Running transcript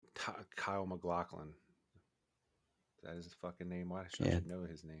Kyle McLaughlin. That is his fucking name. Why I Yeah. should know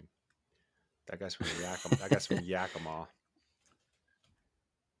his name. That guy's from Yakima. That guy's from Yakima.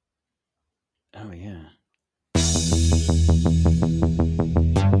 Oh yeah.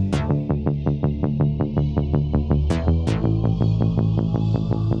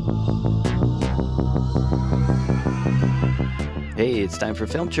 Hey, it's time for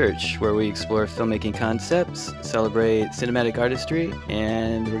Film Church, where we explore filmmaking concepts, celebrate cinematic artistry,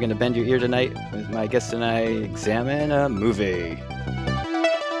 and we're going to bend your ear tonight with my guest and I examine a movie.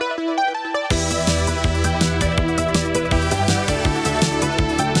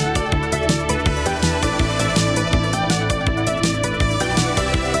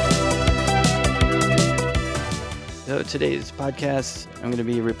 So today's podcast, I'm going to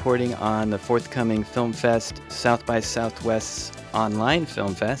be reporting on the forthcoming Film Fest, South by Southwest's online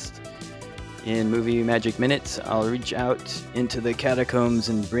Film Fest. In Movie Magic Minutes, I'll reach out into the catacombs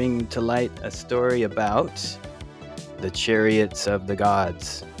and bring to light a story about the chariots of the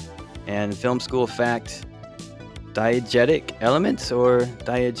gods. And film school fact, diegetic elements or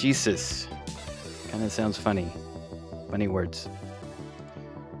diegesis? Kind of sounds funny. Funny words.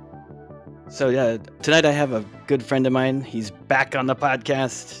 So yeah, tonight I have a good friend of mine. He's back on the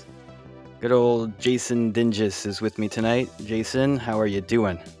podcast. Good old Jason Dingus is with me tonight. Jason, how are you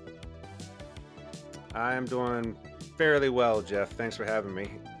doing? I am doing fairly well, Jeff. Thanks for having me.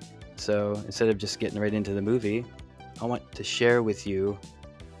 So instead of just getting right into the movie, I want to share with you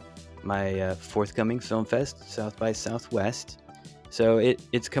my forthcoming Film Fest, South by Southwest. So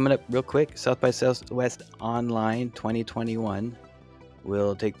it's coming up real quick. South by Southwest Online 2021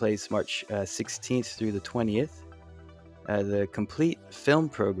 will take place March 16th through the 20th. The complete film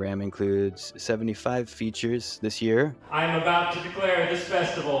program includes 75 features this year. I'm about to declare this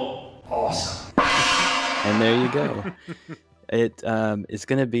festival awesome. And there you go. It's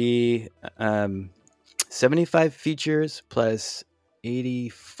going to be 75 features plus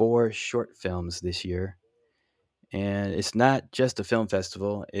 84 short films this year. And it's not just a film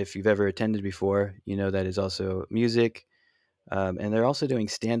festival. If you've ever attended before, you know that is also music. And they're also doing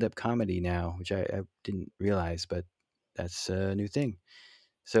stand-up comedy now, which I didn't realize, but that's a new thing.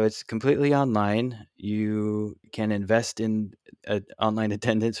 So it's completely online. You can invest in online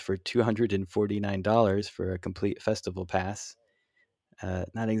attendance for $249 for a complete festival pass.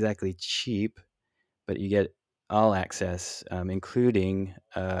 Not exactly cheap, but you get all access, including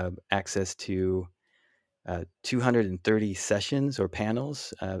access to 230 sessions or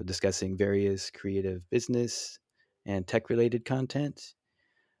panels discussing various creative business and tech-related content.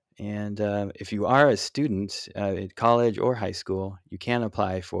 And if you are a student at college or high school, you can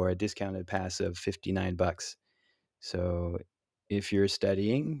apply for a discounted pass of $59. So if you're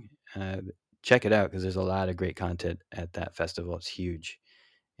studying, check it out because there's a lot of great content at that festival. It's huge.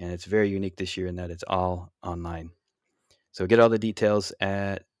 And it's very unique this year in that it's all online. So get all the details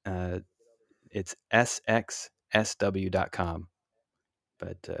at it's sxsw.com,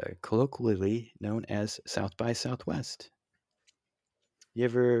 but colloquially known as South by Southwest. You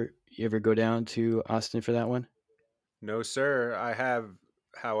ever go down to Austin for that one? No, sir. I have,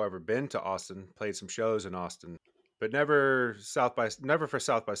 however, been to Austin, played some shows in Austin, but never for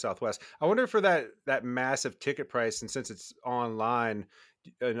South by Southwest. I wonder for that massive ticket price, and since it's online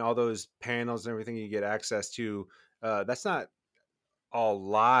and all those panels and everything you get access to, that's not all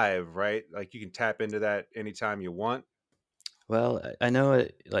live, right? Like you can tap into that anytime you want. Well, I know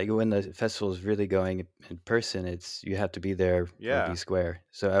like when the festival is really going in person, it's you have to be there or be Yeah, square.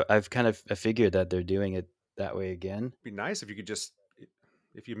 So I've kind of I figured that they're doing it that way again. be nice if you could just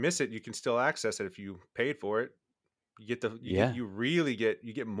if you miss it, you can still access it if you paid for it. Yeah,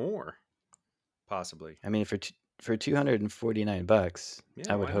 You get more possibly. I mean for $249, I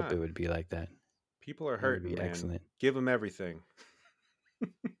Yeah, would why hope it not? would be like that. People are It would hurting, be man. excellent. Give them everything.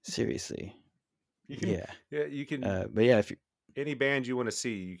 Seriously, You can, yeah. yeah, you can. But yeah, if you, Any band you want to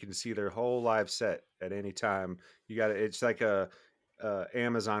see, you can see their whole live set at any time. You got it. It's like a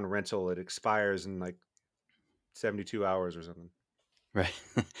Amazon rental. It expires in like 72 hours or something. right,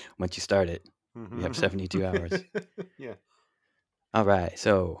 once you start it, you have Mhm. 72 hours. Yeah. All right.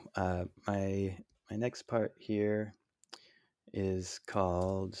 So my next part here is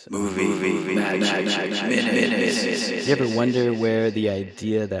called Movie Magic Minutes. You ever wonder where the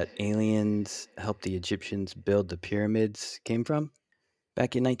idea that aliens helped the Egyptians build the pyramids came from?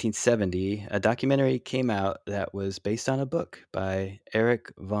 Back in 1970, a documentary came out that was based on a book by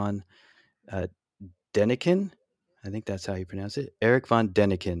Eric von uh, Däniken. I think that's how you pronounce it. Eric von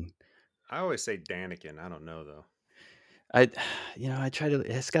Däniken. I always say Daniken. I don't know though. I, I try to.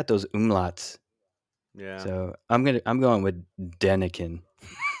 It's got those umlauts, Yeah. so I'm going with Däniken.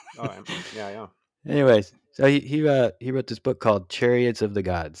 Yeah. Anyways, so he wrote this book called Chariots of the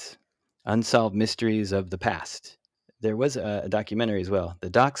Gods: Unsolved Mysteries of the Past. There was a documentary as well. The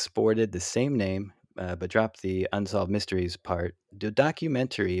doc sported the same name, but dropped the unsolved mysteries part. The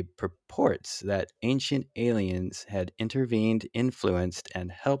documentary purports that ancient aliens had intervened, influenced,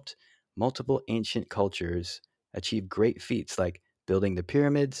 and helped multiple ancient cultures achieve great feats like building the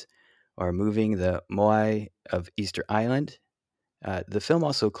pyramids or moving the Moai of Easter Island. The film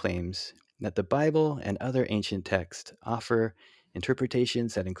also claims that the Bible and other ancient texts offer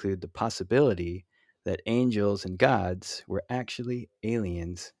interpretations that include the possibility that angels and gods were actually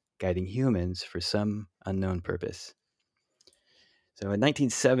aliens guiding humans for some unknown purpose. So in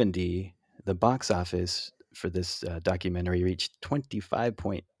 1970, the box office for this documentary reached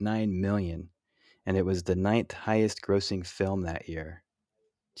 25.9 million, and it was the ninth highest grossing film that year.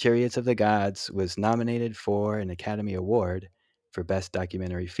 Chariots of the Gods was nominated for an Academy Award for Best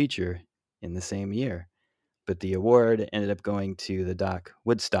Documentary Feature in the same year, but the award ended up going to the doc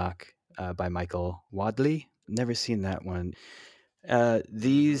Woodstock by Michael Wadley. Never seen that one.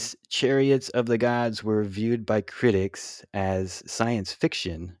 These Chariots of the Gods were viewed by critics as science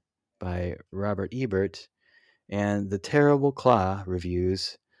fiction by Robert Ebert, and the Terrible Claw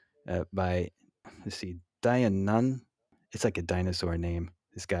reviews by, let's see, Dianon. It's like a dinosaur name.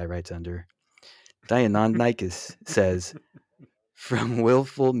 This guy writes under. Dianonicus says, from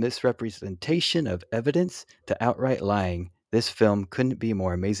willful misrepresentation of evidence to outright lying, this film couldn't be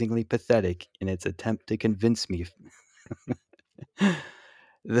more amazingly pathetic in its attempt to convince me.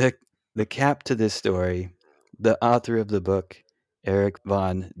 the cap to this story, the author of the book, Eric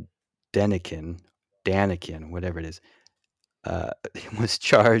von Daniken, whatever it is, was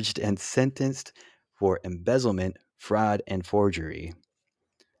charged and sentenced for embezzlement, fraud, and forgery.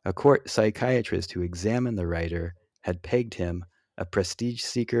 A court psychiatrist who examined the writer had pegged him a prestige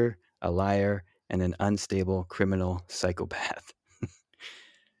seeker, a liar, and an unstable criminal psychopath.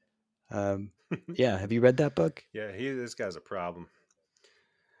 Yeah, have you read that book? Yeah, this guy's a problem.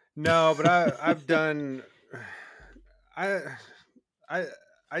 No, but I've done I I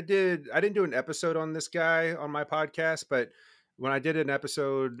I didn't do an episode on this guy on my podcast, but when I did an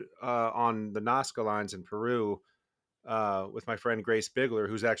episode on the Nazca lines in Peru with my friend Grace Bigler,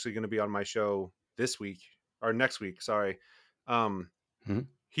 who's actually going to be on my show this week or next week, sorry. Um, Hmm?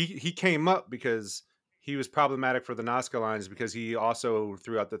 he came up because he was problematic for the Nazca lines because he also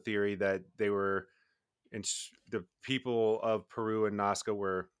threw out the theory that they were the people of Peru and Nazca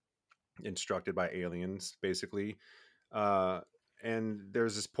were instructed by aliens, basically. Uh, and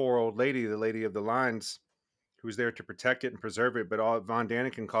there's this poor old lady, the lady of the lines, who's there to protect it and preserve it. But all Von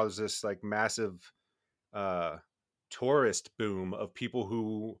Daniken calls this like massive uh, tourist boom of people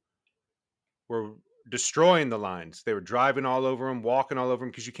who were destroying the lines. They were driving all over them, walking all over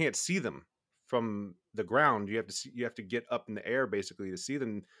them because you can't see them from the ground. You have to get up in the air basically to see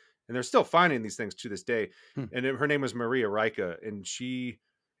them, and they're still finding these things to this day. And her name was Maria Rika, and she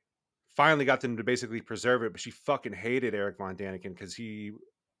finally got them to basically preserve it, but she fucking hated Eric Von Daniken because it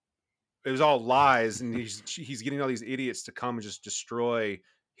was all lies, and he's getting all these idiots to come and just destroy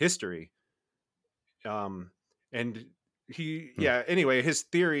history. And anyway, his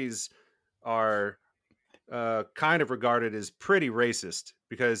theories are kind of regarded as pretty racist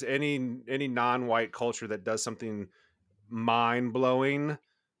because any non-white culture that does something mind-blowing,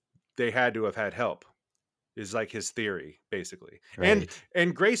 they had to have had help, is like his theory basically. Right.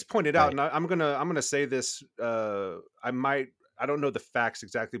 And Grace pointed out, Right. and I'm gonna say this, I don't know the facts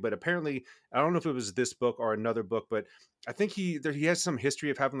exactly, but apparently I don't know if it was this book or another book, but I think he has some history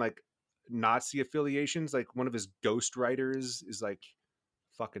of having like Nazi affiliations. Like one of his ghostwriters is like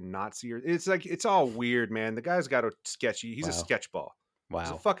fucking Nazi, or it's like it's all weird, man. The guy's got a sketchy. He's a Wow. sketchball. He's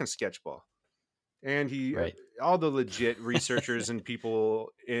a Wow. fucking sketchball. And he Right. all the legit researchers and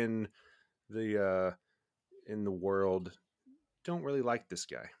people in the world don't really like this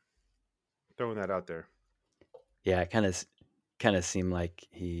guy. Throwing that out there. Yeah, it kind of seemed like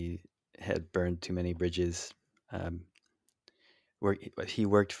he had burned too many bridges. Um, he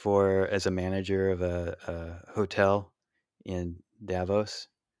worked for as a manager of a hotel in Davos,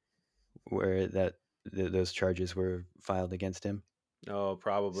 where those charges were filed against him. Oh,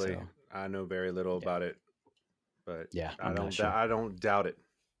 probably. So I know very little yeah, about it, but yeah, I'm not sure. I don't doubt it.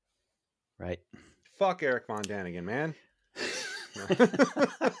 Right. Fuck Eric Von Daniken, man.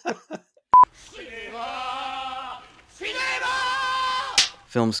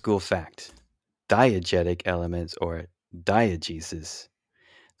 Film school fact: diegetic elements or diegesis.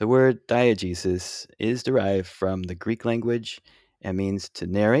 The word diegesis is derived from the Greek language and means to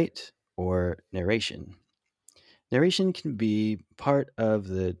narrate or narration. Narration can be part of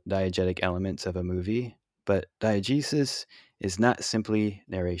the diegetic elements of a movie, but diegesis is not simply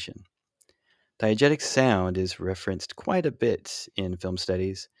narration. Diegetic sound is referenced quite a bit in film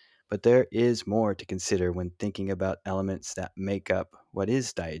studies, but there is more to consider when thinking about elements that make up what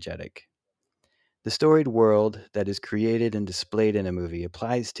is diegetic. The storied world that is created and displayed in a movie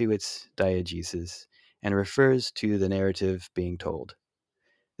applies to its diegesis and refers to the narrative being told.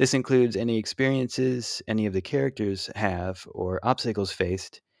 This includes any experiences any of the characters have or obstacles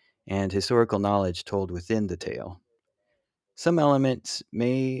faced, and historical knowledge told within the tale. Some elements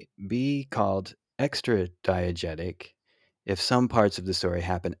may be called extra diegetic if some parts of the story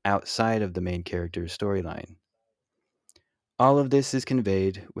happen outside of the main character's storyline. All of this is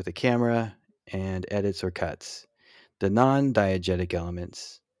conveyed with a camera and edits or cuts. The non diegetic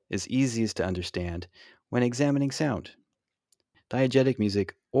elements is easiest to understand when examining sound. Diegetic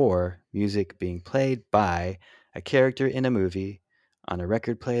music or music being played by a character in a movie on a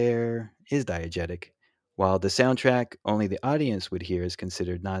record player is diegetic, while the soundtrack only the audience would hear is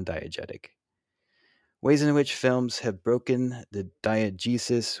considered non diegetic. Ways in which films have broken the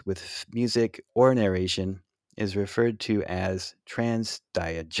diegesis with music or narration is referred to as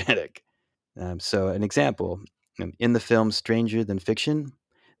transdiegetic. So, an example in the film Stranger Than Fiction,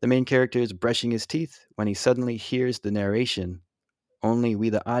 the main character is brushing his teeth when he suddenly hears the narration only we,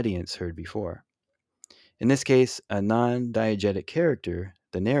 the audience, heard before. In this case, a non diegetic character,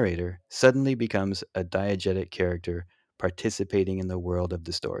 the narrator, suddenly becomes a diegetic character participating in the world of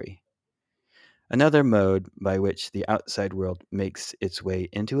the story. Another mode by which the outside world makes its way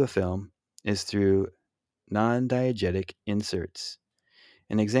into a film is through non diegetic inserts.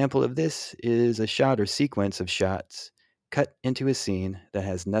 An example of this is a shot or sequence of shots cut into a scene that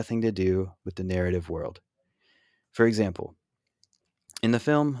has nothing to do with the narrative world. For example, in the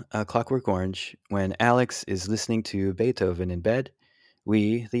film Clockwork Orange, when Alex is listening to Beethoven in bed,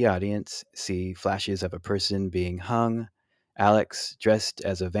 we, the audience, see flashes of a person being hung, Alex dressed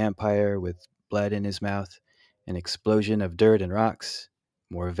as a vampire with blood in his mouth, an explosion of dirt and rocks,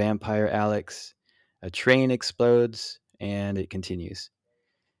 more vampire Alex, a train explodes, and it continues.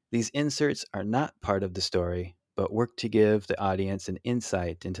 These inserts are not part of the story, but work to give the audience an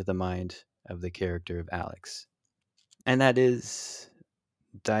insight into the mind of the character of Alex. And that is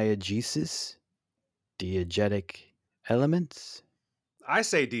diegesis, diegetic elements. I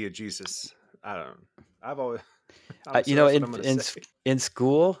say diegesis. I don't. I've always. So that's what In I'm gonna say. in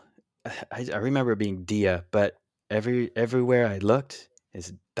school, I remember it being dia, but everywhere I looked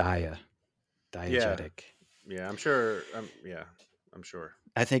is Yeah, diegetic. yeah. I'm sure. Yeah, I'm sure.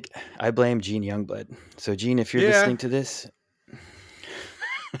 I think I blame Gene Youngblood. So Gene, if you're Yeah. listening to this,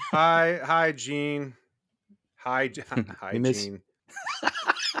 Hi, Gene. Hi, we miss. Gene.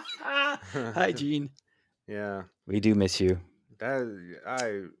 Hi, Gene. Yeah, We do miss you. that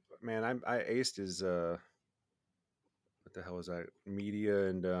I aced his what the hell was that? Media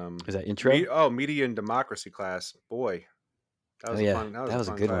and Is that intro? media and democracy class. Boy, Oh yeah, that was that a was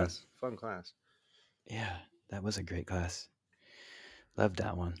a fun good one. class. Fun class. Yeah, that was a great class. Loved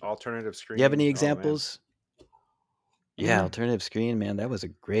that one. Alternative Do you have screen. any Oh man, examples? Yeah, alternative screen, man, that was a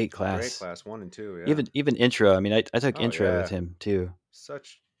great great class. class 1 and 2. Yeah. Even intro. I mean, I took Oh intro with yeah, him too.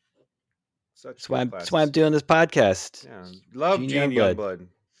 such That's why good I'm classes. doing this podcast. Yeah, love Gene Gene Youngblood, Youngblood.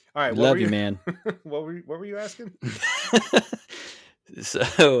 All right, we what were love you, you? man. What were you asking?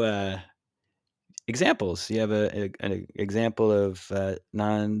 So, examples. You have an example of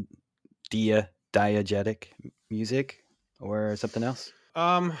non diegetic music or something else?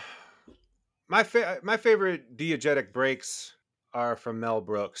 Um, my favorite diegetic breaks are from Mel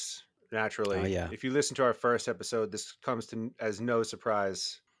Brooks. Oh Naturally, yeah, if you listen to our first episode, this comes to as no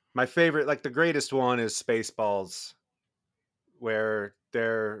surprise. My favorite, like the greatest one, is Spaceballs, where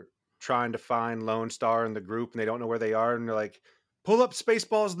they're trying to find Lone Star in the group and they don't know where they are, and they're like, "Pull up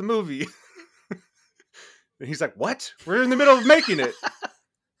Spaceballs, the movie." And he's like, "What? We're in the middle of making it."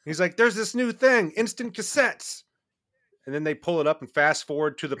 He's like, "There's this new thing, instant cassettes." And then they pull it up and fast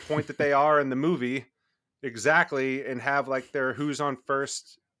forward to the point that they are in the movie exactly, and have like their who's on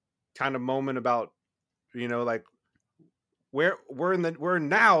first kind of moment about, like, where we're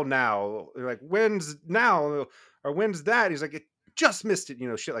now. They're like, when's now or when's that? He's like, it just missed it,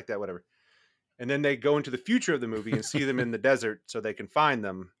 shit like that, whatever. And then they go into the future of the movie and see them in the desert so they can find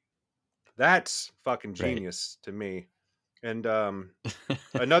them. That's fucking right. genius to me. And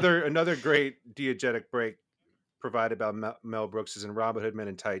another great diegetic break provided by Mel Brooks is in Robin Hood Men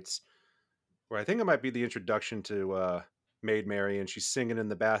in Tights, where I think it might be the introduction to Maid Mary, and she's singing in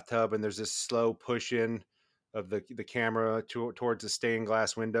the bathtub, and there's this slow push in of the camera towards the stained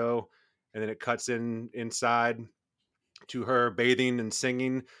glass window, and then it cuts inside, to her bathing and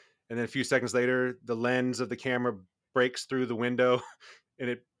singing, and then a few seconds later, the lens of the camera breaks through the window, and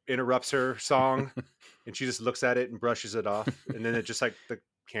it interrupts her song, and she just looks at it and brushes it off, and then it just like the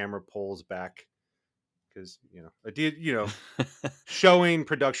camera pulls back because showing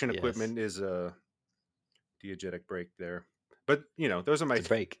production Yes, equipment is a diegetic break there. But those are it's a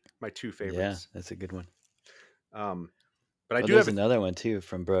break. my two Yeah, favorites. that's a good one. Um, but I Well, do there's have another one too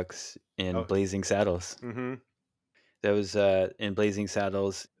from Brooks in oh, Blazing Saddles. mm-hmm. That was in Blazing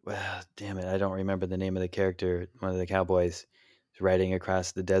Saddles. Well, damn it, I don't remember the name of the character. One of the cowboys is riding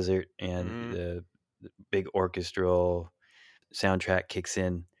across the desert, and Mm-hmm. the big orchestral soundtrack kicks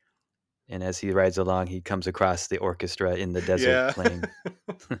in. And as he rides along, he comes across the orchestra in the desert Yeah. playing.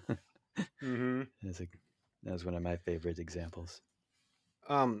 Mm-hmm. That's a, that was one of my favorite examples.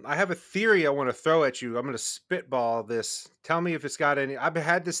 I have a theory I want to throw at you. I'm going to spitball this. Tell me if it's got any. I've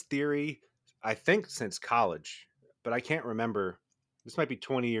had this theory, I think, since college, but I can't remember. This might be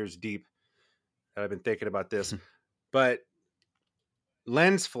 20 years deep that I've been thinking about this. But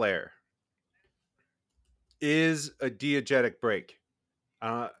lens flare is a diegetic break.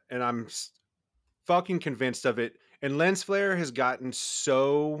 And I'm fucking convinced of it. And lens flare has gotten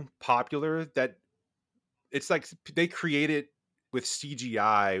so popular that it's like they create it with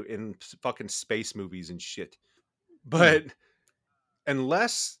CGI in fucking space movies and shit. Hmm. But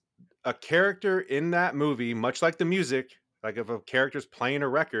unless a character in that movie, much like the music, like if a character's playing a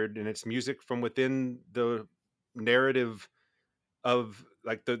record and it's music from within the narrative of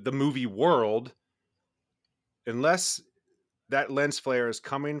like the movie world, unless that lens flare is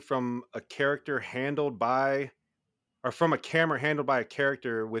coming from a character handled by or from a camera handled by a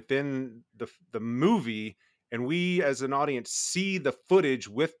character within the movie, and we as an audience see the footage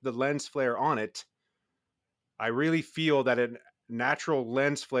with the lens flare on it, I really feel that a natural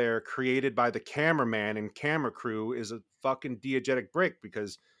lens flare created by the cameraman and camera crew is a fucking diegetic break,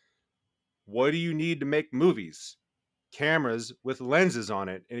 because what do you need to make movies? Cameras with lenses on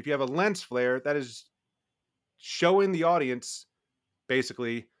it. And if you have a lens flare, that is showing the audience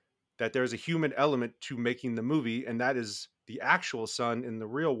basically that there's a human element to making the movie, and that is the actual sun in the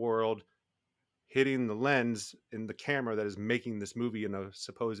real world hitting the lens in the camera that is making this movie in a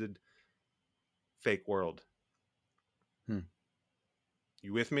supposed fake world. Hmm.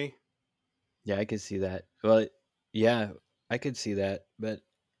 You with me? Yeah, I could see that. Well, yeah, I could see that, but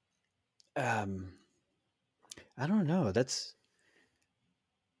um, I don't know. That's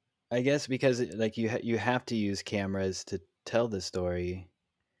I guess because like you have to use cameras to tell the story.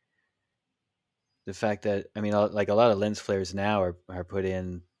 The fact that I mean, like a lot of lens flares now are put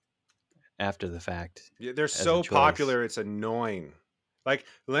in after the fact Yeah, they're as a so choice, popular, it's annoying. Like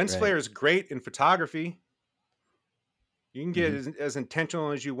lens right? flare is great in photography. You can get Hmm. as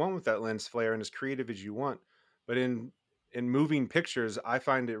intentional as you want with that lens flare and as creative as you want. But in moving pictures, I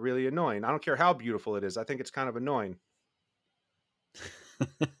find it really annoying. I don't care how beautiful it is. I think it's kind of annoying.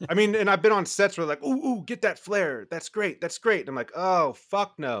 I mean, and I've been on sets where like, ooh, get that flare. That's great. That's great. And I'm like, oh,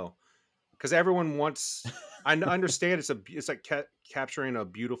 fuck no. Because everyone wants. Understand it's like capturing a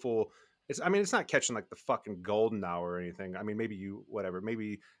beautiful. I mean, it's not catching like the fucking golden hour or anything. I mean, maybe whatever.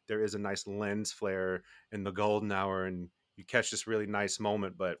 Maybe there is a nice lens flare in the golden hour, and you catch this really nice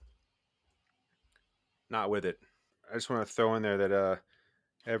moment, but not with it. I just want to throw in there that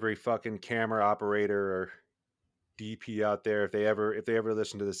every fucking camera operator or DP out there, if they ever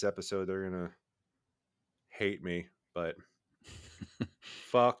listen to this episode, they're gonna hate me. But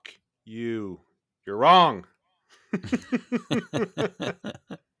fuck you. You're wrong.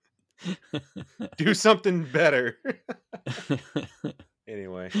 Do something better.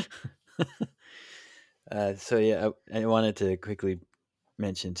 Anyway. So yeah, I wanted to quickly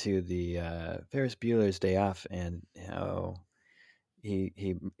mention too the Ferris Bueller's Day Off and how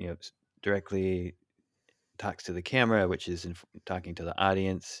he directly talks to the camera, which is talking to the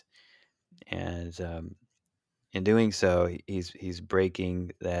audience, and in doing so, he's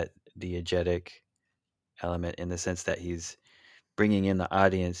breaking that diegetic element in the sense that he's bringing in the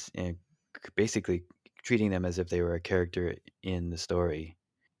audience and basically treating them as if they were a character in the story.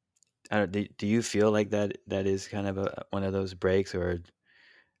 I don't, do you feel like that is kind of one of those breaks, or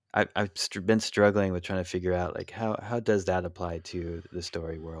I've been struggling with trying to figure out like how does that apply to the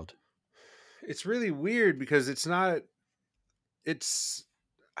story world? It's really weird because it's I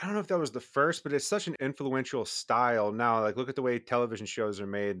don't know if that was the first, but it's such an influential style now. Like look at the way television shows are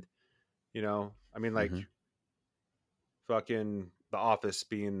made, I mean like Hmm. fucking The Office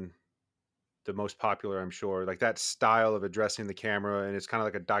being the most popular, I'm sure. Like that style of addressing the camera, and it's kind of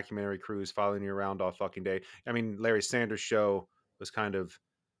like a documentary crew following you around all fucking day. I mean, Larry Sanders' show was kind of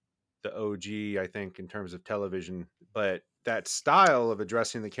the OG, I think, in terms of television. But that style of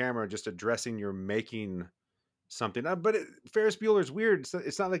addressing the camera, just addressing you're making something. Ferris Bueller's weird.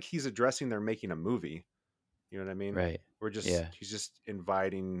 It's not like he's addressing they're making a movie. You know what I mean? Right. Yeah. He's just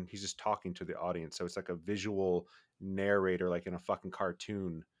inviting, he's just talking to the audience. So it's like a visual narrator, like in a fucking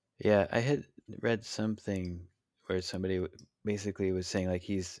cartoon. Yeah, I had read something where somebody basically was saying like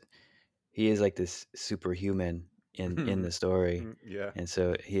he is like this superhuman in the story, Yeah. and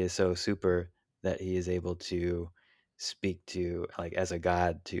so he is so super that he is able to speak to like as a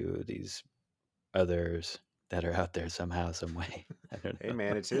god to these others that are out there somehow, some way. I don't Hey know.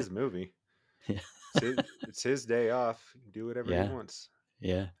 man, it's his movie. Yeah. It's his day off. He can do whatever he Yeah. wants.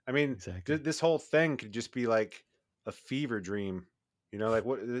 Yeah. I mean, Exactly. this whole thing could just be like a fever dream. You know, like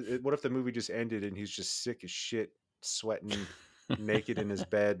what if the movie just ended and he's just sick as shit, sweating, naked in his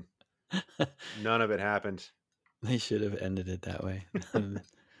bed. None of it happened. They should have ended it that way.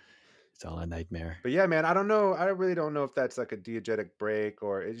 It's all a nightmare. But yeah, man, I don't know. I really don't know if that's like a diegetic break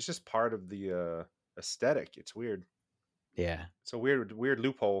or it's just part of the aesthetic. It's weird. Yeah. It's a weird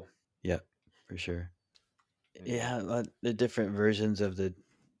loophole. Yep. For sure. Anyway. Yeah, the different versions of the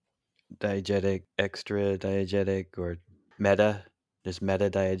diegetic, extra diegetic, or meta. There's meta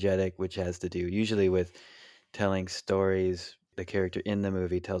diegetic, which has to do usually with telling stories. The character in the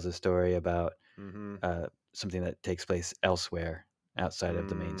movie tells a story about Mm-hmm. something that takes place elsewhere outside of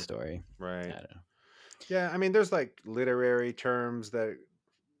the main story. I Right. don't know. Yeah, I mean, there's like literary terms that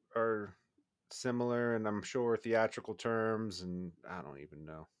are similar, and I'm sure theatrical terms, and I don't even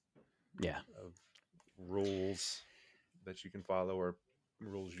know Yeah. of rules that you can follow or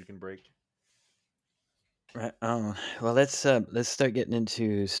rules you can break. Right. Well, let's start getting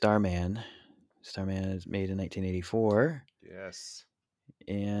into Starman. Starman is made in 1984, Yes.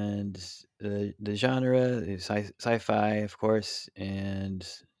 and the genre is sci-fi, of course, and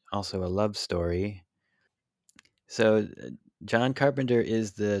also a love story. So, John Carpenter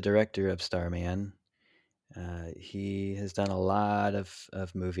is the director of Starman. He has done a lot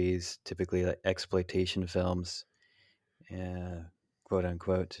of movies, typically like exploitation films, quote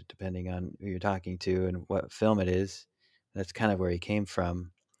unquote, depending on who you're talking to and what film it is. That's kind of where he came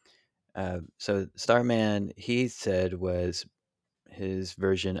from. So, Starman, he said, was his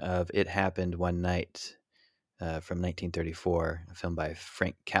version of It Happened One Night from 1934, a film by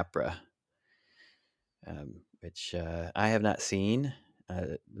Frank Capra. Which I have not seen.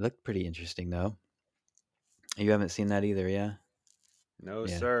 It looked pretty interesting, though. You haven't seen that either, yeah? No,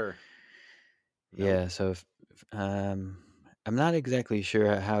 Yeah. sir. Nope. Yeah, so I'm not exactly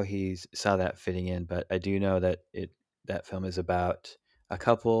sure how he saw that fitting in, but I do know that that film is about a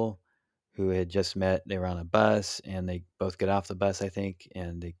couple who had just met. They were on a bus, and they both get off the bus, I think,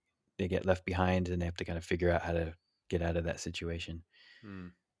 and they get left behind, and they have to kind of figure out how to get out of that situation. Hmm.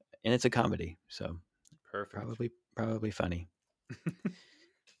 And it's a comedy, so Perfect. probably funny.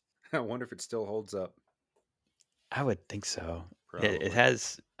 I wonder if it still holds up. I would think so. It Probably.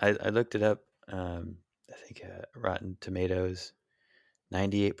 has. I looked it up. I think Rotten Tomatoes,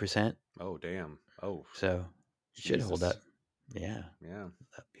 98%. Oh, damn. Oh, So it should hold Jesus. up. Yeah, Yeah.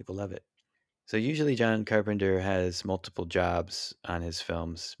 people love it. So usually John Carpenter has multiple jobs on his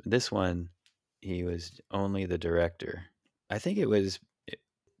films. This one, he was only the director. I think it was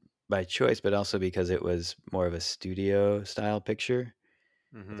by choice, but also because it was more of a studio style picture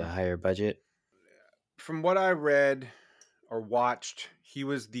with Mm-hmm. a higher budget. From what I read or watched, he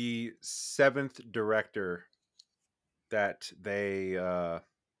was the seventh director that they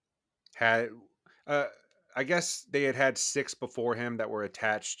had. Uh, I guess they had six before him that were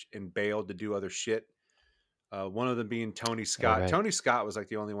attached and bailed to do other shit. One of them being Tony Oh, Scott. right. Tony Scott was like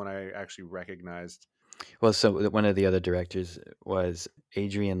the only one I actually recognized. Well, so one of the other directors was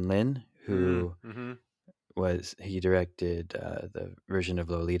Adrian Lin, who Mm-hmm. he directed the version of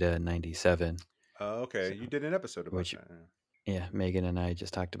Lolita in '97. Okay, So, you did an episode about which that. yeah, Megan and I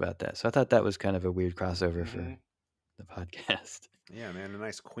just talked about that. So I thought that was kind of a weird crossover Mm-hmm. for the podcast, Yeah, man, a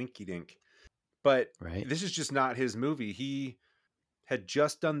nice quinky dink. But right? this is just not his movie. He had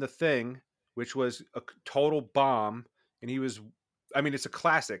just done The Thing, which was a total bomb, and he was. I mean, it's a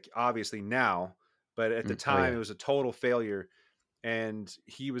classic, obviously now, but at the Oh time yeah. it was a total failure. And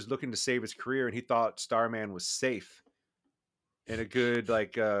he was looking to save his career, and he thought Starman was safe and a good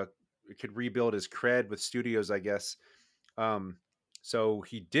could rebuild his cred with studios, I guess. Um, so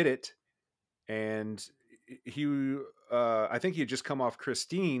he did it, and he I think he had just come off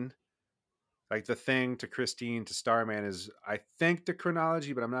Christine. Like The Thing to Christine to Starman is, I think, the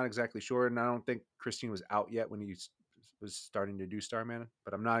chronology, but I'm not exactly sure. And I don't think Christine was out yet when he was starting to do Starman,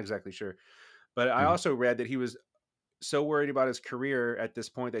 but I'm not exactly sure. But I Mhm. also read that he was so worried about his career at this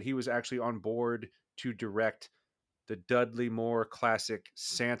point that he was actually on board to direct the Dudley Moore classic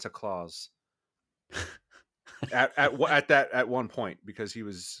Santa Claus at one point, because he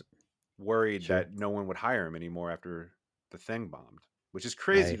was worried Sure. that no one would hire him anymore after The Thing bombed, which is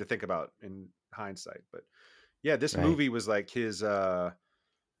crazy Right. to think about in hindsight. But yeah, this Right. movie was like his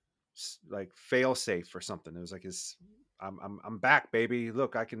like fail safe or something. It was like his I'm back, baby.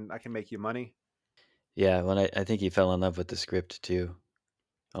 Look, I can make you money. Yeah. Well, I think he fell in love with the script too.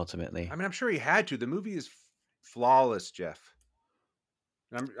 Ultimately, I mean, I'm sure he had to. The movie is flawless, Jeff.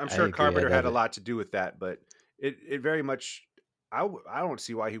 I'm I sure agree. I Carpenter had love a it. lot to do with that, but it very much I don't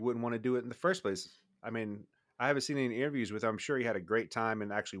see why he wouldn't want to do it in the first place. I mean, I haven't seen any interviews with him. I'm sure he had a great time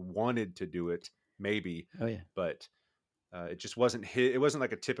and actually wanted to do it, maybe, Oh yeah. but it just wasn't his, it wasn't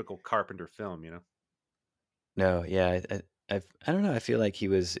like a typical Carpenter film, you know. No. Yeah. I don't know. I feel like he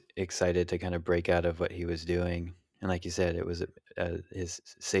was excited to kind of break out of what he was doing, and like you said, it was his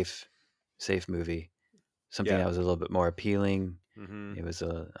safe movie. Something Yeah. that was a little bit more appealing. Mm-hmm. It was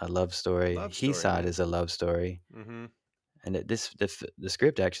a love story. Love He story, saw it man. as a love story, Mm-hmm. and the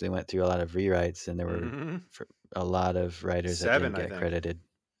script actually went through a lot of rewrites, and there were Mm-hmm. a lot of writers that didn't 7, I get think. credited.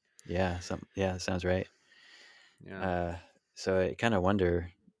 Yeah, that sounds right. Yeah. Uh, so I kind of wonder,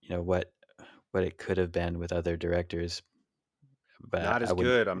 what it could have been with other directors, but Not I as wouldn't.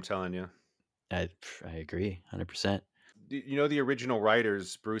 good, I'm telling you. I agree, 100%. You know the original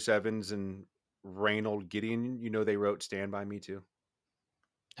writers, Bruce Evans and Reynold Gideon, you know they wrote Stand By Me too.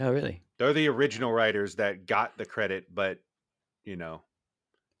 Oh, really? They're the original writers that got the credit, but you know,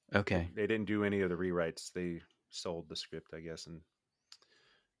 Okay. they didn't do any of the rewrites. They sold the script, I guess, and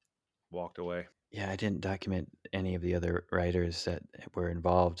walked away. Yeah, I didn't document any of the other writers that were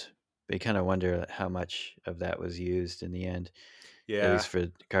involved. But you kind of wonder how much of that was used in the end, at Yeah, least for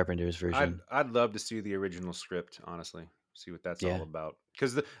Carpenter's version. I'd love to see the original script, honestly, see what that's all Yeah. about.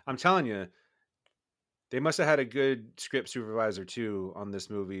 Because I'm telling you, they must have had a good script supervisor too on this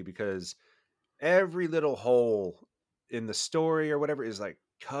movie, because every little hole in the story or whatever is like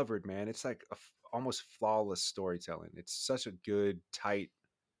covered, man. It's like almost flawless storytelling. It's such a good, tight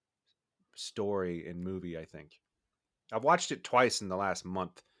story and movie. I think I've watched it twice in the last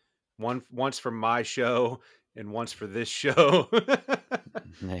month. Once for my show and once for this show.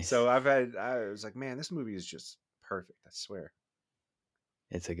 So Nice. I was like, man, this movie is just perfect. I swear.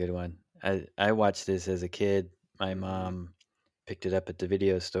 It's a good one. I watched this as a kid. My Hmm. mom picked it up at the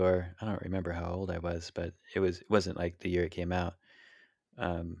video store. I don't remember how old I was, but it wasn't like the year it came out.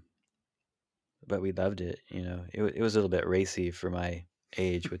 Um, but we loved it. It was a little bit racy for my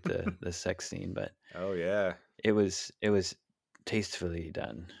age with the sex scene, but Oh yeah. it was tastefully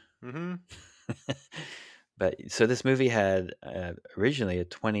done. Hmm. But so this movie had originally a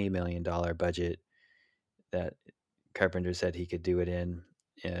 $20 million budget that Carpenter said he could do it in.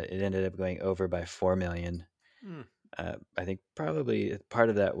 It ended up going over by 4 million. Mm. I think probably part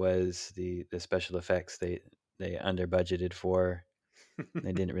of that was the special effects they under budgeted for.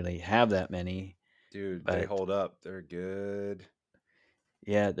 They didn't really have that many, Dude, they but hold up. They're good.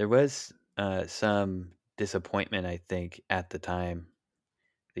 yeah, there was some disappointment, I think, at the time.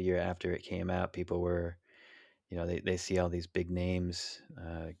 The year after it came out, people were, they see all these big names,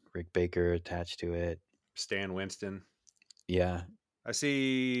 Rick Baker attached to it. Stan Winston. Yeah. I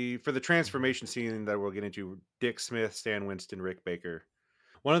see for the transformation scene that we'll get into, Dick Smith, Stan Winston, Rick Baker.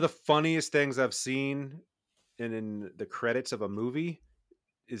 One of the funniest things I've seen in the credits of a movie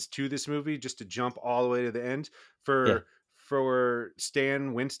is to this movie, just to jump all the way to the end, Yeah. for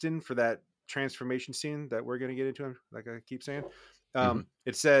Stan Winston, for that transformation scene that we're going to get into, like I keep saying. Hmm.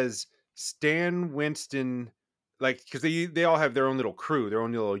 It says Stan Winston, like, because they all have their own little crew, their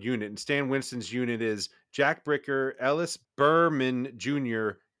own little unit, and Stan Winston's unit is Jack Bricker, Ellis Berman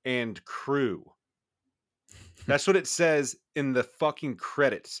Jr., and crew. That's what it says in the fucking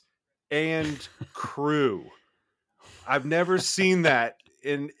credits. And crew. I've never seen that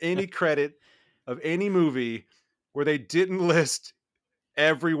in any credit of any movie where they didn't list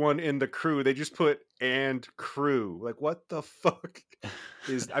everyone in the crew. They just put and crew. Like, what the fuck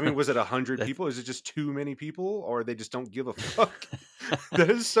I mean, was it 100 That's people? Is it just too many people? Or they just don't give a fuck? That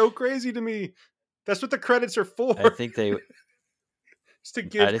is so crazy to me. That's what the credits are I for. think they Just to I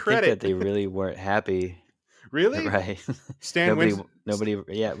give think that credit. they really weren't happy. Really? Right. Stan nobody Winston. nobody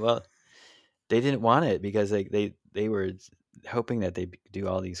yeah, well, they didn't want it because they were hoping that they do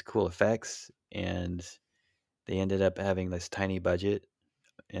all these cool effects, and they ended up having this tiny budget,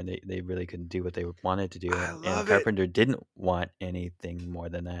 and they really couldn't do what they wanted to do, I and love it. Carpenter didn't want anything more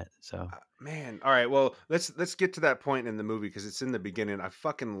than that. So, Man, all right. Well, let's get to that point in the movie because it's in the beginning. I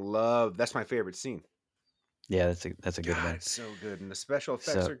fucking love. That's my favorite scene. Yeah, that's a good God, one. it's so good, and the special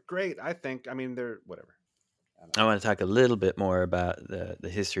effects So are great. I think. I mean, they're whatever. I don't I know. want to talk a little bit more about the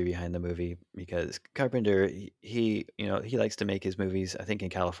history behind the movie because Carpenter he likes to make his movies I think in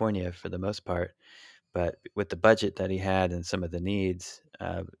California for the most part, but with the budget that he had and some of the needs,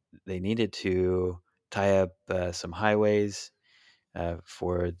 they needed to tie up some highways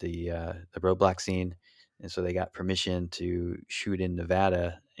for the roadblock scene, and so they got permission to shoot in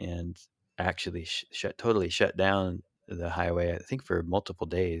Nevada and actually totally shut down the highway. I think for multiple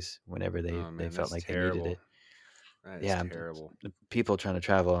days whenever Oh they man, felt that's like they needed terrible. it. That is Yeah, terrible. the people trying to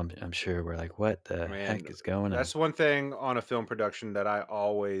travel, I'm sure were like, "What the Man, heck is going on?" that's one thing on a film production that I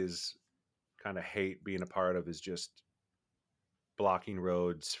always kind of hate being a part of is just blocking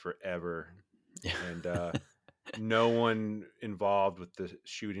roads forever. Yeah, And no one involved with the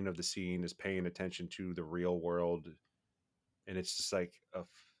shooting of the scene is paying attention to the real world. And it's just like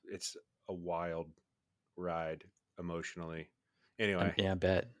it's a wild ride emotionally. Anyway, yeah,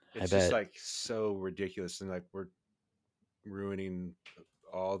 I it's just bet. like so ridiculous, and like we're ruining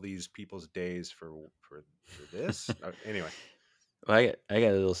all these people's days for this. Anyway, Well, I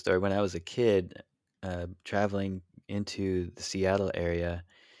got a little story. When I was a kid, traveling into the Seattle area,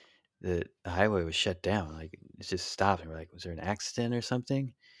 the highway was shut down. Like it just stopped, and we're like, "Was there an accident or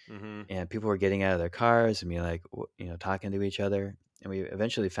something?" hmm And people were getting out of their cars and being like, talking to each other. And we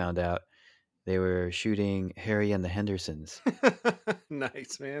eventually found out they were shooting Harry and the Hendersons.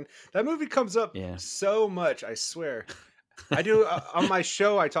 nice man. That movie comes up Yeah. so much. I swear. I do on my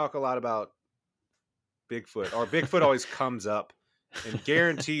show. I talk a lot about Bigfoot, or Bigfoot always comes up, and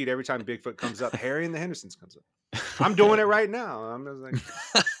guaranteed every time Bigfoot comes up, Harry and the Hendersons comes up. I'm doing it right now. I'm just like,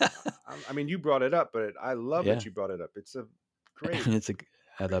 I mean, you brought it up, but I love that Yeah. you brought it up. It's a great, it's a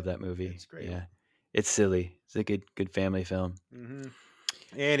I love great. that movie. It's a great Yeah. one. It's silly. It's a good family film. hmm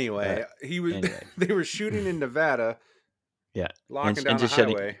But Anyway, he was. anyway, They were shooting in Nevada, yeah. locking And down the just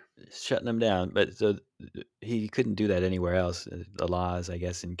highway. shutting them down. But so he couldn't do that anywhere else. The laws, I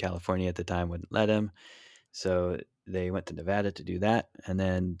guess, in California at the time wouldn't let him. So they went to Nevada to do that. And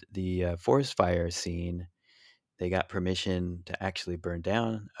then the forest fire scene, they got permission to actually burn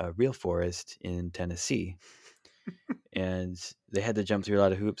down a real forest in Tennessee. And they had to jump through a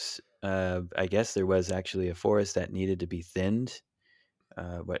lot of hoops. I guess there was actually a forest that needed to be thinned,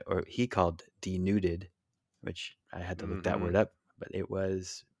 or he called denuded, which I had to look that hmm word up, but it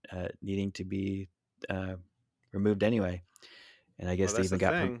was needing to be uh, removed anyway. And I Well, guess they that's the even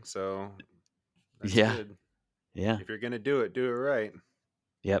thing. So that's yeah, good. yeah, If you're gonna do it right.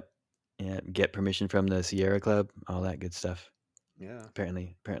 yep, yeah, get permission from the Sierra Club, all that good stuff. Yeah.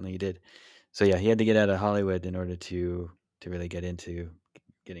 Apparently he did. So yeah, he had to get out of Hollywood in order to really get into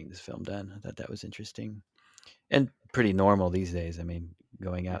getting this film done. I thought that was interesting and pretty normal these days. I mean,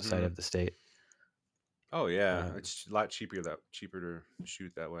 going outside hmm of the state. Oh yeah, Um, it's a lot cheaper to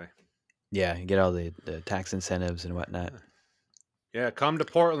shoot that way. yeah, you get all the tax incentives and whatnot. Yeah, come to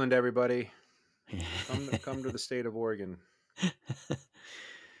Portland, everybody. Come to the state of Oregon.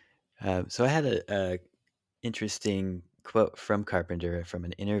 So I had a interesting quote from Carpenter from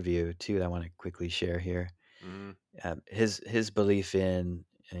an interview too that I want to quickly share here. hmm His belief in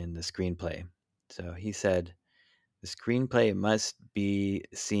the screenplay. So he said, "The screenplay must be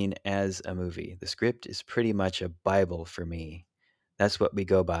seen as a movie. The script is pretty much a Bible for me. That's what we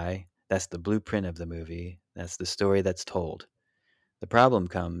go by. That's the blueprint of the movie. That's the story that's told. The problem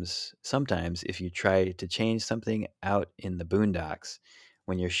comes sometimes if you try to change something out in the boondocks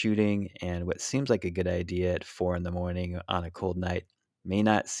when you're shooting, and what seems like a good idea at 4 in the morning on a cold night may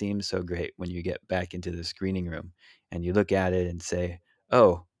not seem so great when you get back into the screening room and you look at it and say,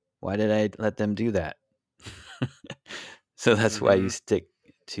 oh, why did I let them do that? So that's why you hmm stick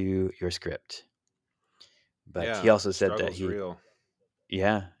to your script." But he Yeah, also the said that struggle's real.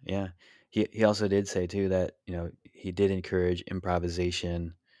 yeah. He also did say too that, he did encourage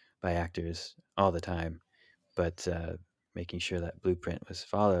improvisation by actors all the time, but making sure that blueprint was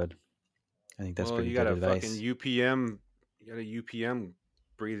followed. I think that's Well, pretty you got good a fucking advice. UPM. You got a UPM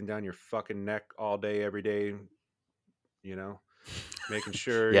breathing down your fucking neck all day, every day. You know, making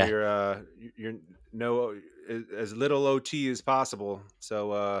sure Yeah, you're no as little OT as possible.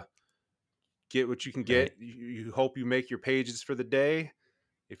 So get what you can right. get. You hope you make your pages for the day.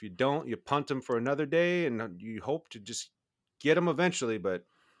 If you don't, you punt them for another day, and you hope to just get them eventually. But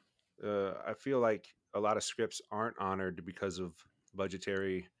I feel like a lot of scripts aren't honored because of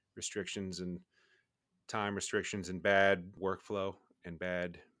budgetary restrictions and time restrictions and bad workflow and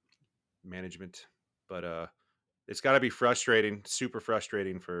bad management. But it's got to be frustrating, super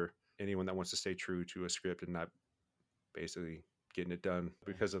frustrating for anyone that wants to stay true to a script and not basically getting it done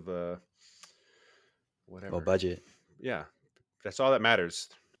because of whatever. Well, budget. Yeah, that's all that matters.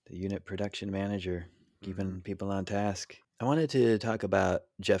 The unit production manager, keeping Mhm. people on task. I wanted to talk about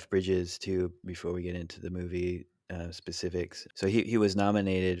Jeff Bridges too before we get into the movie specifics. So he was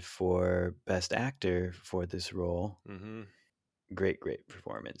nominated for Best Actor for this role. Mhm. Great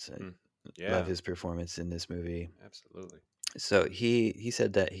performance. I Mm. love Yeah, his performance in this movie. absolutely. So he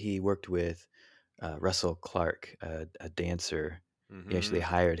said that he worked with Russell Clark, a dancer. He actually Mhm.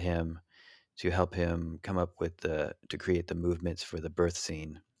 hired him to help him come up with to create the movements for the birth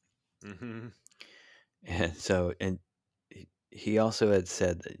scene. Mhm. And so, and he also had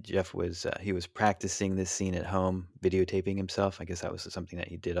said that Jeff was he was practicing this scene at home, videotaping himself. I guess that was something that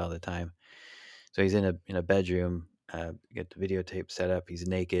he did all the time. So he's in a bedroom, get the videotape set up. He's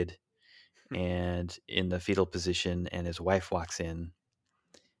naked and in the fetal position, and his wife walks in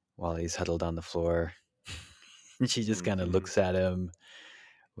while he's huddled on the floor. And she just kind of Mhm. looks at him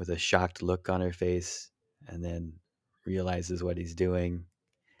with a shocked look on her face, and then realizes what he's doing,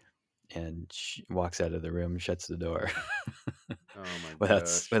 and she walks out of the room, shuts the door. Oh my without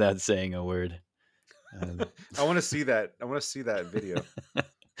gosh. without saying a word. I want to see that. I want to see that video.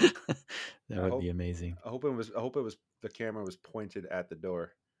 That I would hope be amazing, I hope it was the camera was pointed at the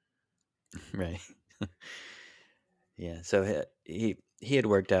door. right? Yeah. So he had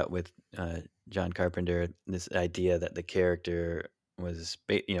worked out with John Carpenter this idea that the character was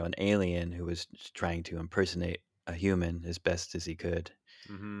an alien who was trying to impersonate a human as best as he could,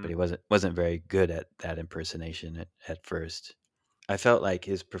 but Mhm. he wasn't very good at that impersonation at first. I felt like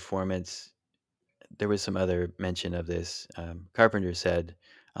his performance. There was some other mention of this. Carpenter said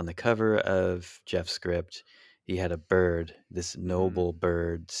on the cover of Jeff's script, he had a bird, this Mhm. noble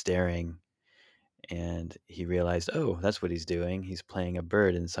bird, staring, and he realized, oh, that's what he's doing. He's playing a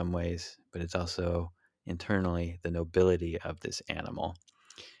bird in some ways, but it's also internally the nobility of this animal.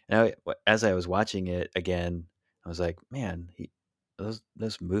 And as I was watching it again, I was like, man,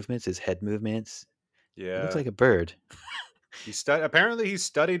 those movements, his head movements, it looks Yeah. like a bird. Apparently he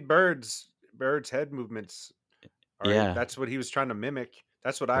studied birds head movements. All right, Yeah, that's what he was trying to mimic.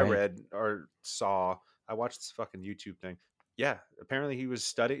 That's what I right. read or saw. I watched this fucking YouTube thing. Yeah, apparently he was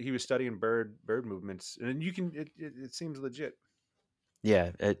studying bird movements, and you can it seems legit.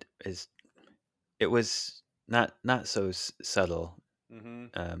 Yeah, it was not so subtle, Mm-hmm.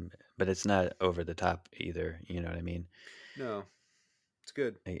 um, but it's not over the top either. You know what I mean? No, it's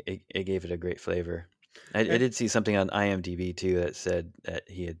good. It gave it a great flavor. I And did see something on IMDb too that said that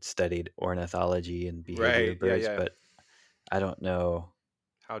he had studied ornithology and behavior right, of yeah, birds, yeah. but I don't know.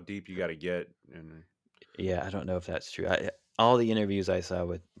 How deep you got to get, and Yeah, I don't know if that's true. All the interviews I saw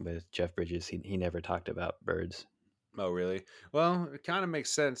with Jeff Bridges, he never talked about birds. oh really? Well, it kind of makes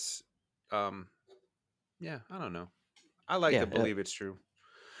sense. Um, yeah, I don't know. I like to Yeah, believe it's true.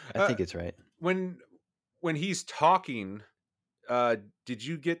 I Uh, think it's right. when when he's talking, uh, did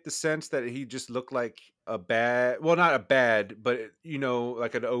you get the sense that he just looked like a bad, well, not a bad, but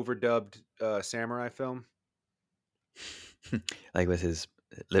like an overdubbed samurai film? Like with his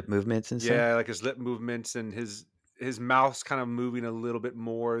lip movements and stuff. Yeah, like his lip movements and his mouth's kind of moving a little bit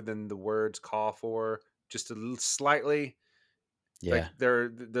more than the words call for, just slightly. Like Yeah,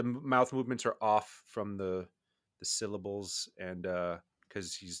 the mouth movements are off from the syllables, and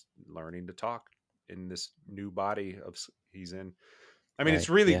because he's learning to talk in this new body he's in. I mean, it's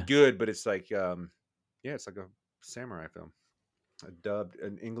right. really Yeah. good, but it's like yeah, it's like a samurai film,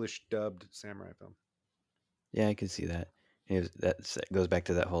 an English dubbed samurai film. Yeah, I can see that. That goes back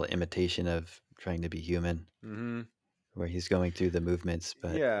to that whole imitation of trying to be human, Hmm. where he's going through the movements,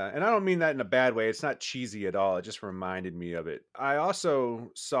 but Yeah, and I don't mean that in a bad way. It's not cheesy at all. It just reminded me of it. I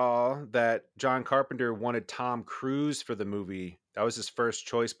also saw that John Carpenter wanted Tom Cruise for the movie. That was his first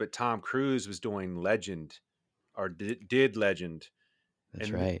choice, but Tom Cruise was doing Legend, or did Legend, that's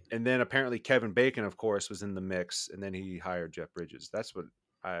and right. and then apparently Kevin Bacon, of course, was in the mix, and then he hired Jeff Bridges. That's what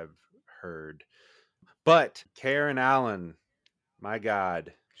I've heard. But Karen Allen, my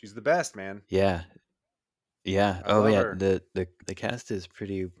God, she's the best, man. Yeah, yeah. I Oh, love yeah. her. The cast is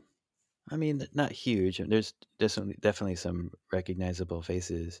pretty. I mean, not huge. There's definitely some recognizable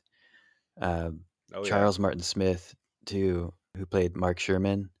faces. Um, Oh yeah. Charles Martin Smith too, who played Mark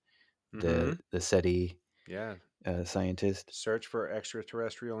Sherman, Mm-hmm. the SETI Yeah. scientist. Search for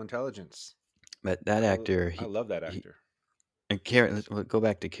extraterrestrial intelligence. But that actor, I love that he actor. and Karen. We'll go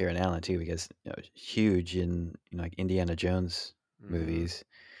back to Karen Allen too, because huge in like Indiana Jones Hmm. movies.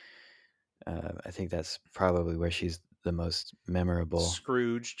 I think that's probably where she's the most memorable.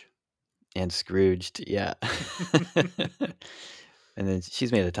 Scrooged. And Scrooged, yeah. And then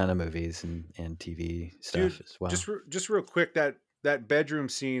she's made a ton of movies and TV stuff Dude, as well. just real quick, that that bedroom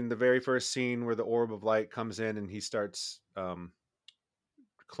scene, the very first scene where the orb of light comes in and he starts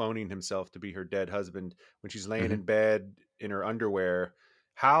cloning himself to be her dead husband when she's laying in Mhm. bed in her underwear.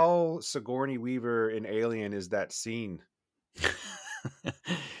 How Sigourney Weaver in Alien is that scene?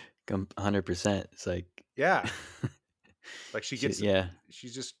 100%. It's like, Yeah, like yeah.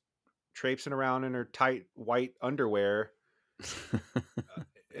 she's just traipsing around in her tight white underwear.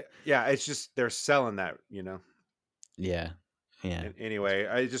 Yeah, it's just they're selling that, you know. Yeah, yeah. And anyway,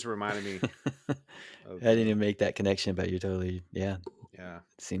 it just reminded me I of didn't even make that connection, but you're totally, yeah. yeah,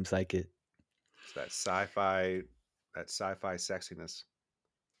 It seems like it. it's that sci-fi sexiness.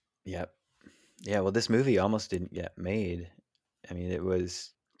 Yep. Yeah. Well, this movie almost didn't get made. I mean, it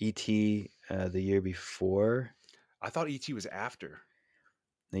was E.T. The year before. I thought ET was after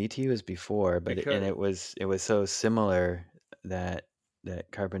The E.T. was before, but because it was so similar that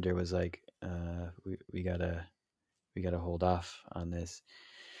Carpenter was like, we gotta hold off on this.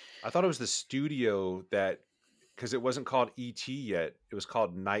 I thought it was the studio that because it wasn't called ET yet. It was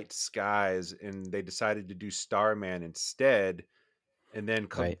called Night Skies, and they decided to do Starman instead. And then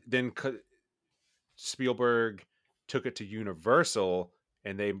Right. Spielberg took it to Universal,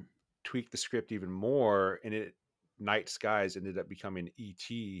 and they tweaked the script even more, and it Night Skies ended up becoming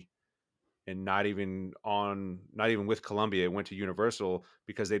ET, and not even with Columbia. It went to Universal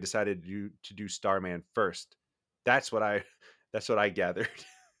because they decided to do Starman first. That's what I that's what I gathered.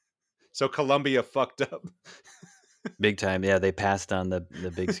 So Columbia fucked up. Big time. Yeah, they passed on the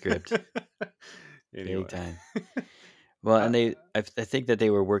big script. Big Anyway. time. Well, Uh, and I think that they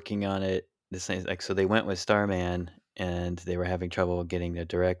were working on it the same, like, so they went with Starman and they were having trouble getting the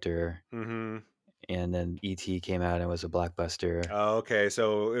director, mhm. and then E.T. came out and was a blockbuster. Oh, okay.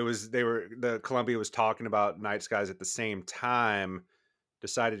 So the Columbia was talking about Night Skies at the same time,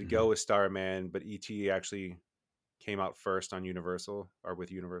 decided to Mhm. go with Starman, but ET actually came out first on Universal or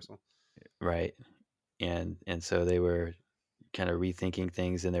with Universal. Right. And so they were kind of rethinking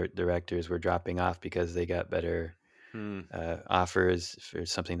things, and their directors were dropping off because they got better Hmm. offers for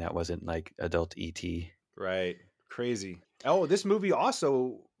something that wasn't like adult ET. Right. Crazy. Oh, this movie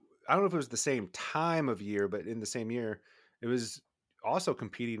also, I don't know if it was the same time of year, but in the same year, it was also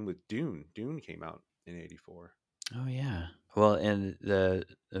competing with Dune. Dune came out in 84. Oh yeah. Well, and the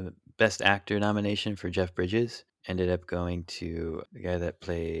best actor nomination for Jeff Bridges ended up going to the guy that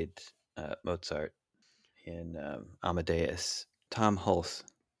played Mozart in Amadeus, Tom Hulse.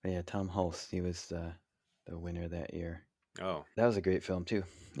 Yeah, Tom Hulse. He was the winner that year. Oh, That was a great film too.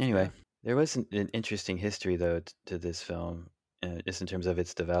 yeah. Anyway, there was an interesting history though to this film, just in terms of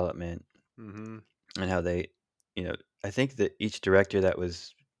its development Mm-hmm. and how they, you know, I think that each director that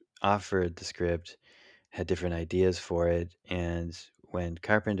was offered the script had different ideas for it, and when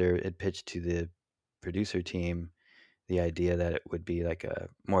Carpenter had pitched to the producer team the idea that it would be like a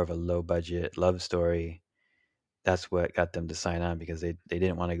more of a low budget love story, that's what got them to sign on because they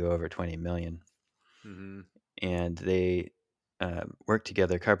didn't want to go over 20 million. Mm-hmm. And they worked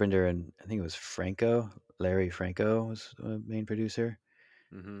together. Carpenter and I think it was Larry Franco was the main producer.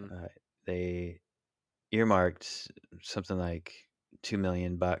 Mm-hmm. Uh, they earmarked something like $2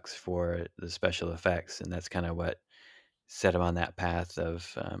 million for the special effects, and that's kind of what set them on that path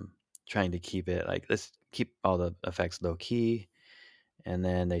of trying to keep it like, let's keep all the effects low key. And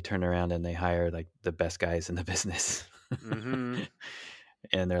then they turn around and they hire like the best guys in the business. Mm-hmm.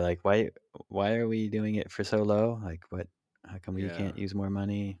 And they're like, why are we doing it for so low? Like, what, how come we Yeah. can't use more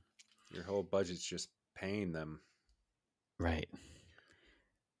money? Your whole budget's just paying them. Right.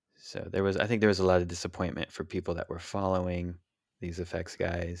 So I think there was a lot of disappointment for people that were following these effects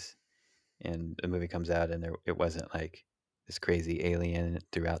guys, and the movie comes out and it wasn't like this crazy alien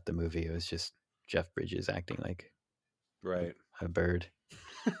throughout the movie. It was just Jeff Bridges acting like a, Right. a bird.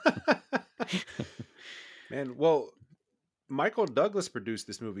 Man, well, Michael Douglas produced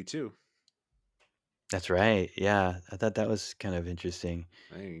this movie too. That's right. Yeah, I thought that was kind of interesting.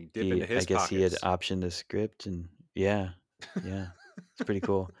 Hey, dip into I his guess he had pockets. optioned the script, and yeah, yeah, it's pretty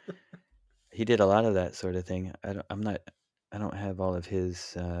cool. He did a lot of that sort of thing. I don't have all of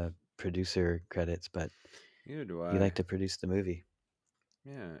his producer credits, but Neither do he I. liked to produce the movie.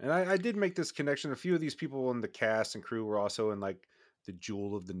 Yeah, and I did make this connection. A few of these people in the cast and crew were also in like the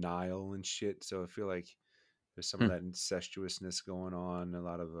Jewel of the Nile and shit. So I feel like there's some of Hmm. that incestuousness going on. A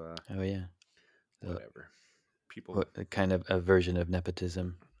lot of Oh yeah, the, whatever people. what a kind of a version of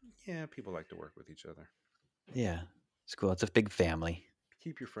nepotism. Yeah, people like to work with each other. Yeah, it's cool. It's a big family.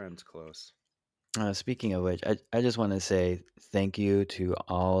 Keep your friends close. Speaking of which, I just want to say thank you to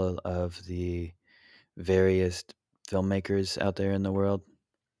all of the various filmmakers out there in the world.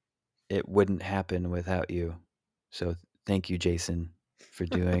 It wouldn't happen without you. So thank you, Jason, for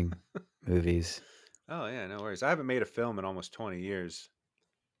doing movies. Oh yeah, no worries. I haven't made a film in almost 20 years.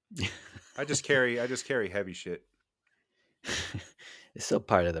 I just carry heavy shit. It's still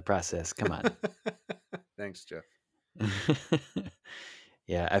part of the process. Come on. Thanks, Jeff.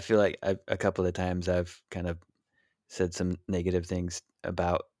 Yeah, I feel like a couple of times I've kind of said some negative things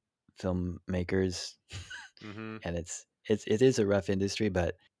about filmmakers, Mm-hmm. and it is a rough industry,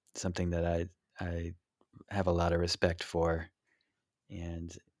 but something that I have a lot of respect for,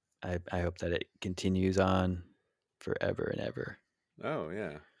 and I hope that it continues on forever and ever. Oh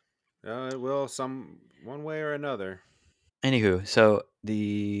yeah. It will one way or another. Anywho, so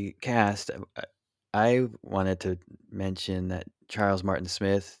the cast, I wanted to mention that Charles Martin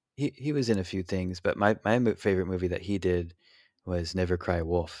Smith, he was in a few things, but my favorite movie that he did was Never Cry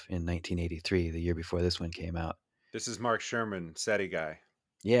Wolf in 1983, the year before this one came out. This is Mark Sherman, SETI guy.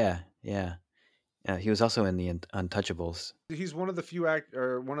 Yeah, yeah. He was also in the Untouchables. He's one of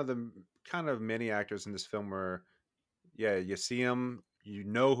the kind of many actors in this film where, yeah, you see him, you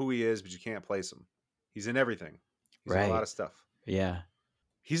know who he is, but you can't place him. He's in everything. He's in a lot Right. of stuff. Yeah.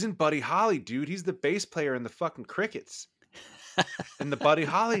 He's in Buddy Holly, dude. He's the bass player in the fucking Crickets in the Buddy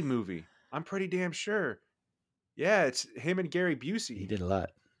Holly movie. I'm pretty damn sure. Yeah, it's him and Gary He Busey. did a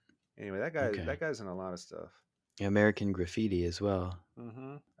lot. Anyway, Okay. that guy's in a lot of stuff. American Graffiti as well.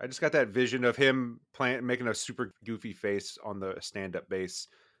 Mm-hmm. I just got that vision of him making a super goofy face on the stand-up bass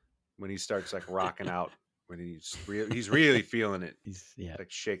when he starts like rocking out. When he's really feeling it, He's like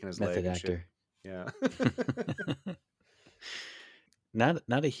shaking his method leg and shit. actor. Yeah.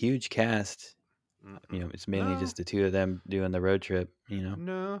 Not a huge cast. It's mainly No, just the two of them doing the road trip.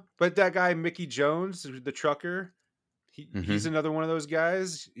 no. But that guy Mickey Jones, the trucker, he's Hmm. another one of those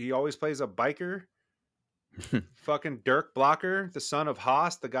guys. He always plays a biker. Fucking Dirk Blocker, the son of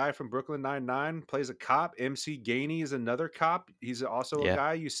Haas, the guy from Brooklyn Nine-Nine, plays a cop. MC Gainey is another cop. He's also a Yeah.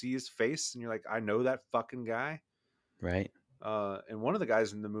 guy. You see his face and you're like, I know that fucking guy. Right. And one of the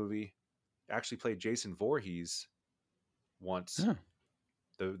guys in the movie actually played Jason Voorhees once, Oh,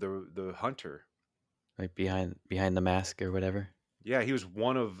 the hunter. like behind the mask or whatever. Yeah, he was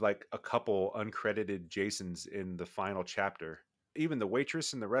one of like a couple uncredited Jasons in the final chapter. Even the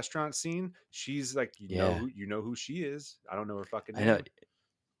waitress in the restaurant scene, she's like, Yeah, you know who she is. I don't know her fucking I know. name.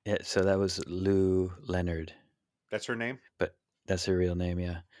 Yeah, so that was Lou Leonard, That's her name. but that's her real name.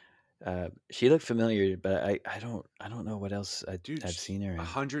 Yeah. She looked familiar, but I don't know what else Dude, I've seen her a in.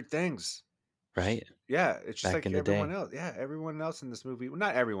 hundred things. Right. Yeah, it's just Back like in the everyone day. else. Yeah, everyone else in this movie. Well,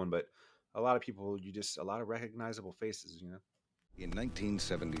 not everyone, but a lot of people. A lot of recognizable faces. In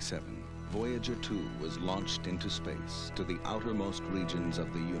 1977, Voyager 2 was launched into space to the outermost regions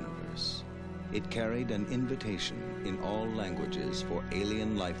of the universe. It carried an invitation in all languages for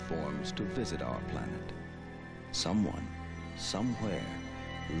alien life forms to visit our planet. Someone, somewhere,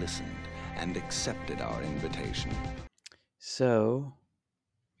 listened and accepted our invitation. So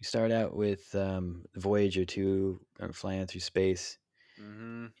we start out with Voyager 2 flying through space,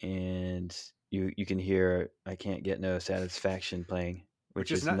 Mm-hmm. and you can hear "I Can't Get No Satisfaction" playing, Which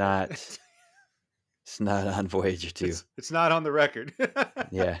which is is not. not it's not on Voyager 2. It's not on the record.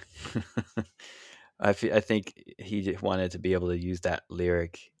 Yeah. I think he just wanted to be able to use that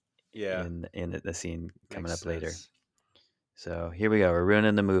lyric Yeah, in the scene coming makes up later. sense. So here we go. We're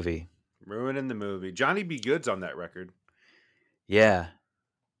ruining the movie. Ruining the movie. Johnny B. Good's on that record. Yeah.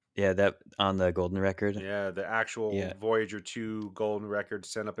 Yeah, that on the golden record. Yeah, the actual Yeah. Voyager 2 golden record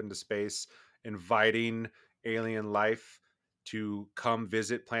sent up into space, inviting alien life to come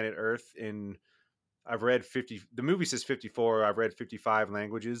visit planet Earth in I've read 50 the movie says 54, I've read 55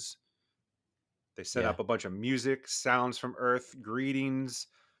 languages. They set Yeah. up a bunch of music, sounds from Earth, greetings,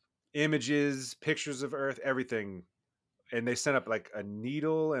 images, pictures of Earth, everything. And they sent up like a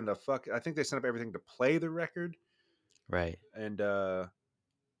needle and I think they sent up everything to play the record. Right. And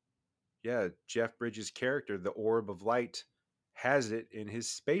yeah, Jeff Bridges' character, the Orb of Light, has it in his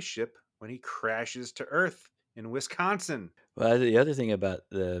spaceship when he crashes to Earth in Wisconsin. Well, the other thing about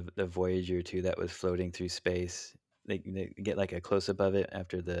the Voyager 2 that was floating through space, they get like a close up of it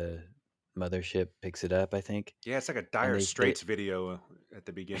after the mothership picks it up, I think. Yeah, it's like a And Dire they Straits video at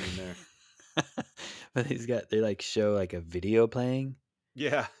the beginning there. but they like show like a video playing,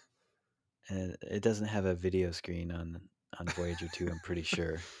 Yeah. and it doesn't have a video screen on Voyager 2, I'm pretty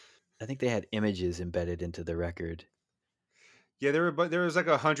sure. I think they had images embedded into the record. Yeah, there was like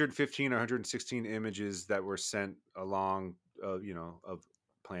 115 or 116 images that were sent along, of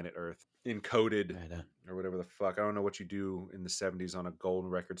planet Earth encoded Right on. or whatever the fuck. I don't know what you do in the 70s on a golden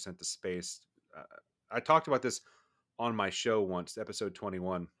record sent to space. Uh, I talked about this on my show once, episode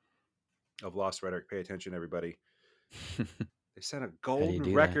 21 of Lost Rhetoric. Pay attention, everybody. They sent a How do you golden do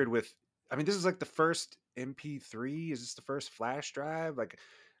that? record with. I mean, this is like the first MP3. Is this the first flash drive? Like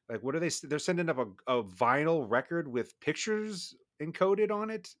what are they? They're sending up a vinyl record with pictures encoded on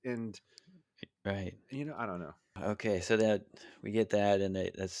it, and Right. I don't know. Okay, so that we get that, and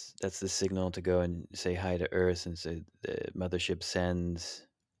that's the signal to go and say hi to Earth, and so the mothership sends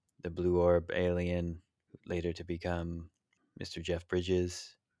the blue orb alien, later to become Mr. Jeff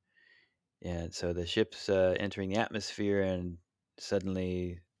Bridges. And so the ship's entering the atmosphere, and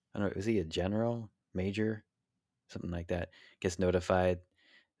suddenly, I don't know, is he a general, major, something like that? Gets notified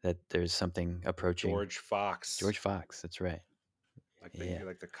that there's something approaching. George Fox, George Fox, that's right. Yeah,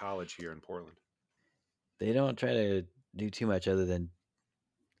 like the college here in Portland. they don't try to do too much other than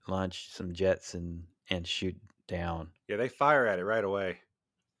launch some jets and shoot down. Yeah, they fire at it right away.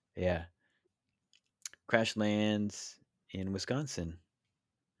 Yeah, crash lands in Wisconsin,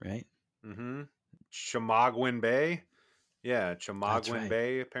 right? Mm-hmm. Chamaguen Bay. Yeah, That's Chamaguen right.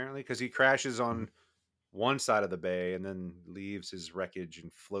 Bay, apparently, because he crashes Mhm. on one side of the bay and then leaves his wreckage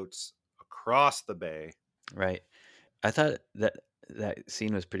and floats across the bay. Right. I thought that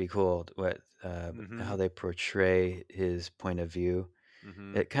scene was pretty cool. What Mm-hmm. how they portray his point of view.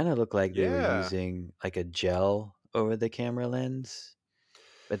 Mm-hmm. It kind of looked like they were Yeah. using like a gel over the camera lens,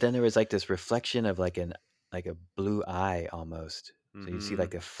 but then there was like this reflection of like a blue eye almost. So you see Mm-hmm.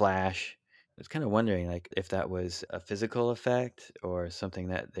 like a flash. I was kind of wondering like if that was a physical effect or something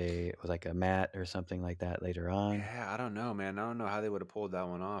that they was like a matte or something like that later on. Yeah, I don't know, man. I don't know how they would have pulled that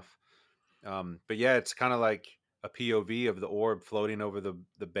one off. But yeah, it's kind of like a POV of the orb floating over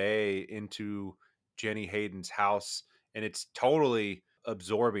the bay into Jenny Hayden's house, and it's totally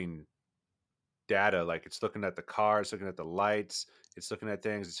absorbing data. Like it's looking at the car, it's looking at the lights, it's looking at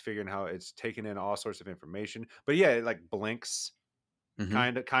things, it's figuring how it's taking in all sorts of information. But yeah, it like blinks, Hmm.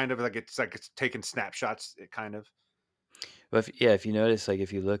 kind of like it's taking snapshots. It kind of. But if you notice, like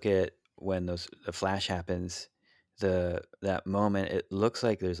if you look at when the flash happens, that moment, it looks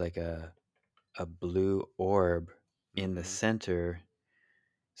like there's like a blue orb in the Mm-hmm. center.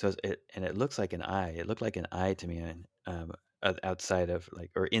 So it looks like an eye. It looked like an eye to me, and outside of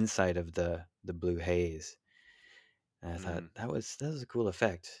like or inside of the blue haze. And I thought Mm, that was a cool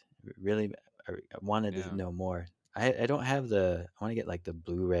effect. Really, I wanted to yeah. know more. I don't have I want to get like the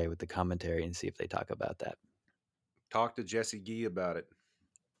Blu-ray with the commentary and see if they talk about that. Talk to Jesse Gee about it.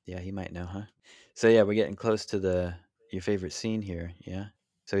 Yeah, he might know, huh? So yeah, we're getting close to your favorite scene here. Yeah.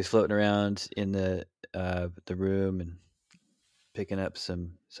 So he's floating around in the room and picking up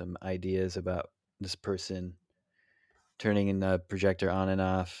some ideas about this person, turning the projector on and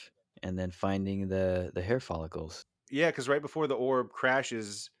off, and then finding the hair follicles. Yeah, because right before the orb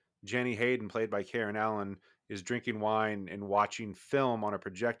crashes, Jenny Hayden, played by Karen Allen, is drinking wine and watching film on a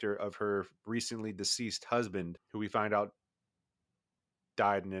projector of her recently deceased husband, who we find out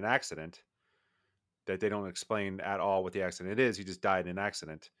died in an accident that they don't explain at all what the accident is. He just died in an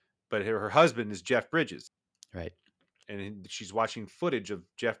accident. But her husband is Jeff Bridges, Right. and she's watching footage of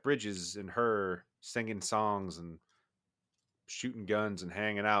Jeff Bridges and her singing songs and shooting guns and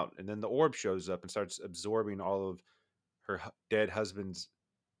hanging out. And then the orb shows up and starts absorbing all of her dead husband's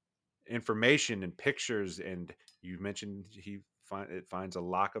information and pictures. And you mentioned it finds a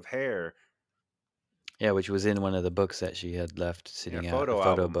lock of hair. Yeah, which was in one of the books that she had left Yeah, sitting out, a photo photo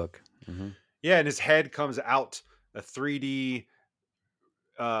album. book. Hmm. Yeah, and his head comes out. A 3D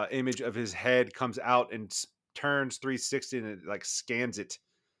image of his head comes out and turns 360 and it like scans it.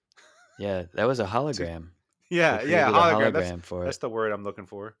 Yeah, that was a To, hologram. They yeah, created a hologram. hologram for That's it. the word I'm looking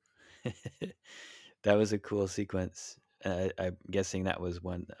for. That was a cool sequence. I'm guessing that was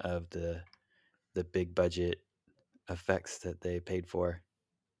one of the big budget effects that they paid for.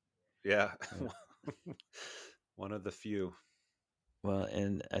 Yeah, Uh, one of the few. Well,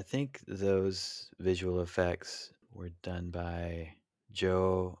 and I think those visual effects were done by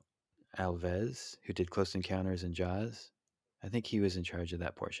Joe Alves, who did Close Encounters and Jaws. I think he was in charge of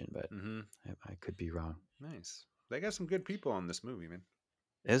that portion, but Mm-hmm. I could be wrong. Nice. They got some good people on this movie, man.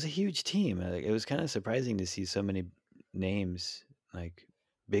 It was a huge team. Like, it was kind of surprising to see so many names, like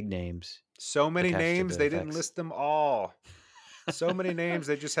big names, So many attached to names, the they didn't effects list them all. So many names,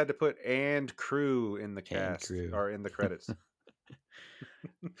 they just had to put and crew in the and cast crew. or in the credits.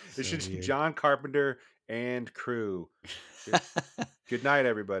 It So should be weird. John Carpenter and crew. Good night,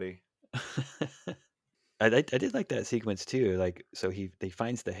 everybody. I did like that sequence too. Like, so they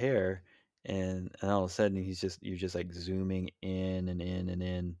finds the hair, and all of a sudden you're just like zooming in and in and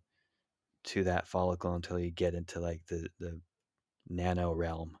in to that follicle until you get into like the nano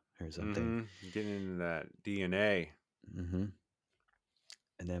realm or something. Mm-hmm. Getting into that DNA. Hmm.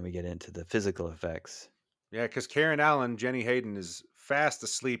 And then we get into the physical effects. Yeah, because Karen Allen, Jenny Hayden, is fast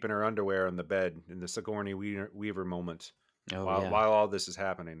asleep in her underwear on the bed in the Sigourney Weaver moment Oh while yeah, while all this is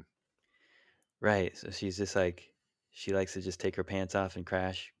happening. right. So she's just like she likes to just take her pants off and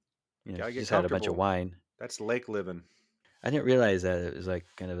crash. Gotta She get just had a bunch of comfortable. wine. That's lake living. I didn't realize that it was like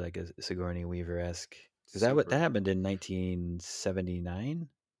kind of like a Sigourney Weaver esque. Because that Super. happened in 1979?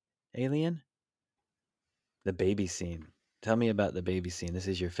 Alien? The baby scene. Tell me about the baby scene. This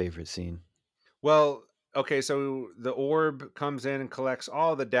is your favorite scene. Well, okay, so the orb comes in and collects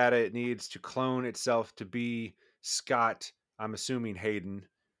all the data it needs to clone itself to be Scott, I'm assuming Hayden,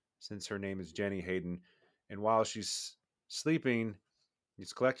 since her name is Jenny Hayden. And while she's sleeping,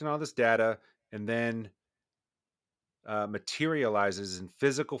 it's collecting all this data and then materializes in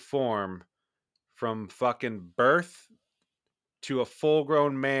physical form from fucking birth to a full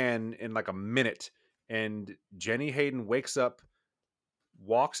grown man in like a minute. And Jenny Hayden wakes up,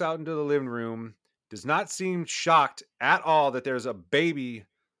 walks out into the living room, does not seem shocked at all that there's a baby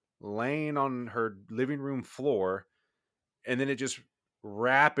laying on her living room floor. And then it just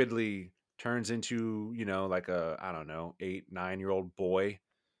rapidly turns into, like a, I don't know, 8, 9 year old boy.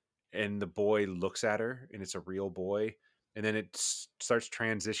 And the boy looks at her and it's a real boy. And then it starts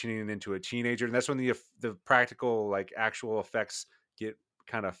transitioning into a teenager. And that's when the practical, like actual effects get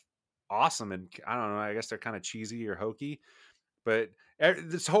kind of awesome. And I don't know, I guess they're kind of cheesy or hokey, but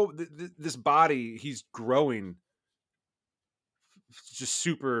this body, he's growing just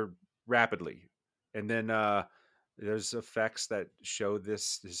super rapidly. And then there's effects that show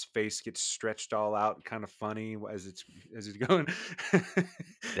this his face gets stretched all out, kind of funny as it's going.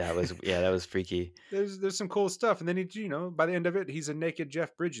 That was freaky. There's some cool stuff. And then by the end of it, he's a naked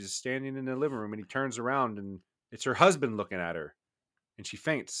Jeff Bridges standing in the living room, and he turns around and it's her husband looking at her, and she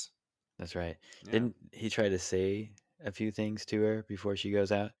faints. That's right. Yeah. Didn't he try to say a few things to her before she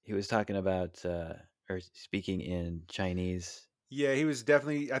goes out? He was talking about or speaking in Chinese. Yeah, he was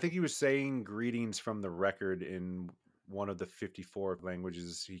definitely. I think he was saying greetings from the record in one of the 54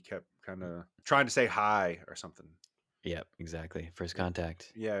 languages. He kept kind of trying to say hi or something. Yep, exactly. First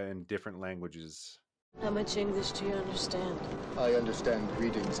contact. Yeah, in different languages. How much English do you understand? I understand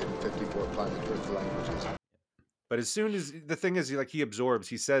greetings in 54 planet Earth languages. But as soon as the thing is, he absorbs.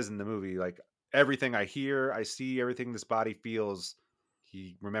 He says in the movie, like, everything I hear, I see, everything this body feels,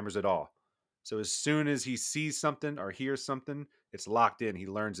 he remembers it all. So as soon as he sees something or hears something, it's locked in. He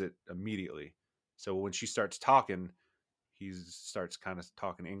learns it immediately. So when she starts talking, he starts kind of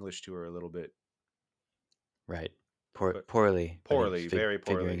talking English to her a little bit. Right. But Poorly. But poorly, he's very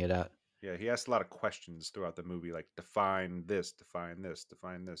figuring poorly. it out. Yeah, he asks a lot of questions throughout the movie, like define this, define this,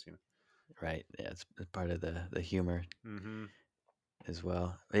 define this. Right. Yeah, it's part of the humor Mm-hmm. as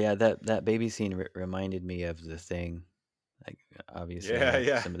well. But yeah, that baby scene reminded me of The Thing. Like obviously Yeah, not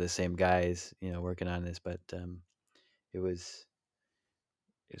yeah. some of the same guys, working on this, but it was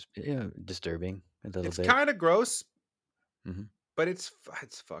disturbing a little It's bit. kind of gross, Mhm. but it's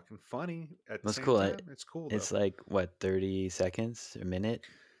fucking funny at the That's same cool. time. It's cool though. It's like what 30 seconds, a minute.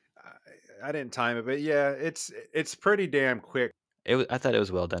 I didn't time it, but yeah, it's pretty damn quick. I thought it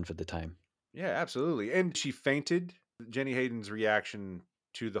was well done for the time. Yeah, absolutely. And she fainted. Jenny Hayden's reaction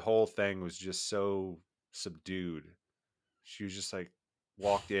to the whole thing was just so subdued. She was just like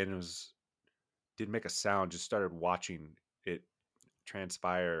walked in and didn't make a sound, just started watching it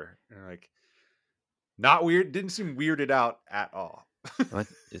transpire, and like not weird, didn't seem weirded out at all.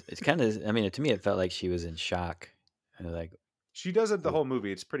 It's kind of. I mean, to me, it felt like she was in shock. Like She does it the whole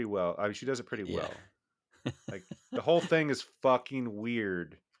movie. It's pretty well. I mean, she does it pretty yeah. well. Like the whole thing is fucking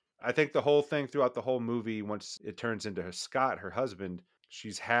weird. I think the whole thing throughout the whole movie, once it turns into Scott, her husband,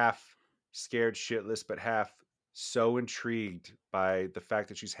 she's half scared shitless, but half so intrigued by the fact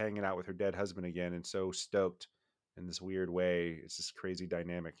that she's hanging out with her dead husband again, and so stoked in this weird way. It's this crazy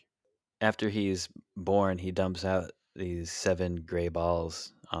dynamic. After he's born, he dumps out these 7 gray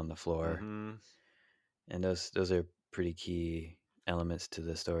balls on the floor, Mm-hmm. and those are pretty key elements to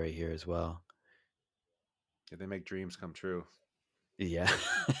the story here as well. Yeah, they make dreams come true. Yeah.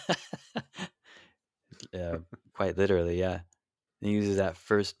 Quite literally, yeah. He uses that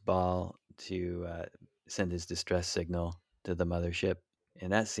first ball to send his distress signal to the mothership.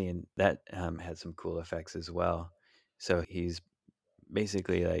 And that scene, that had some cool effects as well. So he's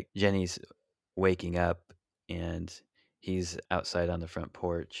basically like Jenny's waking up and he's outside on the front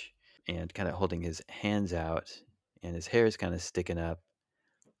porch and kind of holding his hands out and his hair is kind of sticking up.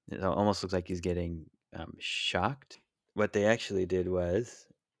 It almost looks like he's getting shocked. What they actually did was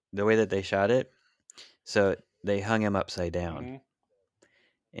the way that they shot it. So they hung him upside down. Mm-hmm.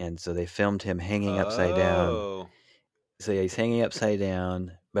 And so they filmed him hanging upside down. Oh. So yeah, he's hanging upside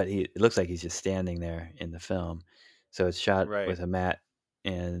down but it looks like he's just standing there in the film. So it's shot Right. with a mat,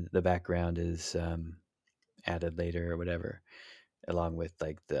 and the background is added later or whatever, along with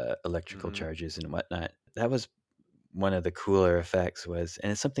like the electrical Hmm. charges and whatnot. That was one of the cooler effects was,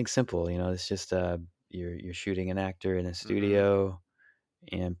 and it's something simple, it's just you're shooting an actor in a Hmm. studio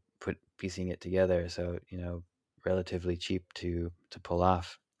and piecing it together. So relatively cheap to pull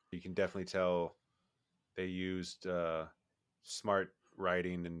off. You can definitely tell they used smart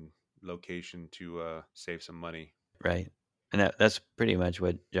writing and location to save some money. Right. And that's pretty much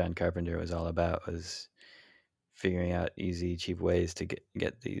what John Carpenter was all about, was figuring out easy, cheap ways to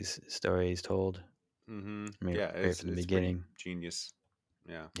get these stories told. Hmm. I mean, Yeah, right from the it's pretty beginning. genius.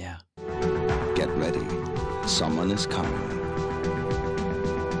 Yeah. Yeah. Get ready. Someone is coming.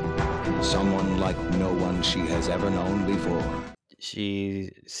 Someone like no one she has ever known before.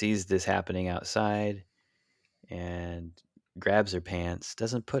 She sees this happening outside and grabs her pants,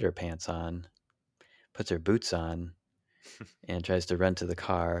 doesn't put her pants on, puts her boots on, and tries to run to the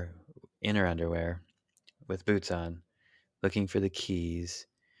car in her underwear with boots on, looking for the keys.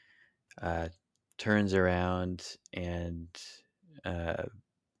 Turns around, and uh,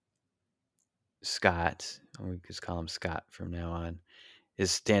 Scott, we just call him Scott from now on,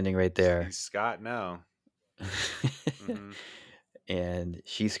 is standing right there. He's Scott now. Hmm. And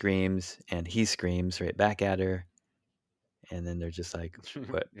she screams, and he screams right back at her. And then they're just like,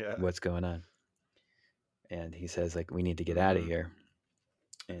 Yeah. what's going on? And he says, like, we need to get out of Hmm. here.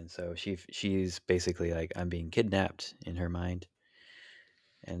 And so she's basically like, I'm being kidnapped in her mind.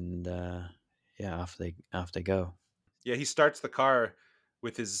 And yeah, off they go. Yeah, he starts the car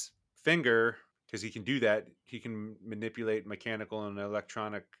with his finger because he can do that. He can manipulate mechanical and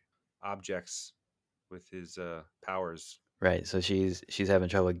electronic objects with his powers. Right. So she's having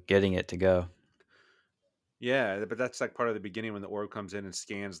trouble getting it to go. Yeah, but that's like part of the beginning when the orb comes in and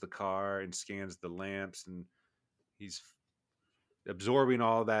scans the car and scans the lamps, and he's absorbing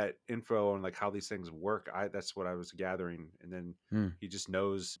all that info on like how these things work. That's what I was gathering, and then Hmm. he just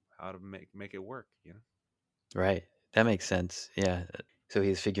knows how to make it work. You know. Right. That makes sense. Yeah. So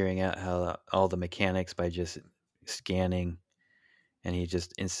he's figuring out how all the mechanics by just scanning, and he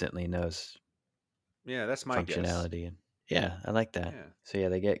just instantly knows Yeah, that's my guess. functionality. And yeah, I like that. Yeah. So yeah,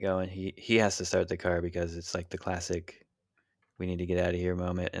 they get going. He has to start the car because it's like the classic "we need to get out of here"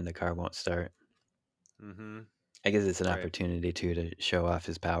 moment, and the car won't start. Mm-hmm. I guess it's an Right. opportunity to show off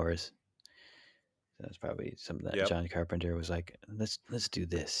his powers. So that's probably something that Yep. John Carpenter was like, let's do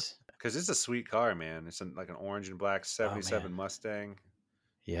this. Because it's a sweet car, man. It's like an orange and black Oh man, '77 Mustang.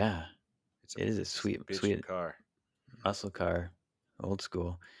 yeah, it is a It's a sweet bitchin' car. muscle car, old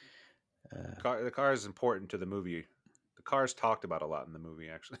school. Uh, The car is important to the movie. The car is talked about a lot in the movie,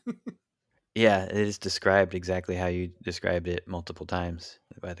 actually. Yeah, it is described exactly how you described it multiple times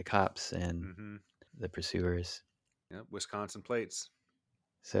by the cops and Hmm. the pursuers. Yep, Wisconsin plates.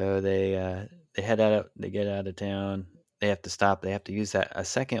 So they head out. They get out of town. They have to stop. They have to use that a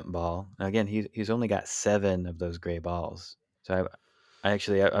second ball. Now, again, he's only got 7 of those gray balls. So I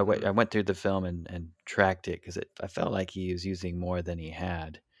actually Hmm. I went through the film and tracked it because I felt like he was using more than he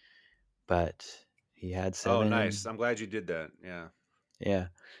had, but he had Oh, nice. 7. I'm glad you did that. Yeah. Yeah,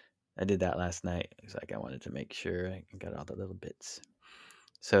 I did that last night. It's like I wanted to make sure I got all the little bits.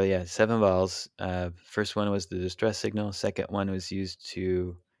 So yeah, 7 balls. First one was the distress signal. Second one was used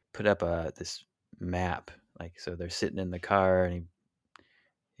to put up this map. Like, so they're sitting in the car,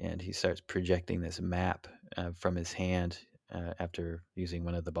 and he starts projecting this map from his hand after using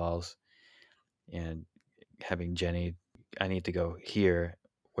one of the balls, and having Jenny, I need to go here.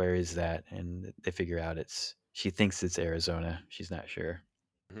 Where is that? And they figure out she thinks it's Arizona. She's not sure,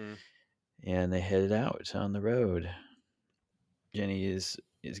 Hmm. and they headed out on the road. Jenny is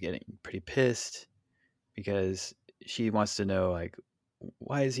getting pretty pissed because she wants to know, like,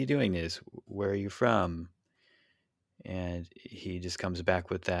 why is he doing this? Where are you from? And he just comes back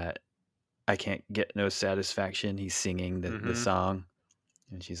with that, I can't get no satisfaction. He's singing the Hmm. song,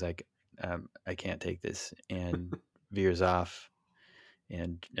 and she's like, I can't take this, and veers off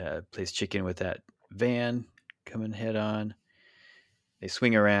and plays chicken with that van coming head on. They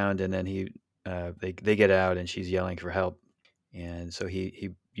swing around, and then they get out, and she's yelling for help. And so he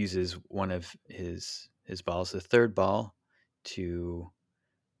uses one of his balls, the third ball, to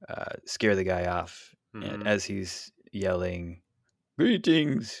scare the guy off. And Hmm. as he's yelling,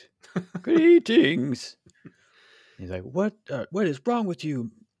 "Greetings, greetings," he's like, what is wrong with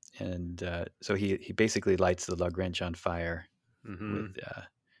you?" And so he basically lights the lug wrench on fire with Hmm.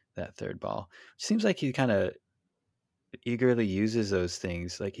 that third ball. Seems like he kind of eagerly uses those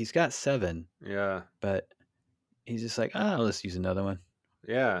things. Like, he's got 7, Yeah. but he's just like, oh, let's use another one.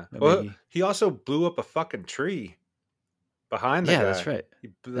 Yeah. Well, Maybe. he also blew up a fucking tree behind the Yeah, that's guy. right. He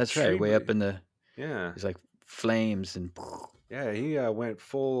blew the That's right. tree. Way up in the Yeah. there's like flames and Yeah, he went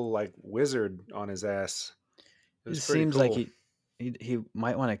full like wizard on his ass. It it was pretty seems like cool. he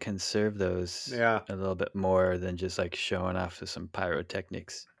might want to conserve those Yeah. a little bit more than just like showing off with some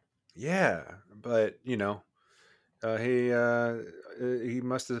pyrotechnics. Yeah, but he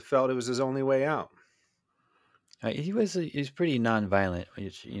must have felt it was his only way out. He's pretty non-violent,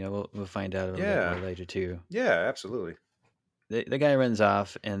 which we'll find out a little bit more Yeah. later too. Yeah, absolutely. The guy runs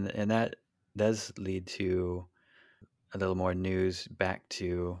off, and that does lead to a little more news back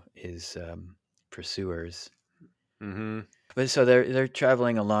to his pursuers. Mm-hmm. But so they're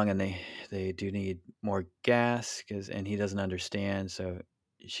traveling along, and they do need more gas and he doesn't understand. So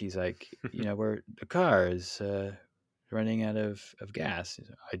she's like, the car is running out of gas. He's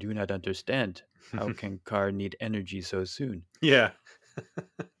like, I do not understand. How can car need energy so soon? Yeah.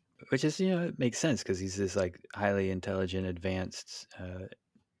 Which is it makes sense because he's this like highly intelligent, advanced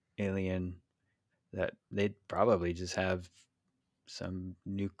alien that they'd probably just have some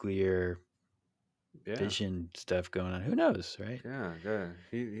nuclear Yeah. fission stuff going on. Who knows, right? Yeah. Yeah.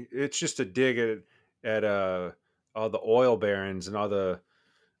 It's just a dig at all the oil barons and all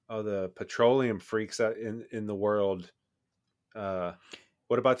the petroleum freaks out in the world.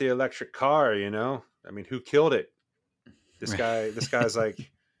 What about the electric car? I mean, who killed it? This guy's like,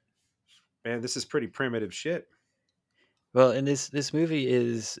 man, this is pretty primitive shit. Well, and this movie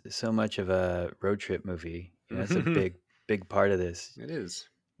is so much of a road trip movie. It's a big part of this. It is.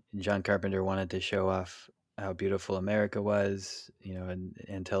 John Carpenter wanted to show off how beautiful America was,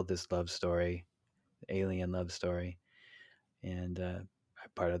 and tell this love story, alien love story, and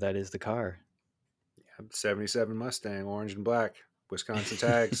part of that is the car. 77 Mustang, orange and black, Wisconsin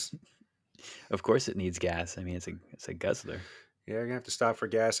tags. Of course, it needs gas. I mean, it's a guzzler. Yeah, you're gonna have to stop for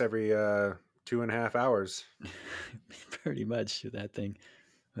gas every 2.5 hours. Pretty much that thing.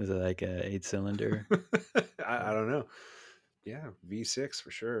 Was it like a 8-cylinder? I don't know. Yeah, V6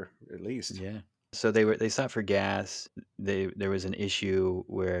 for sure, at least. Yeah. So they stopped for gas. There was an issue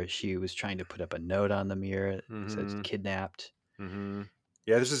where she was trying to put up a note on the mirror that says kidnapped. Mm-hmm.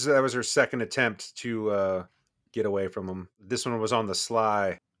 Yeah, that was her second attempt to get away from him. This one was on the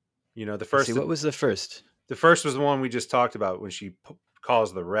sly. The first. See, what was the first? The first was the one we just talked about when she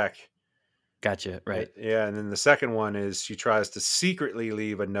calls the wreck. Gotcha. Right. Yeah, and then the second one is she tries to secretly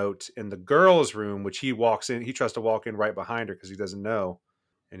leave a note in the girls' room, which he walks in. He tries to walk in right behind her because he doesn't know,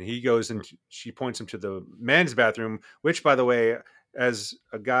 and he goes and she points him to the men's bathroom. Which, by the way, as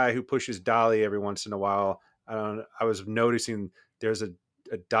a guy who pushes dolly every once in a while, I was noticing there's a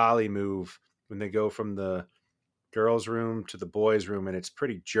dolly move when they go from the girls' room to the boys' room, and it's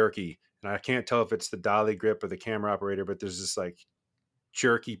pretty jerky. And I can't tell if it's the dolly grip or the camera operator, but there's this like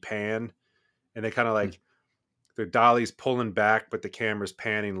jerky pan. And they kind of like the dolly's pulling back, but the camera's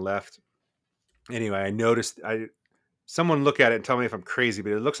panning left. Anyway, I noticed someone look at it and tell me if I'm crazy,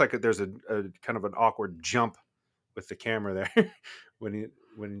 but it looks like there's a kind of an awkward jump with the camera there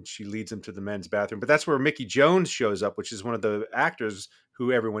when she leads him to the men's bathroom. But that's where Mickey Jones shows up, which is one of the actors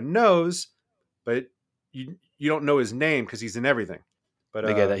who everyone knows, but you don't know his name because he's in everything. But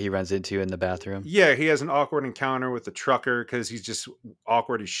the guy that he runs into in the bathroom. Yeah, he has an awkward encounter with the trucker because he's just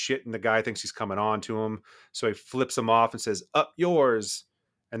awkward as shit, and the guy thinks he's coming on to him. So he flips him off and says, "Up yours."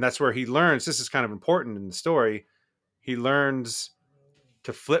 And that's where he learns, this is kind of important in the story, he learns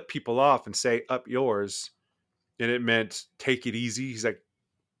to flip people off and say, "Up yours." And it meant take it easy. He's like,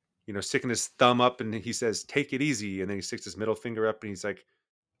 sticking his thumb up, and he says, "Take it easy." And then he sticks his middle finger up and he's like,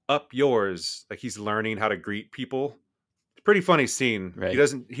 "Up yours." Like he's learning how to greet people. Pretty funny scene. Right.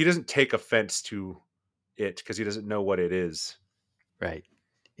 He doesn't take offense to it because he doesn't know what it is. Right.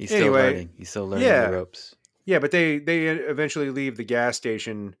 He's still learning. He's still learning the ropes. Yeah, but they eventually leave the gas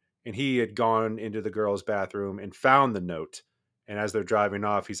station, and he had gone into the girls' bathroom and found the note. And as they're driving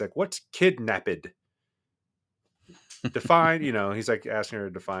off, he's like, "What's kidnapped?" Define, he's like asking her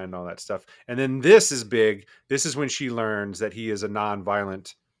to define all that stuff. And then this is big. This is when she learns that he is a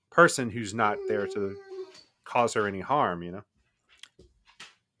non-violent person who's not there to cause her any harm,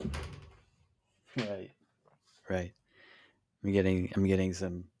 Right. Right. I'm getting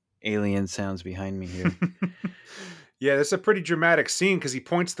some alien sounds behind me here. Yeah, it's a pretty dramatic scene because he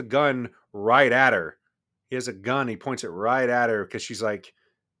points the gun right at her. He has a gun. He points it right at her because she's like,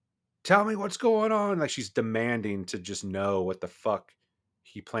 "Tell me what's going on." Like she's demanding to just know what the fuck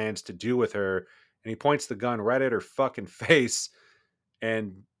he plans to do with her. And he points the gun right at her fucking face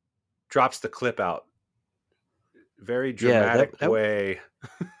and drops the clip out. Very dramatic way.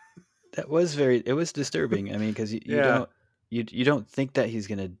 It was disturbing. I mean, because you don't you don't think that he's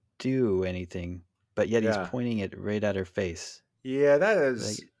gonna do anything, but yet he's Yeah. pointing it right at her face. Yeah,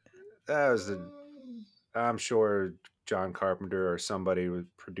 Like, that was I'm sure John Carpenter or somebody with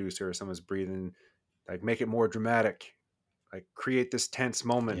producer or someone's breathing, like, make it more dramatic, like create this tense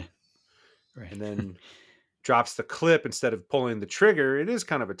moment, yeah, right. and then drops the clip instead of pulling the trigger. It is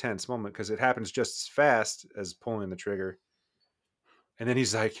kind of a tense moment because it happens just as fast as pulling the trigger. And then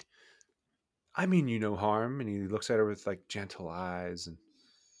he's like, I mean you no harm. And he looks at her with like gentle eyes, and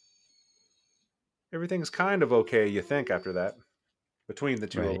everything's kind of okay, you think, after that, between the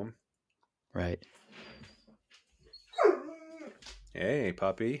two of Right, them. right. Hey,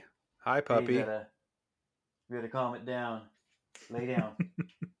 puppy. Hi, puppy. You gotta calm it down. Lay down.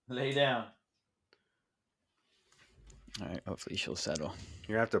 Lay down. All right, hopefully she'll settle.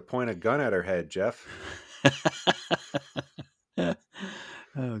 You have to point a gun at her head, Jeff.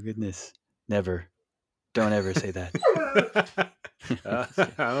 Oh, goodness. Never. Don't ever say that. I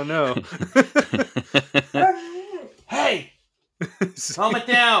don't know. Hey! Calm it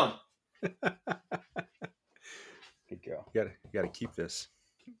down! Good girl. You gotta keep this.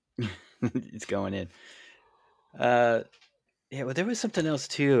 It's going in. Yeah, well, there was something else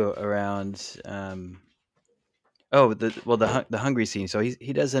too around. The hungry scene. So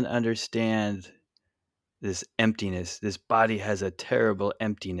he doesn't understand this emptiness. This body has a terrible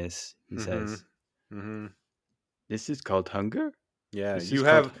emptiness. He says, Mm-hmm. "This is called hunger." Yeah, This you is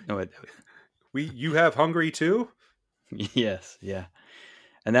have called, no, it, you have hungry too. yes, yeah,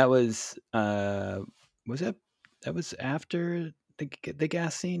 and that was that was after the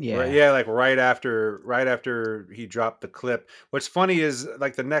gas scene. Yeah, Right, yeah, like right after he dropped the clip. What's funny is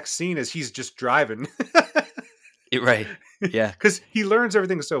like the next scene is he's just driving. right. Yeah, Because he learns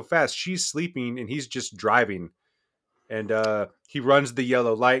everything so fast. She's sleeping and he's just driving. And he runs the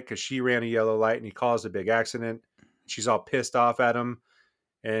yellow light because she ran a yellow light, and he caused a big accident. She's all pissed off at him.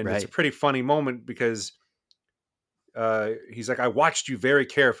 And it's a right. pretty funny moment because he's like, I watched you very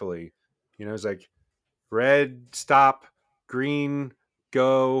carefully. You know, it's like red, stop, green,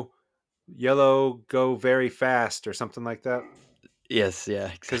 go, yellow, go very fast, or something like that. Yes,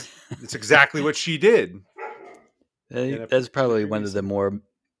 yeah. Because it's exactly what she did. That's probably one of the more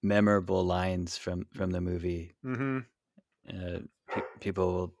memorable lines from the movie. Mm-hmm.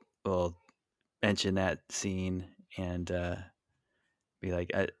 People will mention that scene and be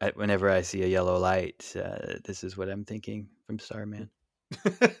like, whenever I see a yellow light, this is what I'm thinking from Starman.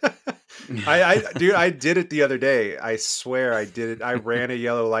 I did it the other day. I swear I did it. I ran a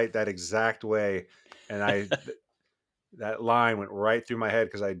yellow light that exact way, and that line went right through my head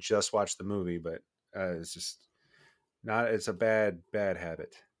because I just watched the movie. But it's just not. It's a bad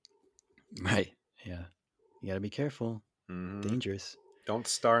habit. Right. Yeah. You got to be careful. Mm-hmm. Dangerous. Don't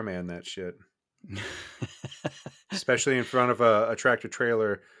Starman that shit. Especially in front of a tractor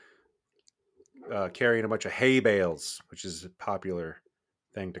trailer carrying a bunch of hay bales, which is a popular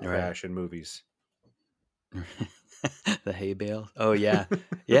thing to crash in movies. The hay bale. Oh yeah,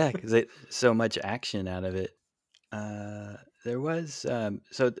 yeah, because so much action out of it. There was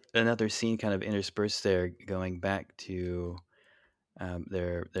another scene kind of interspersed there, going back to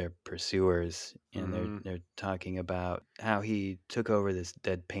their pursuers, and they're talking about how he took over this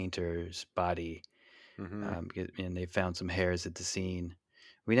dead painter's body, and they found some hairs at the scene.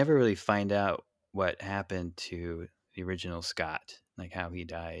 We never really find out what happened to the original Scott, like how he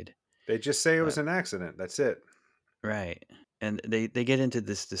died. They just say it was an accident. That's it. Right. And they get into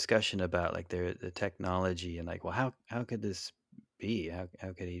this discussion about like the technology and like, well, how could this be? How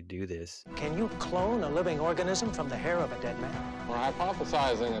could he do this? Can you clone a living organism from the hair of a dead man? We're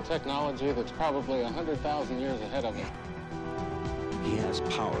hypothesizing a technology that's probably 100,000 years ahead of it. He has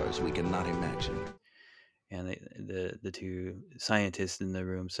powers we cannot imagine. And the two scientists in the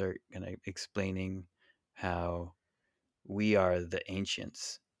room start kind of explaining how we are the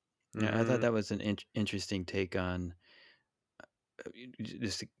ancients. Yeah, I thought that was an interesting take on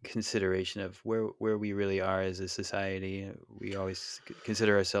just a consideration of where we really are as a society. We always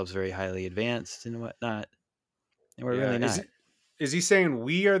consider ourselves very highly advanced and whatnot, and we're really not. Is he saying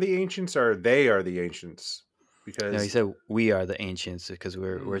we are the ancients or they are the ancients? Because No, he said we are the ancients because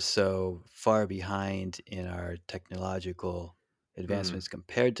we're so far behind in our technological advancements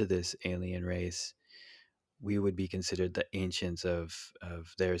compared to this alien race. We would be considered the ancients of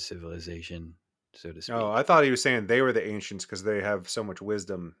their civilization, so to speak. Oh, I thought he was saying they were the ancients because they have so much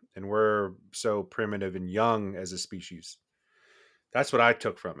wisdom and we're so primitive and young as a species. That's what I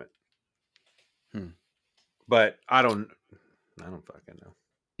took from it. But I don't fucking know.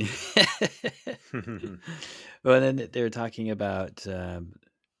 Well, then they're talking about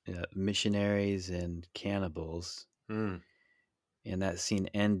missionaries and cannibals, and that scene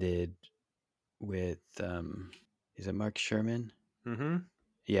ended with is it Mark Sherman? Mm-hmm.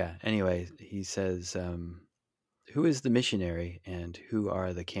 Yeah. Anyway, he says, "Who is the missionary and who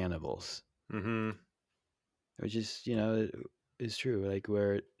are the cannibals?" Mm-hmm. Which is, is true. Like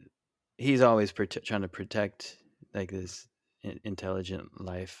where he's always trying to protect like this intelligent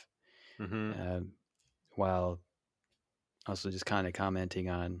life, Mm-hmm. um, while also just kind of commenting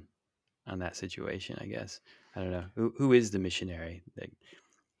on that situation. I guess I don't know who is the missionary. Like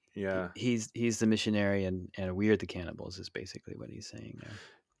Yeah. he's the missionary, and we're the cannibals. Is basically what he's saying there.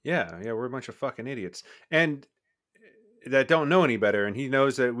 Yeah. Yeah. We're a bunch of fucking idiots. And that don't know any better, and he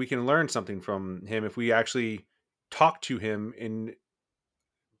knows that we can learn something from him if we actually talk to him. And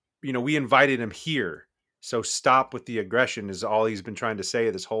we invited him here, so stop with the aggression is all he's been trying to say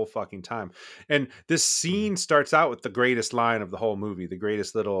this whole fucking time. And this scene starts out with the greatest line of the whole movie, the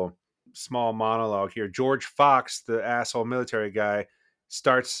greatest little small monologue here. George Fox, the asshole military guy,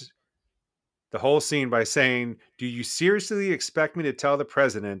 starts the whole scene by saying, "Do you seriously expect me to tell the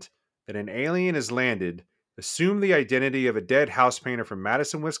president that an alien has landed, assumed the identity of a dead house painter from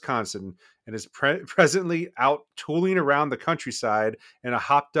Madison, Wisconsin, and is presently out tooling around the countryside in a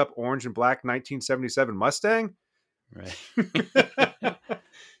hopped up orange and black 1977 Mustang?" Right. Yeah,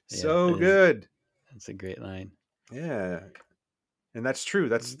 So good. that's a great line. Yeah. And that's true.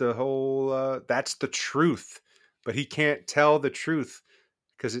 That's the whole, that's the truth. But he can't tell the truth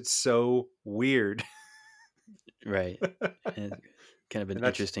because it's so weird. Right. And kind of an And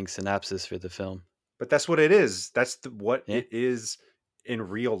that's interesting synopsis for the film. But that's what it is. That's what Yeah. it is in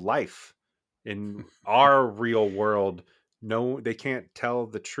real life, in our real world. No, they can't tell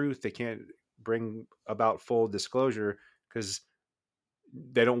the truth. They can't bring about full disclosure because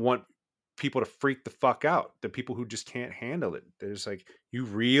they don't want people to freak the fuck out. The people who just can't handle it. They're just like, you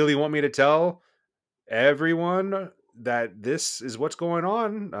really want me to tell everyone that this is what's going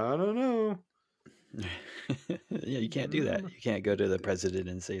on? I don't know. Yeah, you can't do that. You can't go to the president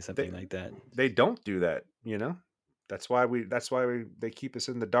and say something like that. They don't do that, That's why they keep us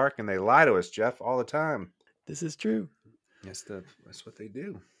in the dark and they lie to us, Jeff, all the time. This is true. That's what they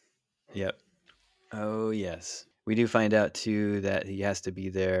do. Yep. Oh yes. We do find out too that he has to be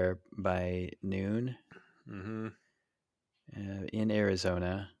there by noon, in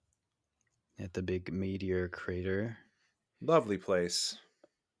Arizona, at the big meteor crater. Lovely place.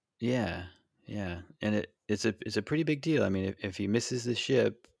 Yeah, and it's a pretty big deal. I mean, if he misses the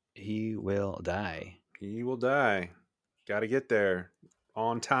ship, he will die. He will die. Got to get there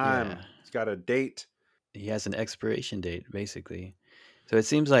on time. Yeah. He's got a date. He has an expiration date, basically. So it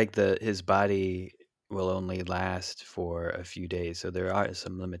seems like his body will only last for a few days. So there are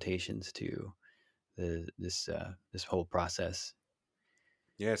some limitations to this whole process.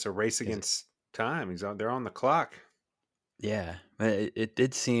 Yeah, it's a race against time. They're on the clock. Yeah, but it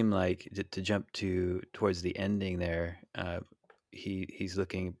did seem like to jump towards the ending there. He's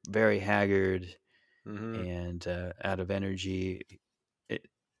looking very haggard and out of energy.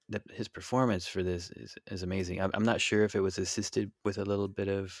 His performance for this is amazing. I'm not sure if it was assisted with a little bit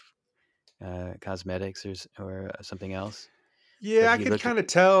of cosmetics or something else. Yeah, I could kind of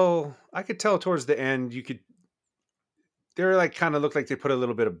tell. I could tell towards the end. They're like kind of looked like they put a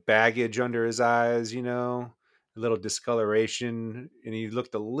little bit of baggage under his eyes, a little discoloration, and he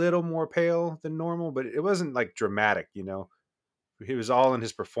looked a little more pale than normal, but it wasn't like dramatic, It was all in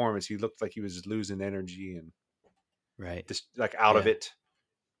his performance. He looked like he was losing energy and right, just like out of it.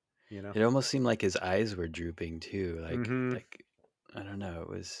 It almost seemed like his eyes were drooping too. Like like I don't know. It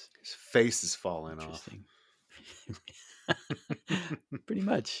was his face is falling off. Pretty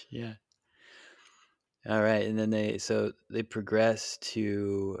much, yeah. All right, and then they progress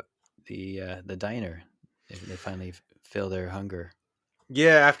to the diner. They finally fill their hunger.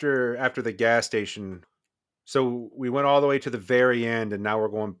 Yeah, after the gas station. So we went all the way to the very end, and now we're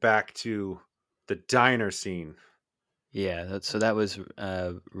going back to the diner scene. Yeah, so that was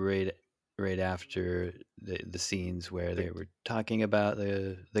right after the scenes where they were talking about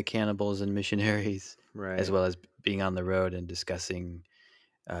the cannibals and missionaries, right, as well as being on the road and discussing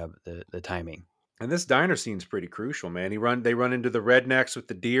the timing. And this diner scene's pretty crucial, man. They run into the rednecks with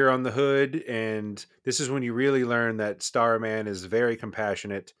the deer on the hood, and this is when you really learn that Starman is very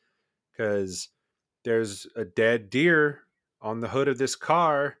compassionate, because there's a dead deer on the hood of this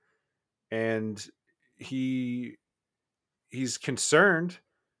car, and he's concerned,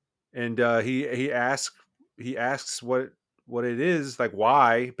 and he asks what it is, like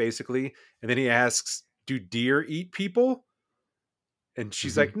why, basically, and then he asks, "Do deer eat people?" And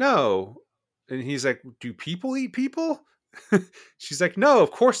she's like, "No." And he's like, "Do people eat people?" She's like, "No,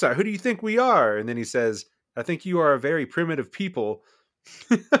 of course not. Who do you think we are?" And then he says, I think you are a very primitive people.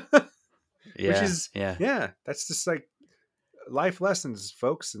 Which is, that's just like life lessons,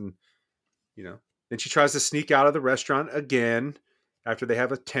 folks. And, then she tries to sneak out of the restaurant again after they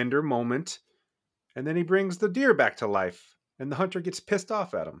have a tender moment. And then he brings the deer back to life. And the hunter gets pissed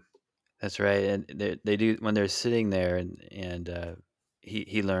off at him. That's right. And they do, when they're sitting there and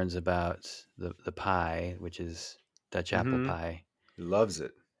he learns about the pie, which is Dutch apple pie. He loves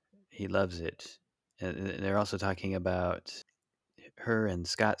it. He loves it. And they're also talking about her and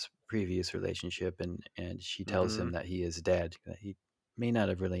Scott's previous relationship, and she tells him that he is dead. He may not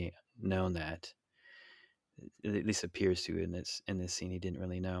have really known that. It at least appears to in this scene. He didn't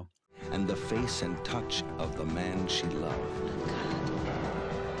really know. And the face and touch of the man she loved.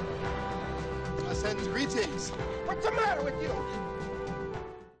 I send greetings. What's the matter with you?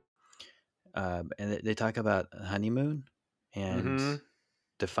 And they talk about honeymoon and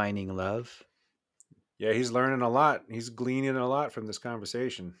defining love. Yeah, he's learning a lot. He's gleaning a lot from this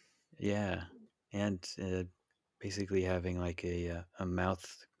conversation. Yeah, and basically having like a mouth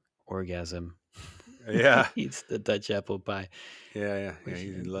orgasm. Yeah. Eats the Dutch apple pie. Yeah.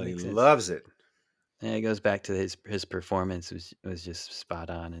 He loves it. And it goes back to his performance was just spot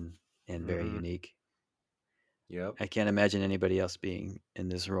on and very unique. Yep. I can't imagine anybody else being in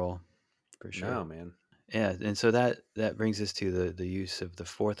this role, for sure. No, man. Yeah, and so that brings us to the use of the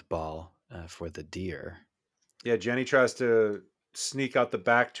fourth ball for the deer. Yeah, Jenny tries to sneak out the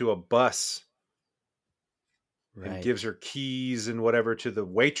back to a bus. Right. And gives her keys and whatever to the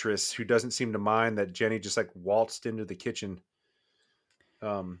waitress, who doesn't seem to mind that Jenny just like waltzed into the kitchen.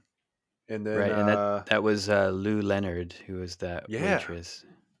 And then and that was Lou Leonard, who was that waitress.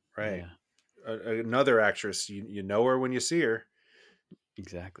 Right. Yeah. Another actress. You know her when you see her.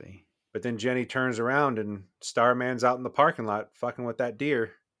 Exactly. But then Jenny turns around and Starman's out in the parking lot fucking with that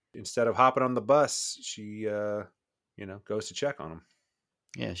deer. Instead of hopping on the bus, she goes to check on him.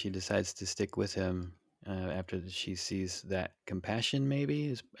 Yeah, she decides to stick with him. After she sees that compassion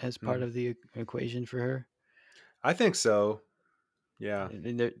maybe as part of the equation for her. I think so. Yeah.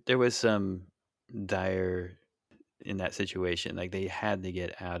 There was some dire in that situation. Like they had to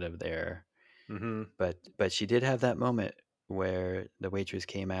get out of there. But she did have that moment where the waitress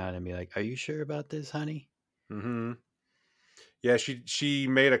came out and be like, "Are you sure about this, honey?" Yeah, she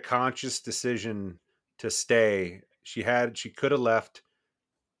made a conscious decision to stay. She could have left.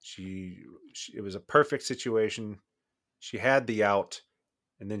 It was a perfect situation. She had the out,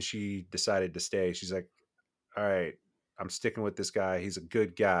 and then she decided to stay. She's like, all right, I'm sticking with this guy. He's a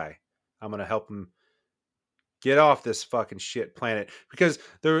good guy. I'm going to help him get off this fucking shit planet, because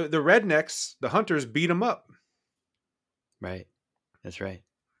the rednecks, the hunters, beat him up. Right. That's right.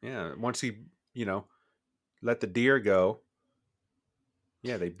 Yeah. Once he, let the deer go.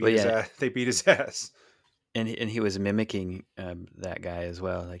 Yeah. They beat his ass. They beat his ass. And he was mimicking that guy as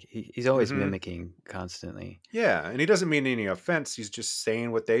well. Like he's always mimicking constantly. Yeah, and he doesn't mean any offense. He's just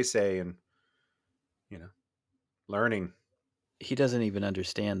saying what they say and, learning. He doesn't even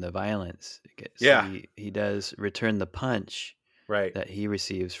understand the violence. Yeah, he does return the punch that he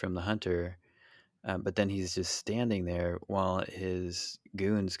receives from the hunter, but then he's just standing there while his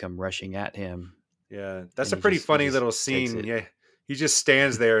goons come rushing at him. Yeah, that's a pretty funny little scene. Yeah, he just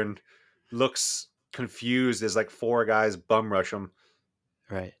stands there and looks confused as like four guys bum rush him.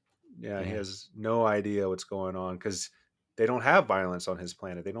 Right. Yeah, he has no idea what's going on because they don't have violence on his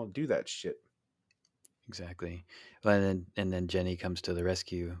planet. They don't do that shit. Exactly. Well, and then Jenny comes to the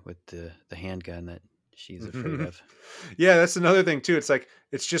rescue with the handgun that she's afraid of. Yeah, that's another thing too. It's like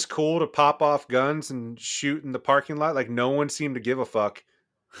it's just cool to pop off guns and shoot in the parking lot. Like no one seemed to give a fuck.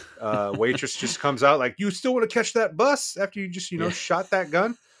 Waitress just comes out like, "You still want to catch that bus after you just shot that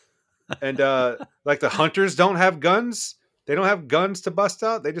gun?" And like the hunters don't have guns. They don't have guns to bust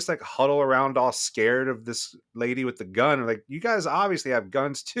out. They just like huddle around all scared of this lady with the gun. Like, you guys obviously have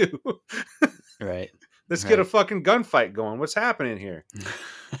guns too. Right. Let's get a fucking gunfight going. What's happening here?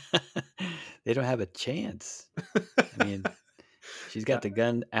 They don't have a chance. I mean, she's got the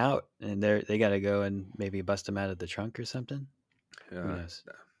gun out and they got to go and maybe bust them out of the trunk or something. Who knows?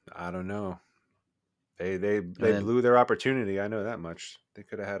 I don't know. They blew their opportunity. I know that much. They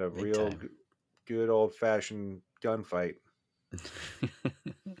could have had a real good old fashioned gunfight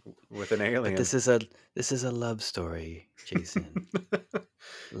with an alien. But this is a love story, Jason.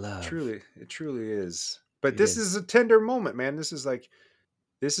 Love. It truly is. But this is a tender moment, man. This is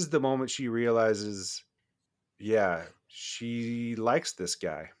the moment she realizes, yeah, she likes this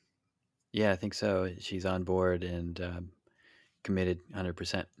guy. Yeah, I think so. She's on board and committed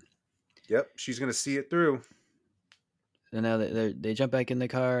 100%. Yep, she's gonna see it through. So now they jump back in the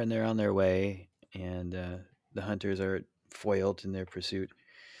car and they're on their way, and the hunters are foiled in their pursuit.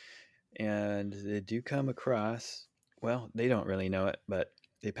 And they do come across, well, they don't really know it, but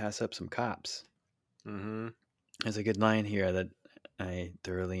they pass up some cops. Mm-hmm. There's a good line here that I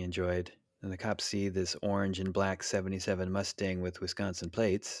thoroughly enjoyed. And the cops see this orange and black 77 Mustang with Wisconsin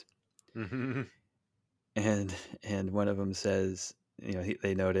plates, Mm-hmm. and one of them says,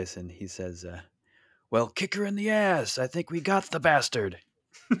 they notice, and he says, "Well, kick her in the ass. I think we got the bastard."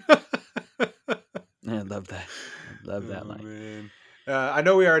 And I love that. I love that Oh, line. man.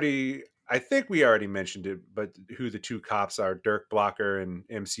 I think we already mentioned it, but who the two cops are, Dirk Blocker and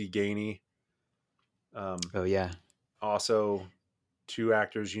MC Gainey. Oh yeah. Also, two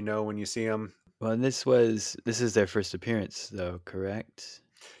actors when you see them. Well, and this is their first appearance, though, correct?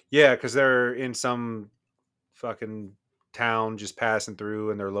 Yeah, because they're in some fucking town just passing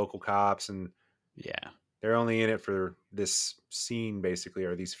through, and they're local cops, and Yeah. they're only in it for this scene, basically,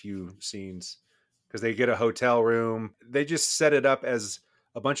 or these few scenes, because they get a hotel room. They just set it up as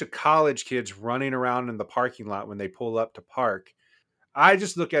a bunch of college kids running around in the parking lot when they pull up to park. I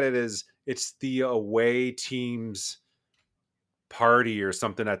just look at it as it's the away team's party or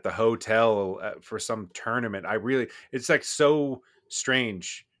something at the hotel for some tournament. It's like so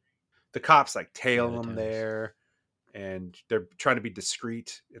strange. The cops like Yeah, tail it them does. there, and they're trying to be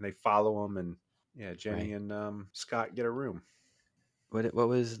discreet, and they follow them, and yeah, Jenny Right. and Scott get a room. What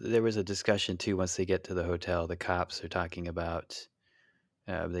was there was a discussion too once they get to the hotel. The cops are talking about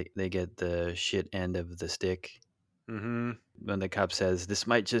they get the shit end of the stick Mm-hmm. when the cop says this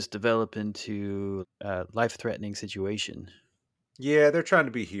might just develop into a life-threatening situation. Yeah, they're trying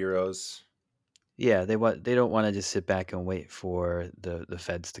to be heroes. Yeah, they don't want to just sit back and wait for the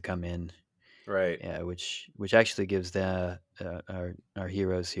feds to come in. Right. Yeah, which actually gives our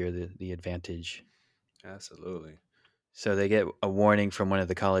heroes here the advantage. Absolutely. So they get a warning from one of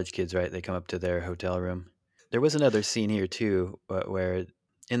the college kids, right? They come up to their hotel room. There was another scene here too, where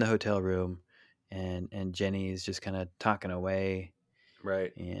in the hotel room, and Jenny is just kind of talking away,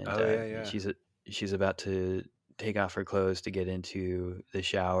 Right. and Oh, yeah, yeah. she's about to take off her clothes to get into the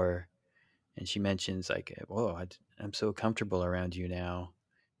shower, and she mentions like, "Whoa, I'm so comfortable around you now."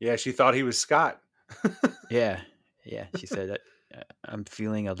 Yeah, she thought he was Scott. Yeah, yeah. She said, "I'm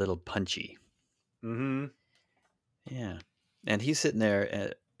feeling a little punchy." Mm-hmm. Yeah, and he's sitting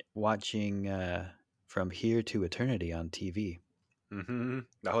there watching From Here to Eternity on TV. Mm-hmm.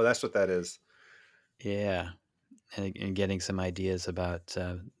 Oh, that's what that is. Yeah, and getting some ideas about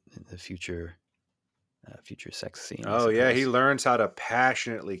the future sex scene, I Oh, yeah, he suppose. learns how to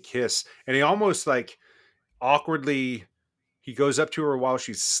passionately kiss. And he almost like awkwardly he goes up to her while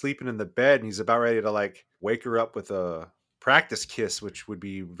she's sleeping in the bed, and he's about ready to like wake her up with a practice kiss, which would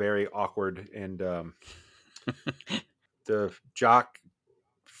be very awkward. And the jock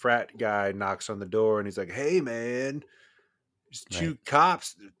frat guy knocks on the door, and he's like, "Hey, man, there's Right.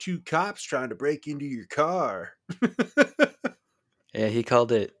 two cops trying to break into your car." Yeah, he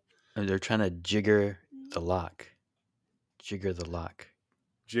called it. They're trying to jigger the lock. Jigger the lock,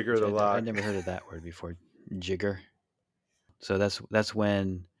 Jigger which the I'd lock. never heard of that word before. Jigger. So that's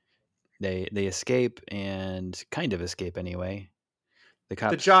when they escape and kind of escape anyway. The The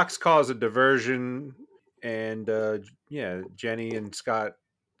cops. jocks cause a diversion, and yeah, Jenny and Scott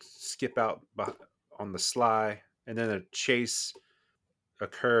skip out on the sly, and then a chase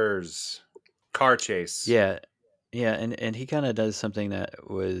occurs. Car chase. Yeah, yeah, and he kind of does something that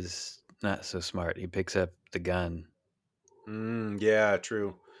was not so smart. He picks up the gun, Yeah,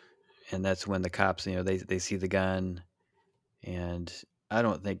 true. and that's when the cops, they see the gun, and I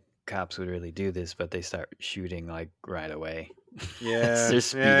don't think cops would really do this, but they start shooting like right away as Yeah, they're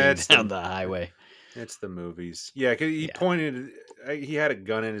yeah, speeding down the highway. it's the movies. Yeah, 'cause he Yeah, pointed. He had a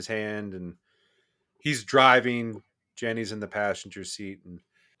gun in his hand, and he's driving. Jenny's in the passenger seat, and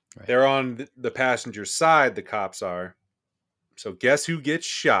right. they're on the passenger side. The cops are. So guess who gets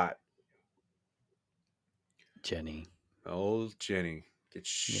shot? Jenny. Old Jenny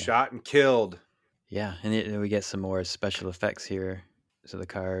gets Yeah, shot and killed. yeah, and we get some more special effects here. So the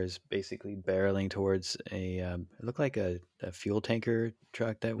car is basically barreling towards it looked like a fuel tanker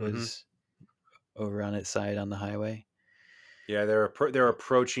truck that Mm-hmm. was over on its side on the highway. Yeah, they're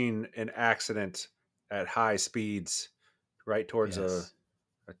approaching an accident at high speeds, right towards Yes.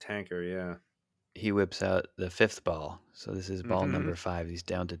 a tanker. Yeah. He whips out the fifth ball. So this is ball Mm-hmm. number 5. He's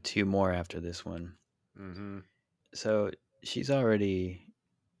down to 2 more after this one. Mm-hmm. So she's already,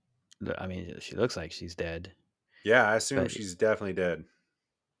 I mean, she looks like she's dead. Yeah, I assume But she's definitely dead.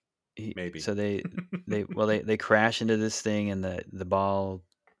 he, Maybe. so they crash into this thing, and the ball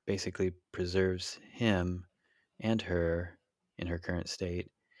basically preserves him and her in her current state.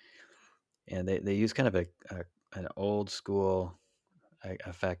 and they use kind of an old school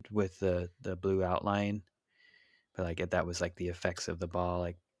effect with the blue outline, but like that was like the effects of the ball,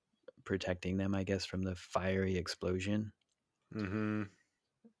 like protecting them, I guess, from the fiery explosion. Mm-hmm.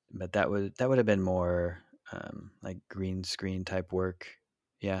 But that would have been more like green screen type work,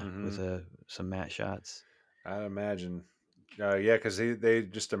 yeah, Mm-hmm. with some matte shots. I'd imagine. Yeah, because they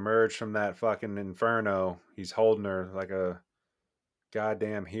just emerged from that fucking inferno. He's holding her like a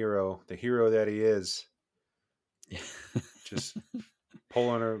goddamn hero, the hero that he is. Yeah. Just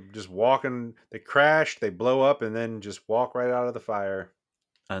pulling her, just walking. They crash, they blow up, and then just walk right out of the fire.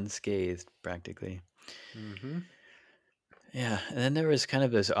 Unscathed, practically. Mm-hmm. Yeah, and then there was kind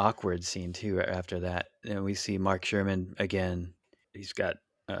of this awkward scene too after that. And we see Mark Sherman again. He's got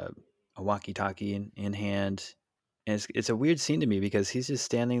a walkie-talkie in hand, and it's a weird scene to me because he's just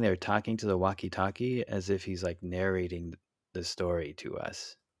standing there talking to the walkie-talkie as if he's like narrating the story to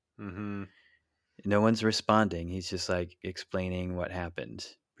us. Mm-hmm. No one's responding. He's just like explaining what happened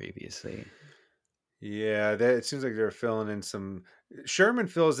previously. Yeah, it seems like they're filling in some. Sherman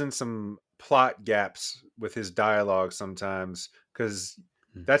fills in some plot gaps with his dialogue sometimes because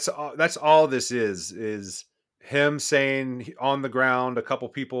Hmm. that's all this is him saying on the ground. A couple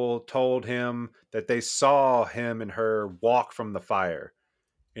people told him that they saw him and her walk from the fire,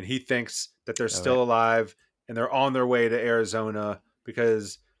 and he thinks that they're Oh, right. still alive and they're on their way to Arizona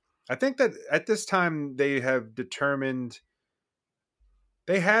because I think that at this time they have determined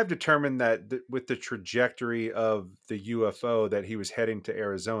that with the trajectory of the UFO that he was heading to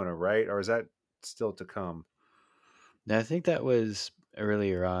Arizona, right? Or is that still to come? Now, I think that was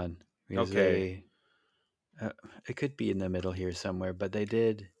earlier on because Okay. uh, it could be in the middle here somewhere, but they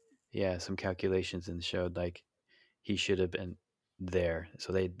did, yeah, some calculations and showed like he should have been there.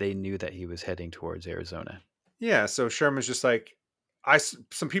 So they knew that he was heading towards Arizona. Yeah, so Sherman's just like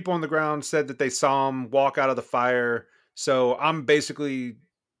some people on the ground said that they saw him walk out of the fire, so I'm basically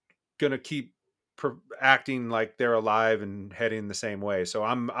going to keep acting like they're alive and heading the same way. So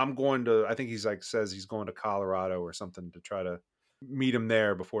I'm going to I think he's like says he's going to Colorado or something to try to meet him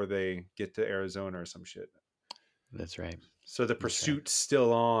there before they get to Arizona or some shit. That's right. So the That's right. pursuit's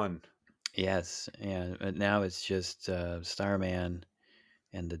still on. Yes, and now it's just Starman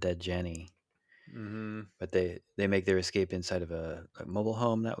and the dead Jenny. Mm-hmm. But they make their escape inside of a mobile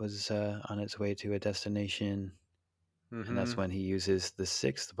home that was on its way to a destination, and Mm-hmm. that's when he uses the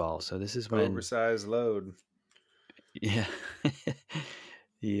sixth ball. So this is when, Oversized load. yeah,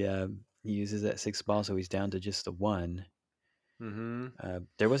 he uses that sixth ball, so he's down to just the one. Mm-hmm.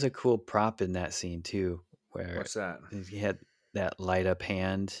 There was a cool prop in that scene too, where What's that? he had that light up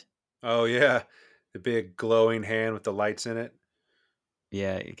hand. Oh yeah, the big glowing hand with the lights in it.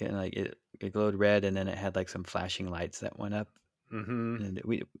 Yeah, it kind of like it glowed red, and then it had like some flashing lights that went up. Mm-hmm. And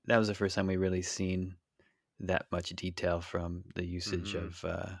that was the first time we really seen that much detail from the usage Mm-hmm.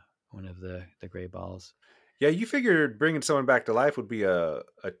 of one of the gray balls. Yeah, you figured bringing someone back to life would be a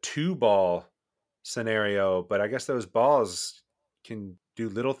two ball scenario, but I guess those balls can do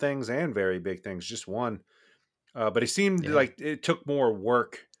little things and very big things. Just one, but it seemed Yeah, like it took more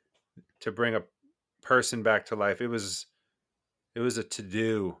work to bring a person back to life. It was a to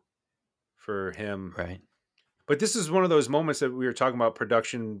do for him. right. But this is one of those moments that we were talking about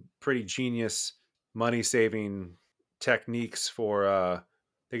production, pretty genius money saving techniques for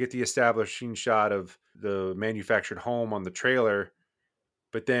they get the establishing shot of the manufactured home on the trailer,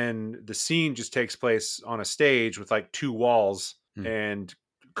 but then the scene just takes place on a stage with like two walls Hmm. and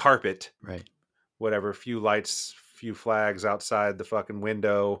carpet, Right. whatever, few lights, few flags outside the fucking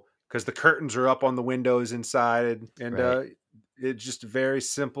window because the curtains are up on the windows inside, and Right. it's just a very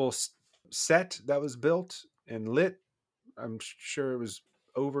simple set that was built and lit. I'm sure it was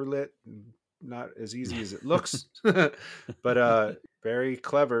overlit, and not as easy as it looks, but very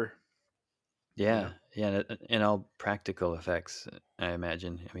clever. Yeah, yeah, and all practical effects, I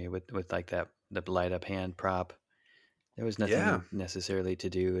imagine. I mean, with like that the light up hand prop, there was Yeah, nothing necessarily to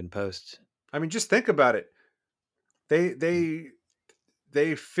do in post. I mean, just think about it. They Hmm. they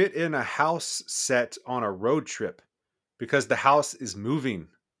they fit in a house set on a road trip because the house is moving.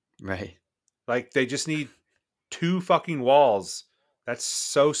 Right. Like they just need two fucking walls. That's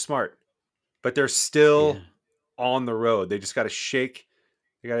so smart. But they're Yeah. still on the road. They just got to shake.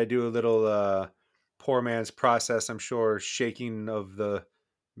 They got to do a little poor man's process, I'm sure, shaking of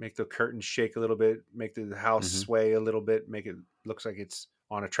make the curtains shake a little bit, make the house Hmm. sway a little bit, make it looks like it's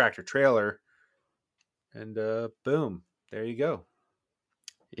on a tractor trailer, and boom, there you go.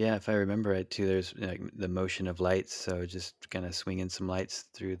 Yeah, if I remember right too, there's like the motion of lights, so just kind of swinging some lights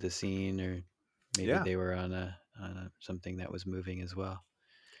through the scene, or maybe Yeah. they were on a something that was moving as well.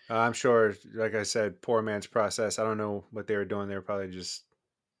 I'm sure, like I said, poor man's process. I don't know what they were doing. They were probably just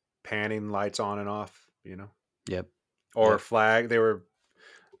panning lights on and off, Yep. or Yep. flag. They were,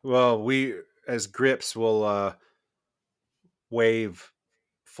 well, we as grips will wave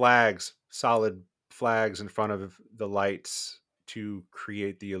flags, solid flags in front of the lights to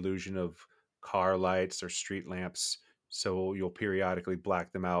create the illusion of car lights or street lamps. So you'll periodically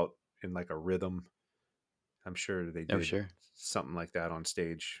black them out in like a rhythm. I'm sure they Oh, did sure. something like that on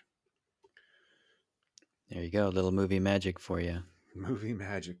stage. There you go. A little movie magic for you. Movie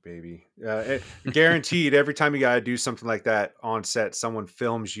magic, baby. Guaranteed, every time you got to do something like that on set, someone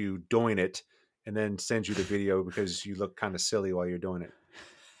films you doing it and then sends you the video because you look kind of silly while you're doing it.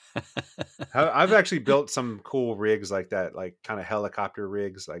 I've actually built some cool rigs like that, like kind of helicopter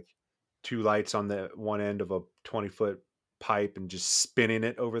rigs, like 2 lights on the one end of a 20-foot pipe and just spinning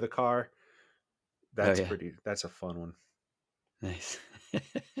it over the car. Oh, yeah. That's a fun one. Nice.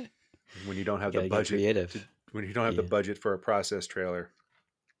 When you don't have You the gotta get budget creative. when you don't have the Yeah. budget for a process trailer.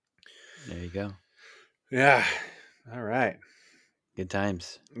 There you go. Yeah. All right. Good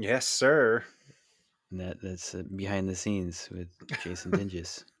times. Yes, sir. And that's behind the scenes with Jason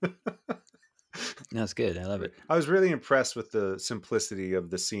Dinges. No, it's good. I love it. I was really impressed with the simplicity of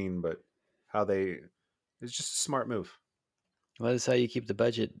the scene, but it's just a smart move. Well, that's how you keep the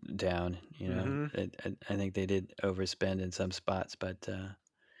budget down. Mhm. I think they did overspend in some spots, but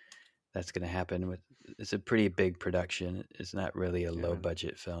that's going to happen it's a pretty big production. It's not really a low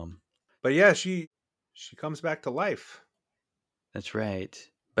budget film. But yeah, she comes back to life. That's right.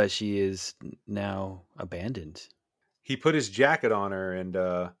 But she is now abandoned. He put his jacket on her and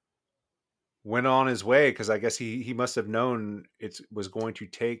went on his way because I guess he must have known it was going to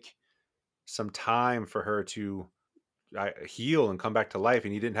take some time for her to heal and come back to life,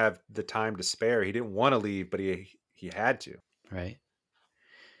 and he didn't have the time to spare. He didn't want to leave, but he had to. Right.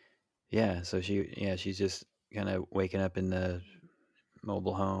 Yeah. So she's just kind of waking up in the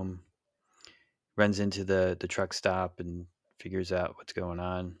mobile home, runs into the truck stop and figures out what's going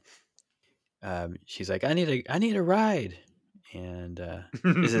on. She's like, I need a ride. And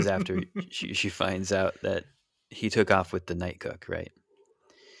this is after she finds out that he took off with the night cook, right?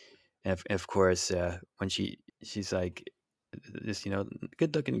 And of course, when she's like this,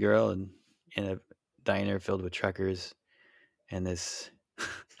 good looking girl and in a diner filled with truckers, and this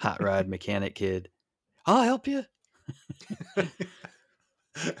hot rod mechanic kid, I'll help you.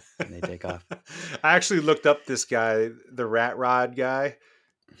 And they take off. I actually looked up this guy, the Rat Rod guy.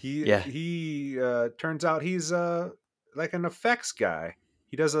 He turns out he's like an effects guy.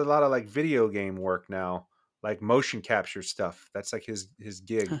 He does a lot of like video game work now, like motion capture stuff. That's like his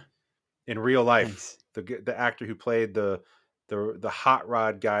gig in real life. Nice. The actor who played the hot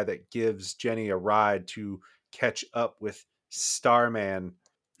rod guy that gives Jenny a ride to catch up with Starman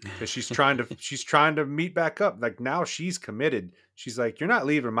because she's trying to meet back up. Like now she's committed. She's like, you're not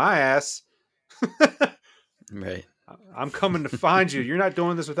leaving my ass. Right. I'm coming to find you. You're not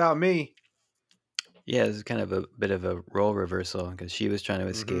doing this without me. Yeah, it's kind of a bit of a role reversal because she was trying to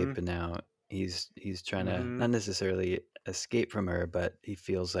escape, Mhm. and now he's trying to Mhm. not necessarily escape from her, but he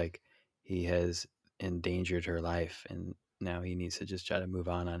feels like he has endangered her life, and now he needs to just try to move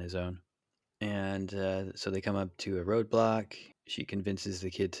on his own. And so they come up to a roadblock. She convinces the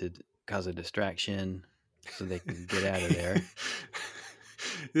kid to cause a distraction so they can get out of there.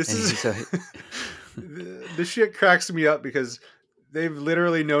 This shit cracks me up because they've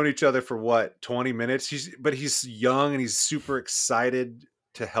literally known each other for what, 20 minutes. He's young and he's super excited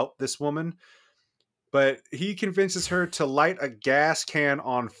to help this woman. But he convinces her to light a gas can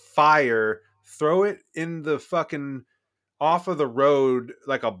on fire, throw it in the fucking off of the road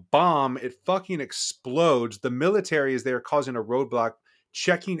like a bomb. It fucking explodes. The military is there causing a roadblock,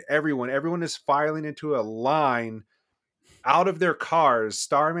 checking everyone. Everyone is filing into a line out of their cars.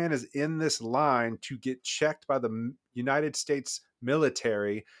 Starman is in this line to get checked by the United States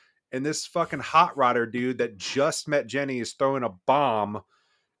military. And this fucking hot rodder dude that just met Jenny is throwing a bomb.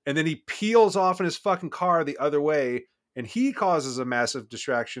 And then he peels off in his fucking car the other way. And he causes a massive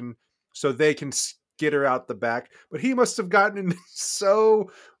distraction so they can get her out the back. But he must have gotten in so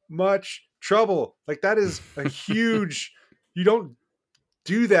much trouble. Like that is a huge, you don't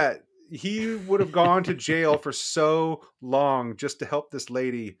do that. He would have gone to jail for so long just to help this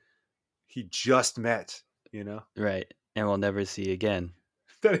lady he just met, Right. And we'll never see again.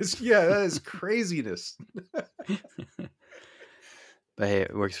 That is craziness. But hey,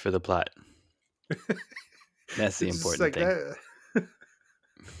 it works for the plot. That's the important thing.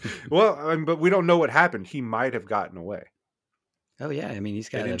 Well, but we don't know what happened. He might have gotten away. Oh yeah, I mean he's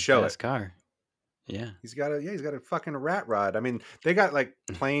got a show fast car. Yeah. He's got a fucking rat rod. I mean, they got like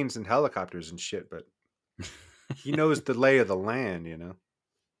planes and helicopters and shit, but he knows the lay of the land, you know.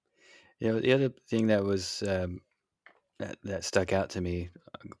 Yeah. The other thing that was that stuck out to me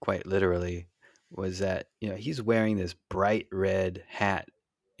quite literally was that he's wearing this bright red hat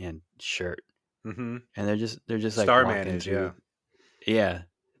and shirt, Mm-hmm. and they're just like Starman walking is, through, yeah,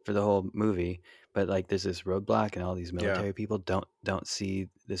 for the whole movie. But like there's this roadblock, and all these yeah. military people don't see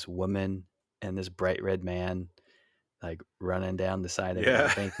this woman and this bright red man like running down the side of an Yeah.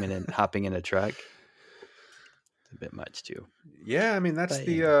 embankment and hopping in a truck. It's a bit much too. Yeah, I mean that's But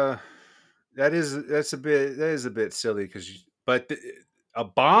the that is a bit silly a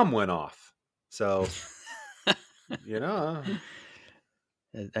bomb went off. So, you know,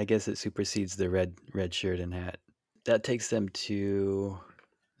 I guess it supersedes the red shirt and hat. That takes them to,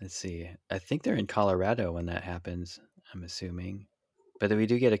 let's see, I think they're in Colorado when that happens, I'm assuming. But then we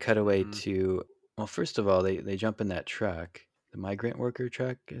do get a cutaway Mhm. to, well, first of all, they jump in that truck. The migrant worker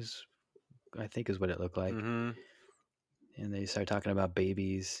truck I think is what it looked like. Mhm. And they start talking about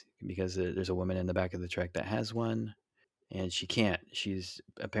babies because there's a woman in the back of the truck that has one, and she can't.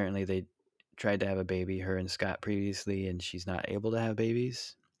 Apparently they tried to have a baby, her and Scott, previously, and she's not able to have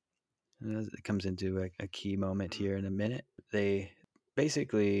babies. And it comes into a key moment here in a minute. They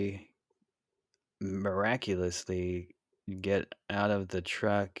basically miraculously get out of the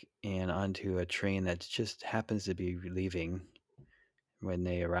truck and onto a train that just happens to be leaving when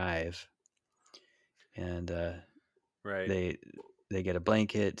they arrive, and Right. they get a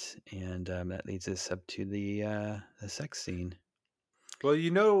blanket, and that leads us up to the sex scene. Well,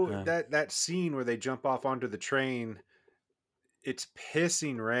 you know Uh, that scene where they jump off onto the train, it's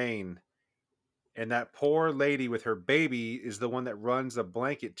pissing rain, and that poor lady with her baby is the one that runs a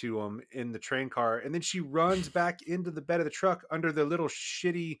blanket to him in the train car, and then she runs back into the bed of the truck under the little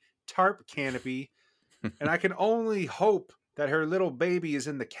shitty tarp canopy, and I can only hope that her little baby is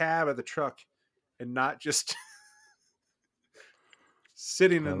in the cab of the truck and not just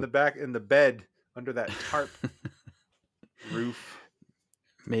sitting in well, the back in the bed under that tarp roof.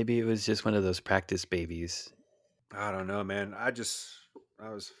 maybe it was just one of those practice babies. I don't know, man. I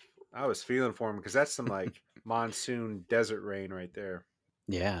was I was feeling for him because that's some like monsoon desert rain right there.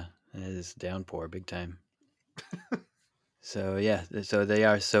 Yeah, it is downpour big time. So yeah, so they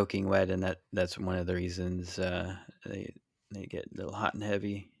are soaking wet, and that's one of the reasons they get a little hot and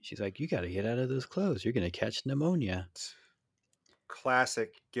heavy. She's like, "You got to get out of those clothes. You're gonna catch pneumonia."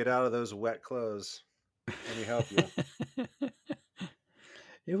 Classic. Get out of those wet clothes. Let me help you.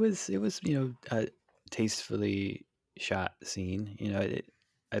 It was a tastefully shot scene.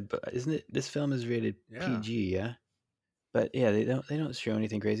 Isn't it? This film is rated Yeah. PG, yeah. But yeah, they don't show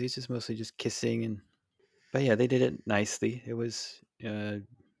anything crazy. It's just mostly just kissing and. But yeah, they did it nicely. It was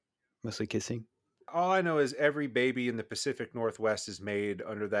mostly kissing. All I know is every baby in the Pacific Northwest is made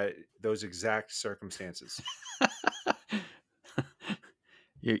under those exact circumstances.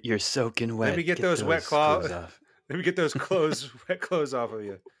 You're soaking Let me wet. get Get those those clothes off. let me get those wet clothes off of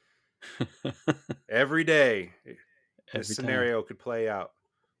you. Every day this Every time. scenario could play out.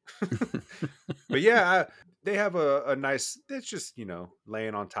 But yeah, they have a nice, it's just,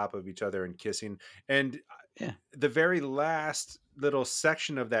 laying on top of each other and kissing. And Yeah. the very last little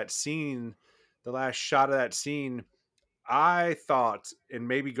section of that scene, the last shot of that scene, I thought, and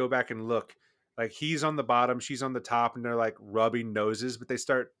maybe go back and look, like he's on the bottom, she's on the top, and they're like rubbing noses, but they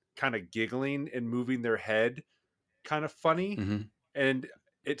start kind of giggling and moving their head kind of funny. Hmm. And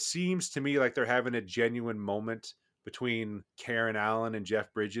it seems to me like they're having a genuine moment between Karen Allen and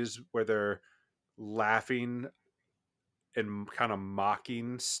Jeff Bridges where they're laughing and kind of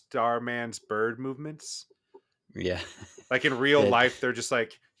mocking Starman's bird movements. Yeah. Like in real It, life, they're just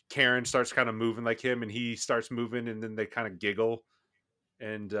like Karen starts kind of moving like him and he starts moving and then they kind of giggle.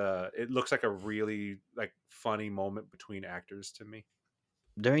 And it looks like a really like funny moment between actors to me.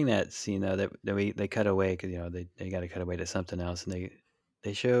 during that scene though, they cut away because they got to cut away to something else, and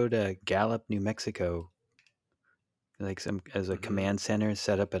they showed Gallup, New Mexico, like some as a Mm-hmm. command center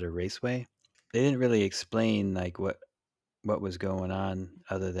set up at a raceway. They didn't really explain like what was going on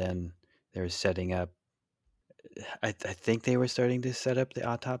other than they were setting up. I think they were starting to set up the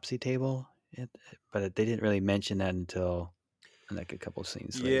autopsy table, but they didn't really mention that until like a couple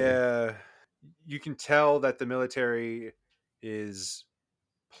scenes later. Yeah, you can tell that the military is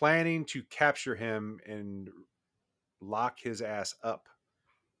planning to capture him and lock his ass up.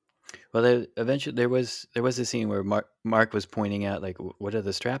 Well, eventually there was a scene where Mark was pointing out like, what are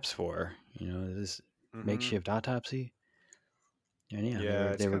the straps for? This Mm-hmm. makeshift autopsy. And yeah, they Yeah, were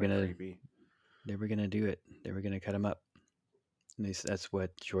it's they were kind of gonna creepy. they were gonna do it. They were gonna cut him up. At least that's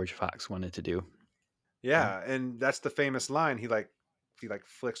what George Fox wanted to do. Yeah, and that's the famous line. He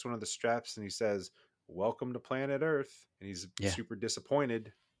flicks one of the straps and he says, "Welcome to planet Earth." And he's Yeah. super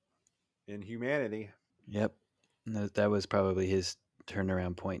disappointed in humanity. Yep. That was probably his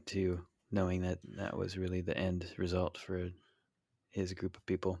turnaround point too, knowing that that was really the end result for his group of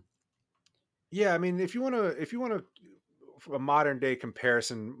people. Yeah, I mean, if you want to a modern day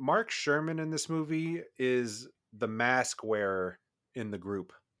comparison, Mark Sherman in this movie is the mask wearer in the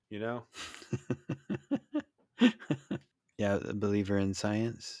group, you know? Yeah, a believer in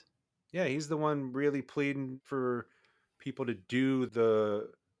science. Yeah, he's the one really pleading for people to do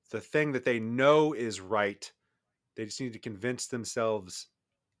the thing that they know is right. They just need to convince themselves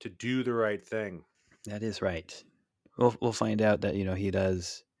to do the right thing. That is right. We'll find out that he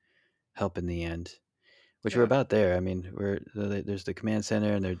does help in the end, which we're Yeah. about there. I mean, there's the command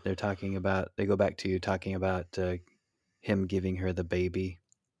center, and they're talking about. They go back to talking about him giving her the baby.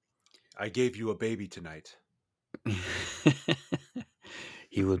 I gave you a baby tonight.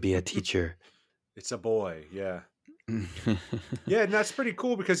 He will be a teacher. It's a boy, yeah. Yeah, and that's pretty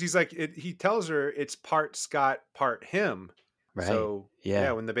cool because he tells her it's part Scott, part him. Right. So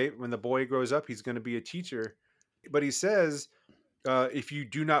Yeah. when the boy grows up, he's going to be a teacher. But he says, "If you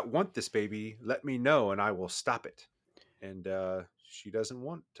do not want this baby, let me know, and I will stop it." And she doesn't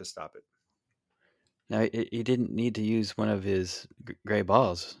want to stop it. Now he didn't need to use one of his gray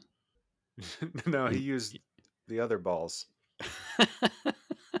balls. No, he used the other balls.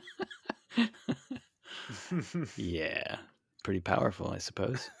 Yeah, pretty powerful, I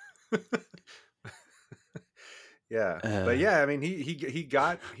suppose. Yeah, but yeah, I mean, he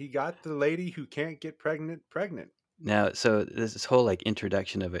got the lady who can't get pregnant. Now, so this whole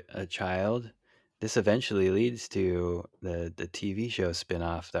introduction of a child, this eventually leads to the TV show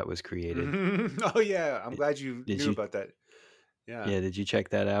spinoff that was created. Oh yeah, I'm glad you Did knew you? about that. Yeah. Yeah, did you check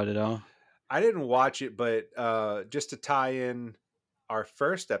that out at all? I didn't watch it, but just to tie in our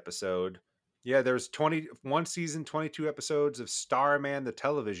first episode, yeah, there's 21 season, 22 episodes of Starman, the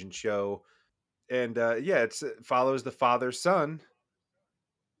television show, and yeah, it follows the father son.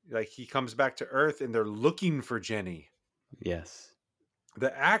 Like he comes back to Earth, and they're looking for Jenny. Yes.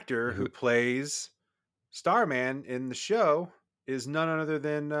 The actor who plays Starman in the show is none other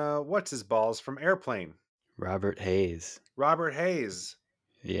than what's his balls from Airplane. Robert Hayes. Robert Hayes.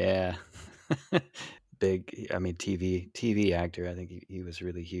 Yeah. Big, I mean, TV actor. I think he was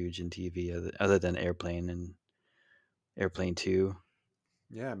really huge in TV, other than Airplane and Airplane 2.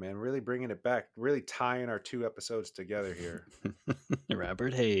 Yeah, man, really bringing it back, really tying our two episodes together here.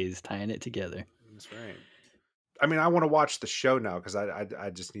 Robert Hayes tying it together. That's right. I mean, I want to watch the show now because I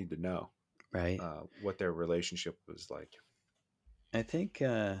just need to know, right, what their relationship was like. I think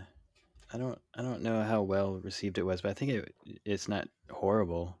I don't know how well received it was, but I think it's not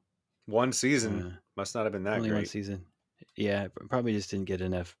horrible. One season must not have been that only great. One season. Yeah, probably just didn't get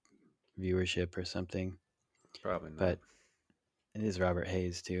enough viewership or something. Probably not. But it is Robert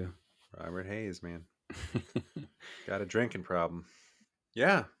Hayes too. Robert Hayes, man. Got a drinking problem.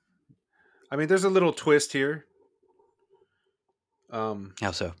 Yeah. I mean, there's a little twist here.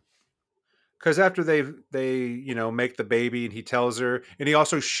 How so? Because after they make the baby, and he tells her, and he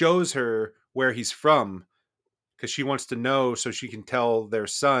also shows her where he's from, because she wants to know so she can tell their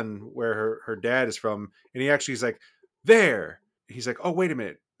son where her dad is from. And he actually is like, there. He's like, oh, wait a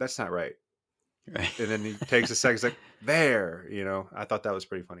minute, that's not right. Right. And then he takes a second, he's like, there. I thought that was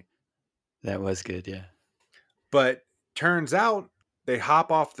pretty funny. That was good, yeah. But turns out they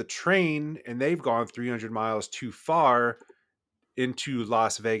hop off the train and they've gone 300 miles too far into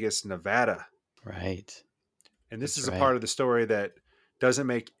Las Vegas, Nevada. Right. And this is a part of the story that doesn't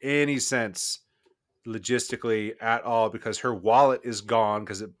make any sense logistically at all, because her wallet is gone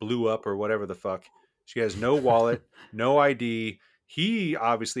because it blew up or whatever the fuck. She has no wallet, no ID. He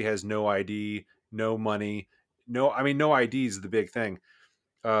obviously has no ID, no money. No ID is the big thing.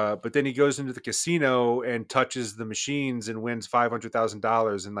 But then he goes into the casino and touches the machines and wins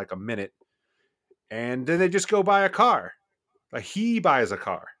 $500,000 in like a minute. And then they just go buy a car. Like he buys a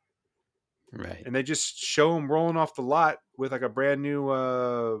car. Right. And they just show him rolling off the lot with like a brand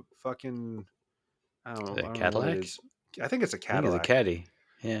new fucking, I don't know. Cadillac? Know what it is. I think it's a Cadillac. I think it's a Caddy.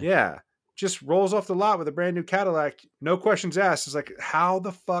 Yeah. Yeah. Just rolls off the lot with a brand new Cadillac. No questions asked. It's like, how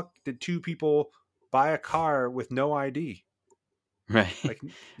the fuck did two people buy a car with no ID? Right.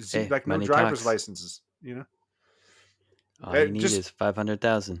 Like no driver's licenses, All you need is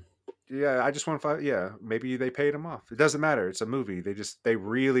 500,000. Yeah, I just want to find. Yeah, maybe they paid him off. It doesn't matter. It's a movie. They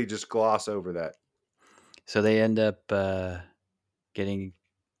really just gloss over that. So they end up getting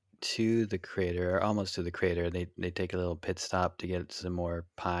to the crater, or almost to the crater. They take a little pit stop to get some more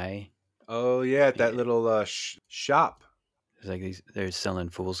pie. Oh yeah, at that Yeah. little shop. It's like they're selling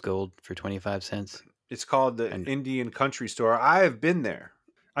fool's gold for 25 cents. It's called the And Indian Country Store. I have been there.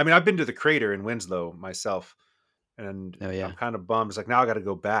 I mean, I've been to the Crater in Winslow myself, and oh I'm yeah, kind of bummed. It's like now I got to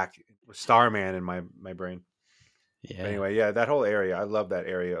go back with Starman in my brain. But yeah, anyway, yeah, that whole area, I love that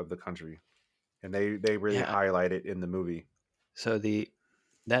area of the country, and they really yeah. highlight it in the movie. So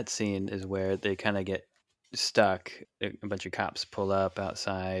that scene is where they kind of get stuck. A bunch of cops pull up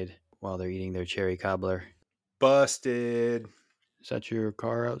outside while they're eating their cherry cobbler. Busted. Is that your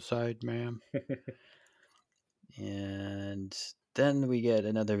car outside, ma'am? And then we get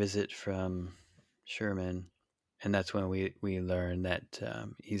another visit from Sherman, and that's when we learn that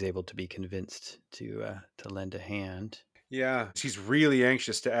he's able to be convinced to lend a hand. Yeah, she's really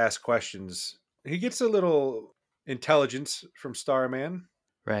anxious to ask questions. He gets a little intelligence from Starman.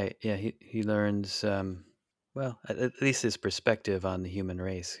 Right? Yeah, he learns. Well, at least his perspective on the human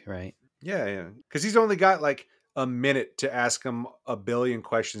race. Right? Yeah, yeah. Because he's only got like a minute to ask him a billion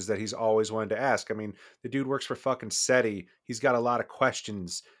questions that he's always wanted to ask. I mean, the dude works for fucking SETI. He's got a lot of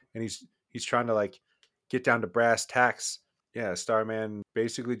questions, and he's trying to like get down to brass tacks. Yeah, Starman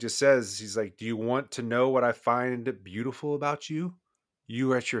basically just says, he's like, "Do you want to know what I find beautiful about you?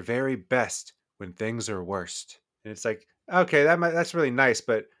 You are at your very best when things are worst." And it's like, okay, that's really nice,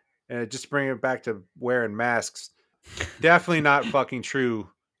 but just bring it back to wearing masks. Definitely not fucking true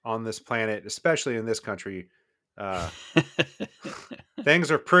on this planet, especially in this country. Uh, things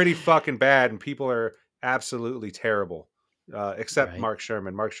are pretty fucking bad, and people are absolutely terrible. Except Right. Mark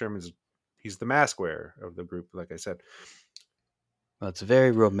Sherman. Mark Sherman's he's the mask wearer of the group, like I said. Well, it's a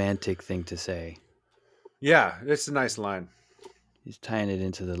very romantic thing to say. Yeah, it's a nice line. He's tying it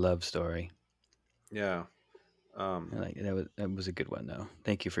into the love story. Yeah. Like that was a good one though.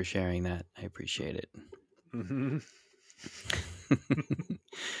 Thank you for sharing that. I appreciate it. Mm-hmm.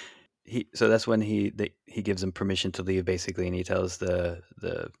 So that's when he gives him permission to leave basically, and he tells the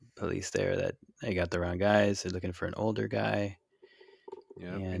police there that they got the wrong guys. They're looking for an older guy. Yeah,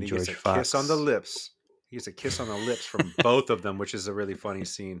 and And he gets George a Fox. kiss on the lips. He gets a kiss on the lips from both of them, which is a really funny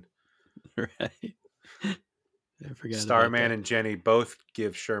scene. Right. I forgot about Starman that. and Jenny both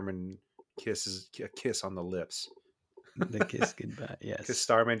give Sherman a kiss on the lips. The kiss goodbye. Yes. Because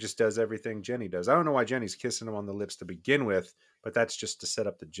Starman just does everything Jenny does. I don't know why Jenny's kissing him on the lips to begin with, but that's just to set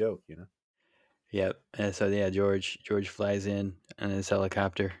up the joke, you know? Yep. And so yeah, George flies in on his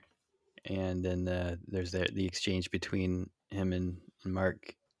helicopter, and then there's the exchange between him and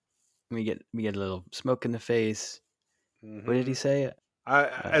Mark. We get a little smoke in the face. Mm-hmm. What did he say?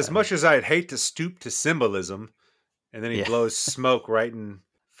 As much as I'd hate to stoop to symbolism, and then he blows smoke right in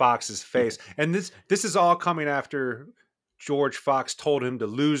Fox's face. And this is all coming after George Fox told him to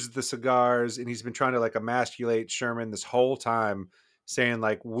lose the cigars, and he's been trying to like emasculate Sherman this whole time, saying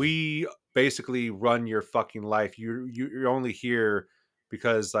like, we basically run your fucking life. You're only here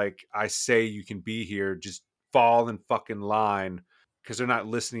because like I say you can be here. Just fall in fucking line, because they're not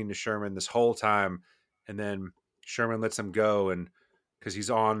listening to Sherman this whole time. And then Sherman lets him go, and because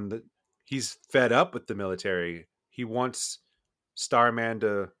he's fed up with the military. He wants Starman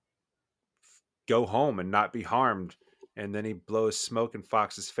to go home and not be harmed. And then he blows smoke in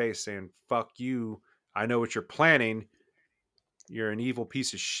Fox's face, saying, "Fuck you. I know what you're planning. You're an evil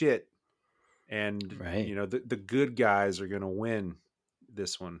piece of shit." And Right. you know, the good guys are gonna win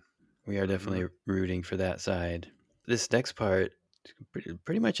this one. We are definitely rooting for that side. This next part is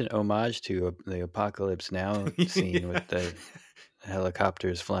pretty much an homage to the Apocalypse Now scene with the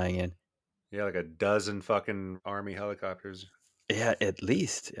helicopters flying in. Yeah, like a dozen fucking army helicopters. Yeah, at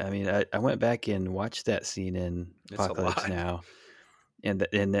least. I mean, I went back and watched that scene in Apocalypse Now. And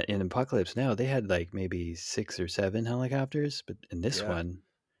in Apocalypse Now, they had like maybe 6 or 7 helicopters, but in this one,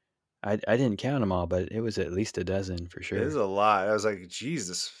 I didn't count them all, but it was at least a dozen for sure. It is a lot. I was like,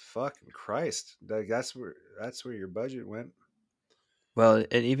 Jesus fucking Christ! That's where your budget went. Well,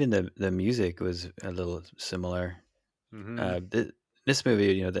 and even the music was a little similar. Mm-hmm. This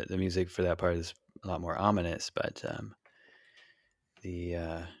movie, you know, the music for that part is a lot more ominous, but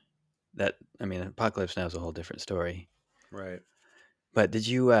Apocalypse Now is a whole different story. Right. But did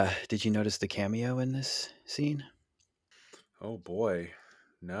you notice the cameo in this scene? Oh boy,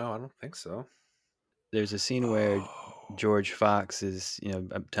 no, I don't think so. There's a scene where George Fox is, you know,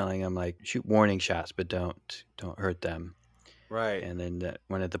 telling him like, shoot warning shots, but don't hurt them. Right. And then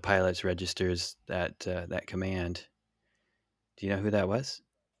one of the pilots registers that command. Do you know who that was?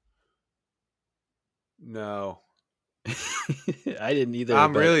 No. I didn't either.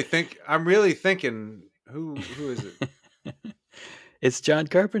 I'm really thinking who is it? It's John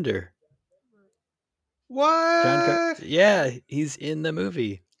What? Carpenter. Yeah, he's in the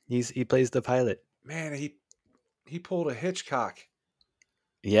movie. He plays the pilot. Man, he pulled a Hitchcock.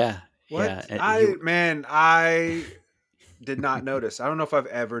 Yeah, What? yeah. And I did not notice. I don't know if I've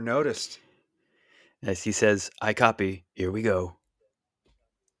ever noticed. as he says, "I copy. Here we go."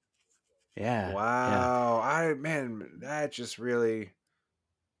 Yeah, yeah. Wow. That just really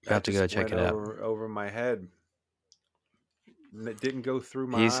You have to go check went it out. over my head. And it didn't go through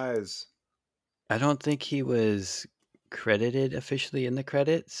my He's. eyes. I don't think he was credited officially in the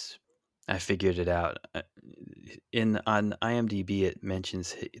credits. I figured it out. On IMDb, it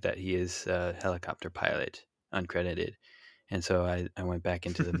mentions that he is a helicopter pilot, uncredited, and so I went back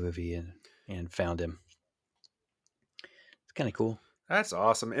into the movie and found him. It's kind of cool. That's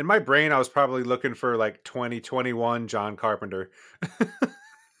awesome. In my brain, I was probably looking for like 2021 John Carpenter.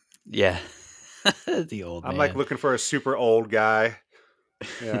 Yeah, the old I'm man. like looking for a super old guy.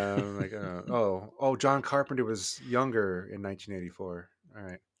 Yeah, I'm like, John Carpenter was younger in 1984. All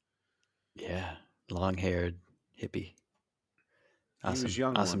right. Yeah, long-haired hippie. Awesome, He was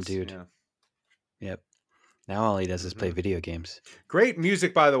young awesome once, dude. yeah. Yep. Now all he does is play video games. Great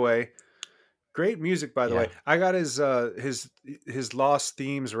music, by the way. Yeah. I got his Lost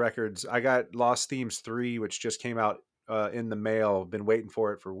Themes records. I got Lost Themes 3, which just came out in the mail. Been waiting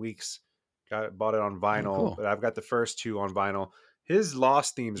for it for weeks. Bought it on vinyl, cool. but I've got the first two on vinyl. His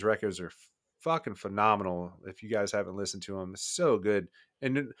Lost Themes records are fucking phenomenal. If you guys haven't listened to them, it's so good.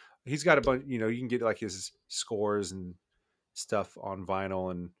 And then he's got a bunch. You can get like his scores and stuff on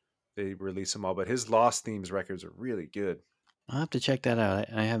vinyl, and they release them all. But his Lost Themes records are really good. I'll have to check that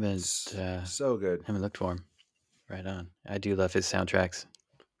out. I haven't So good. haven't looked for him. Right on. I do love his soundtracks.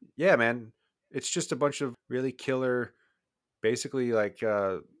 Yeah, man. It's just a bunch of really killer, basically like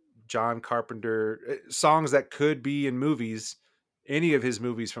John Carpenter songs that could be in movies, any of his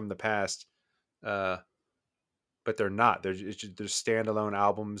movies from the past, but they're not. They're standalone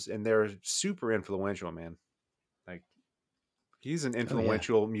albums, and they're super influential, man. Like he's an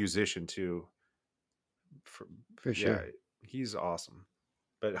influential musician too. For sure. Yeah, he's awesome.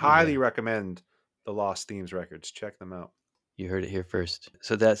 But Yeah. highly recommend the Lost Themes records. Check them out. You heard it here first.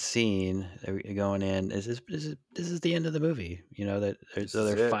 So that scene going in this is the end of the movie. That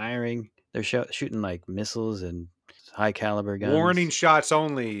they're firing. They're shooting like missiles and high caliber guns. Warning shots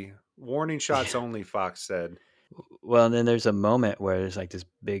only. Warning shots only. Fox said. Well, and then there's a moment where there's like this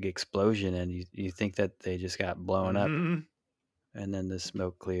big explosion, and you think that they just got blown up, and then the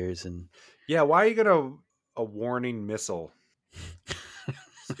smoke clears, and yeah, why are you gonna a warning missile?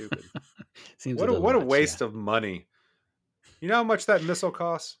 Stupid. Seems what a waste of money. You know how much that missile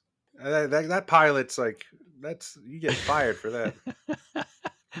costs? That pilot's like you get fired for that.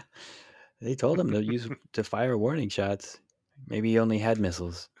 They told him to fire warning shots. Maybe he only had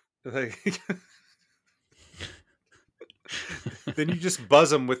missiles. Then you just buzz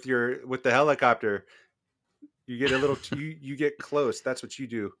them with the helicopter. You get a little. You get close. That's what you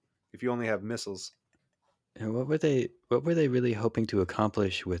do if you only have missiles. And what were they really hoping to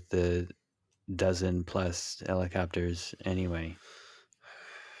accomplish with the dozen plus helicopters anyway?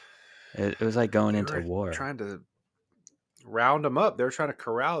 It was like going into war. Trying to round them up. They were trying to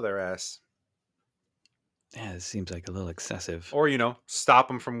corral their ass. Yeah, it seems like a little excessive. Or stop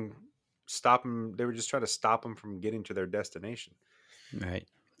them. They were just trying to stop them from getting to their destination. Right.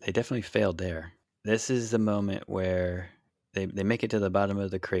 They definitely failed there. This is the moment where they make it to the bottom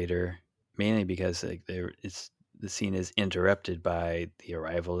of the crater, mainly because the scene is interrupted by the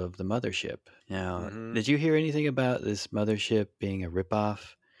arrival of the mothership. Now, did you hear anything about this mothership being a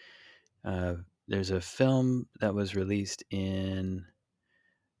ripoff? There's a film that was released in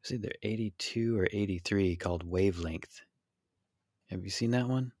it's either 82 or 83 called Wavelength. Have you seen that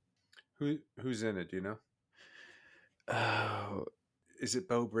one? Who's in it? Do you know? Oh, is it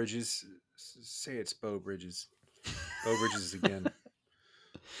Beau Bridges? Say it's Beau Bridges. Beau Bridges again.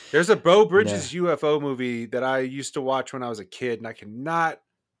 There's a Beau Bridges UFO movie that I used to watch when I was a kid, and I cannot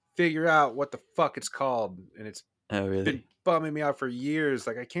figure out what the fuck it's called, and it's been bumming me out for years.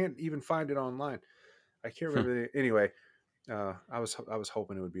 Like I can't even find it online. I can't remember. Anyway, I was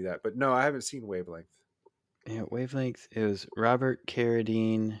hoping it would be that, but no, I haven't seen Wavelength. Yeah, Wavelength. It was Robert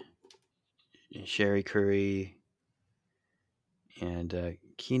Carradine, Sherry Curry, and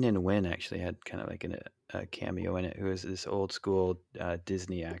Keenan Wynn actually had kind of like a cameo in it. Who was this old school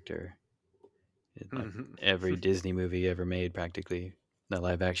Disney actor? Every Disney movie ever made, practically, the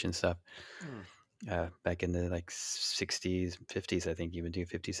live action stuff. Back in the like 60s, 50s, I think, even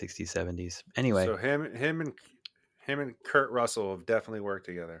 50s, 60s, 70s. Anyway, so him and Kurt Russell have definitely worked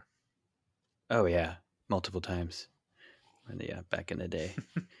together. Oh yeah, multiple times. Yeah, back in the day.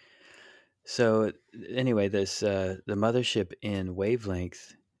 So anyway, this the mothership in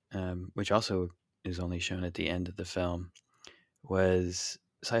Wavelength which also is only shown at the end of the film, was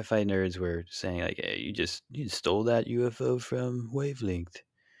sci-fi nerds were saying like, hey, you stole that UFO from Wavelength.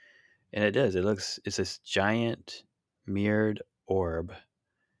 And it does. It's this giant mirrored orb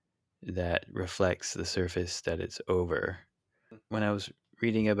that reflects the surface that it's over. When I was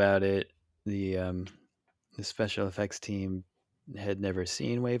reading about it, the special effects team had never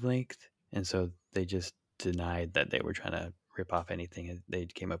seen Wavelength, and so they just denied that they were trying to rip off anything. And they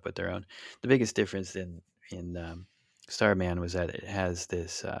came up with their own. The biggest difference in Starman was that it has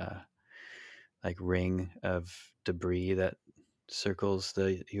this like ring of debris that circles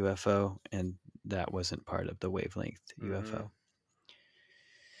the UFO, and that wasn't part of the Wavelength UFO.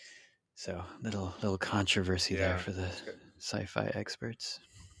 So little controversy there for the sci-fi experts.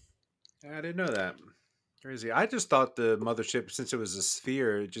 I didn't know that. Crazy. I just thought the mothership, since it was a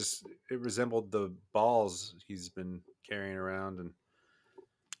sphere, it resembled the balls he's been carrying around, and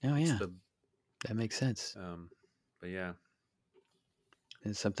oh yeah, that makes sense. But yeah,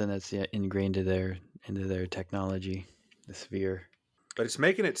 it's something that's ingrained into their technology, the sphere. But it's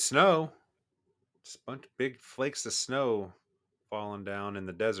making it snow. Just a bunch of big flakes of snow falling down in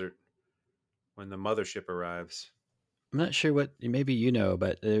the desert when the mothership arrives. I'm not sure what, maybe you know,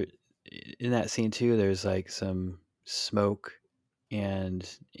 but there, in that scene too, there's like some smoke, and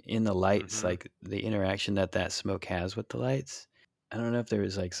in the lights, like the interaction that smoke has with the lights. I don't know if there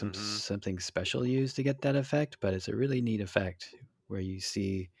was like something special used to get that effect, but it's a really neat effect where you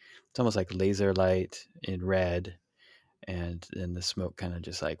see it's almost like laser light in red, and then the smoke kind of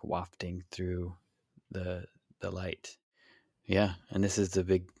just like wafting through the light. Yeah, and this is the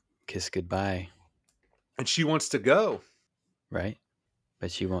big kiss goodbye. And she wants to go. Right?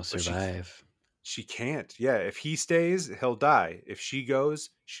 But she won't survive. She can't. Yeah, if he stays, he'll die. If she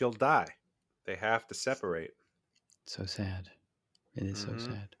goes, she'll die. They have to separate. So sad. It is so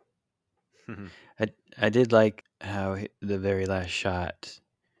sad. I did like how the very last shot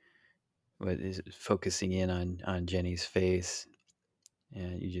is focusing in on Jenny's face,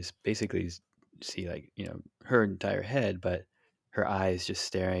 and you just basically see like, you know, her entire head, but her eyes just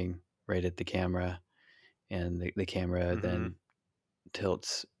staring right at the camera, and the camera then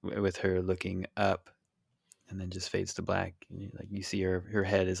tilts with her looking up, and then just fades to black. And you see her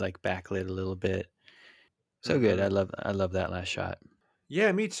head is like backlit a little bit. So good. I love that last shot.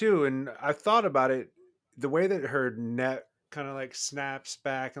 Yeah, me too. And I've thought about it, the way that her neck kind of like snaps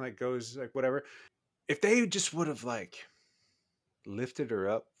back and like goes like whatever. If they just would have like lifted her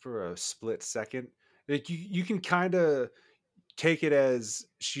up for a split second, like you can kind of take it as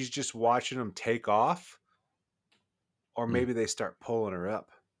she's just watching them take off, or maybe they start pulling her up.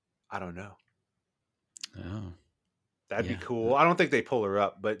 I don't know. Oh, that'd be cool. I don't think they pull her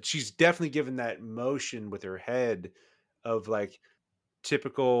up, but she's definitely given that motion with her head of like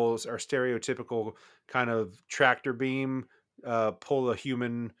typical or stereotypical kind of tractor beam, pull a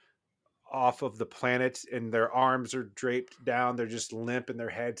human off of the planet, and their arms are draped down, they're just limp and their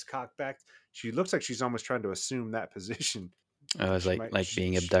heads cocked back. She looks like she's almost trying to assume that position. Oh, it's like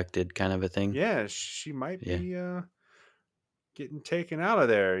being abducted kind of a thing. Yeah, she might be getting taken out of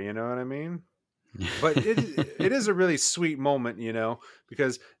there, you know what I mean? But it is a really sweet moment, you know,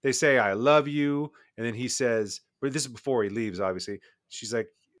 because they say I love you, and then he says, but this is before he leaves, obviously. She's like,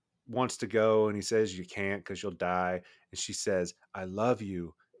 wants to go, and he says you can't because you'll die, and she says I love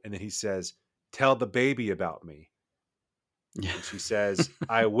you, and then he says tell the baby about me, and she says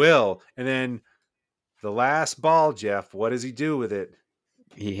I will, and then the last ball, Jeff, what does he do with it?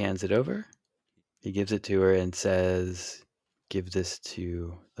 He hands it over. He gives it to her and says, give this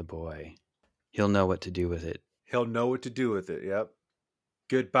to the boy. He'll know what to do with it. He'll know what to do with it. Yep.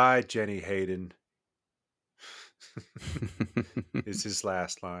 Goodbye, Jenny Hayden. Is his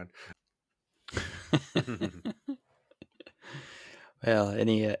last line. Well,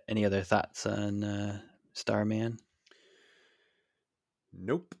 any other thoughts on Starman?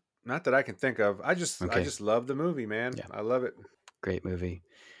 Nope, not that I can think of. I just love the movie, man. Yeah. I love it. Great movie.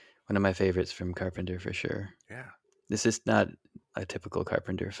 One of my favorites from Carpenter for sure. Yeah. This is not a typical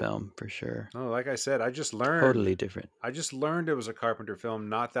Carpenter film for sure. No, like I said, I just learned. Totally different. I just learned it was a Carpenter film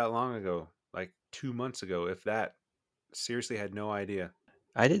not that long ago, like 2 months ago, if that. Seriously, had no idea.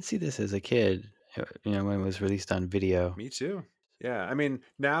 I did see this as a kid, you know, when it was released on video. Me too. Yeah. I mean,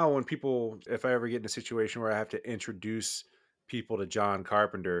 now if I ever get in a situation where I have to introduce people to John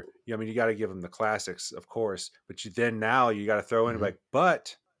Carpenter, I mean, you got to give them the classics, of course, but now you got to throw in like,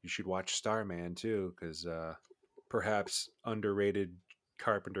 but you should watch Starman too, because perhaps underrated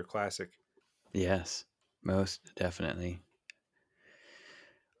Carpenter classic. Yes, most definitely.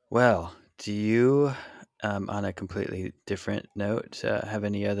 Well, do you On a completely different note, have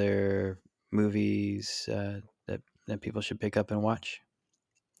any other movies that people should pick up and watch?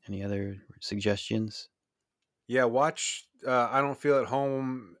 Any other suggestions? Yeah, watch I Don't Feel at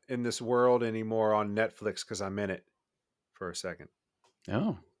Home in This World Anymore on Netflix because I'm in it for a second.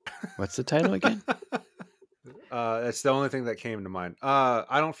 Oh, what's the title again? That's the only thing that came to mind.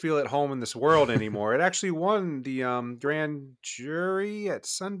 I Don't Feel at Home in This World Anymore. It actually won the grand jury at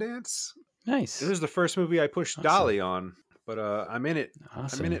Sundance. Nice. It was the first movie I pushed Awesome. Dolly on, but I'm in it.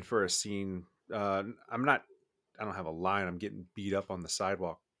 Awesome. I'm in it for a scene. I don't have a line. I'm getting beat up on the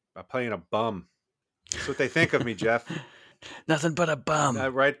sidewalk. I'm playing a bum. That's what they think of me, Jeff. Nothing but a bum.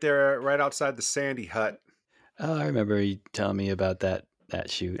 Right there, right outside the Sandy Hut. Oh, I remember you telling me about that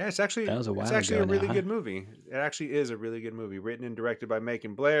shoot. Yeah, it's actually that was a while it's actually ago a really now, good movie. It actually is a really good movie, written and directed by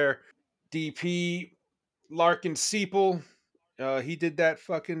Macon Blair, DP Larkin Sepel. He did that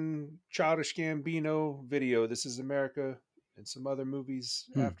fucking Childish Gambino video, This Is America, and some other movies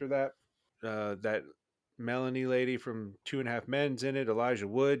after that. That Melanie lady from Two and a Half Men's in it, Elijah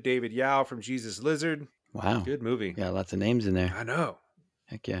Wood, David Yao from Jesus Lizard. Wow. Good movie. Yeah, lots of names in there. I know.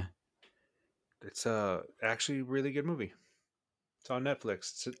 Heck yeah. It's actually a really good movie. It's on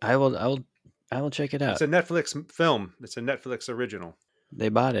Netflix. I will check it out. It's a Netflix film. It's a Netflix original. They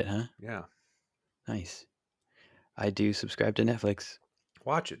bought it, huh? Yeah. Nice. I do subscribe to Netflix.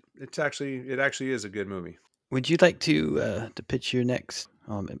 Watch it. It actually is a good movie. Would you like to pitch your next?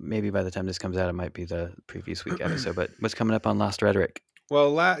 Maybe by the time this comes out, it might be the previous week episode. But what's coming up on Lost Rhetoric?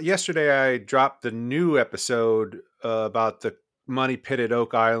 Well, yesterday I dropped the new episode about the money pit at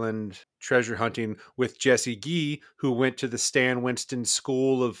Oak Island treasure hunting with Jesse Gee, who went to the Stan Winston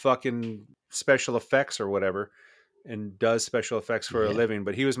School of fucking special effects or whatever, and does special effects for a living.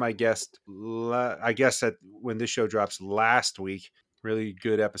 But he was my guest, I guess, that when this show drops last week. Really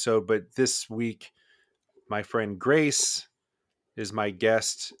good episode. But this week, my friend Grace is my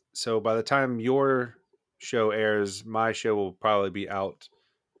guest. So by the time your show airs, my show will probably be out.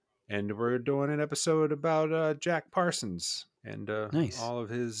 And we're doing an episode about Jack Parsons and Nice. all of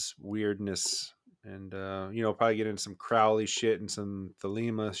his weirdness. And, probably get into some Crowley shit and some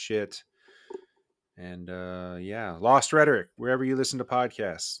Thelema shit. And, Lost Rhetoric, wherever you listen to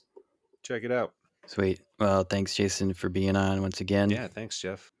podcasts. Check it out. Sweet. Well, thanks, Jason, for being on once again. Yeah, thanks,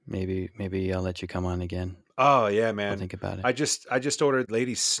 Jeff. Maybe I'll let you come on again. Oh, yeah, man. I'll think about it. I just ordered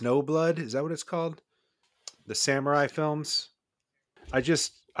Lady Snowblood. Is that what it's called? The samurai films. I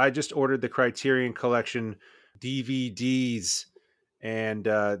just ordered the Criterion Collection DVDs, and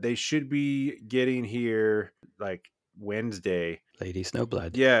they should be getting here like Wednesday. Lady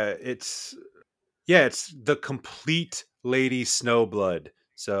Snowblood. Yeah, it's the complete Lady Snowblood.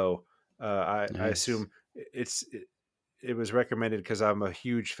 So I assume it was recommended because I'm a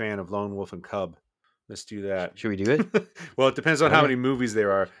huge fan of Lone Wolf and Cub. Let's do that. Should we do it? Well, it depends on how many movies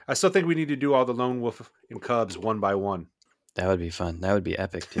there are. I still think we need to do all the Lone Wolf and Cubs one by one. That would be fun. That would be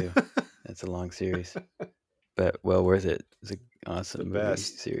epic too. That's a long series, but well worth it. It's an awesome movie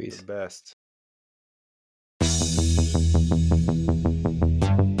series. The best.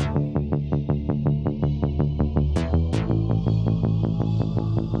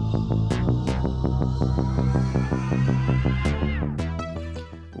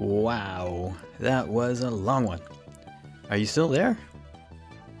 Wow, that was a long one. Are you still there?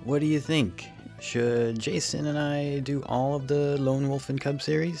 What do you think? Should Jason and I do all of the Lone Wolf and Cub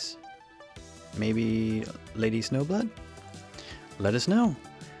series? Maybe Lady Snowblood? Let us know.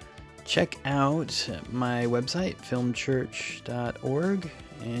 Check out my website, filmchurch.org,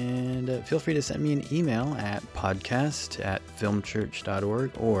 and feel free to send me an email at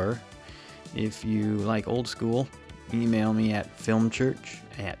podcast@filmchurch.org, or if you like old school, email me at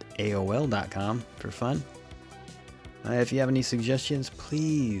filmchurch@aol.com for fun. If you have any suggestions,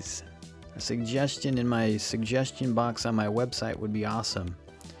 please. A suggestion in my suggestion box on my website would be awesome.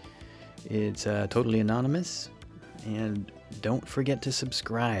 It's totally anonymous, and don't forget to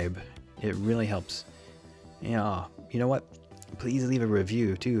subscribe. It really helps. Yeah, you know what? Please leave a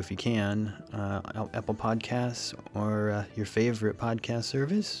review too if you can. Apple Podcasts or your favorite podcast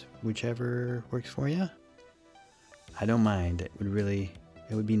service, whichever works for you. I don't mind. It would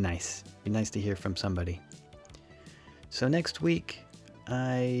be nice. It'd be nice to hear from somebody. So next week,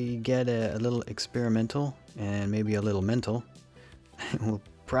 I get a little experimental and maybe a little mental. We'll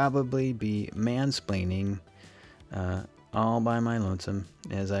probably be mansplaining all by my lonesome,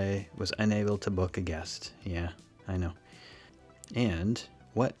 as I was unable to book a guest. Yeah, I know. And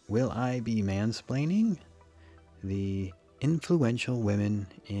what will I be mansplaining? The influential women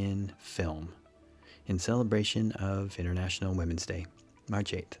in film, in celebration of International Women's Day,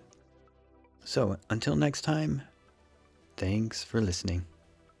 March 8th. So until next time, thanks for listening.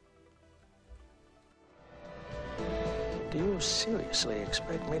 Do you seriously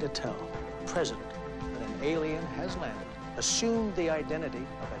expect me to tell the President that an alien has landed, assumed the identity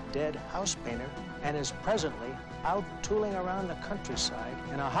of a dead house painter, and is presently out tooling around the countryside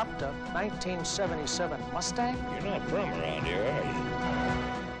in a hopped-up 1977 Mustang? You're not from around here, are you?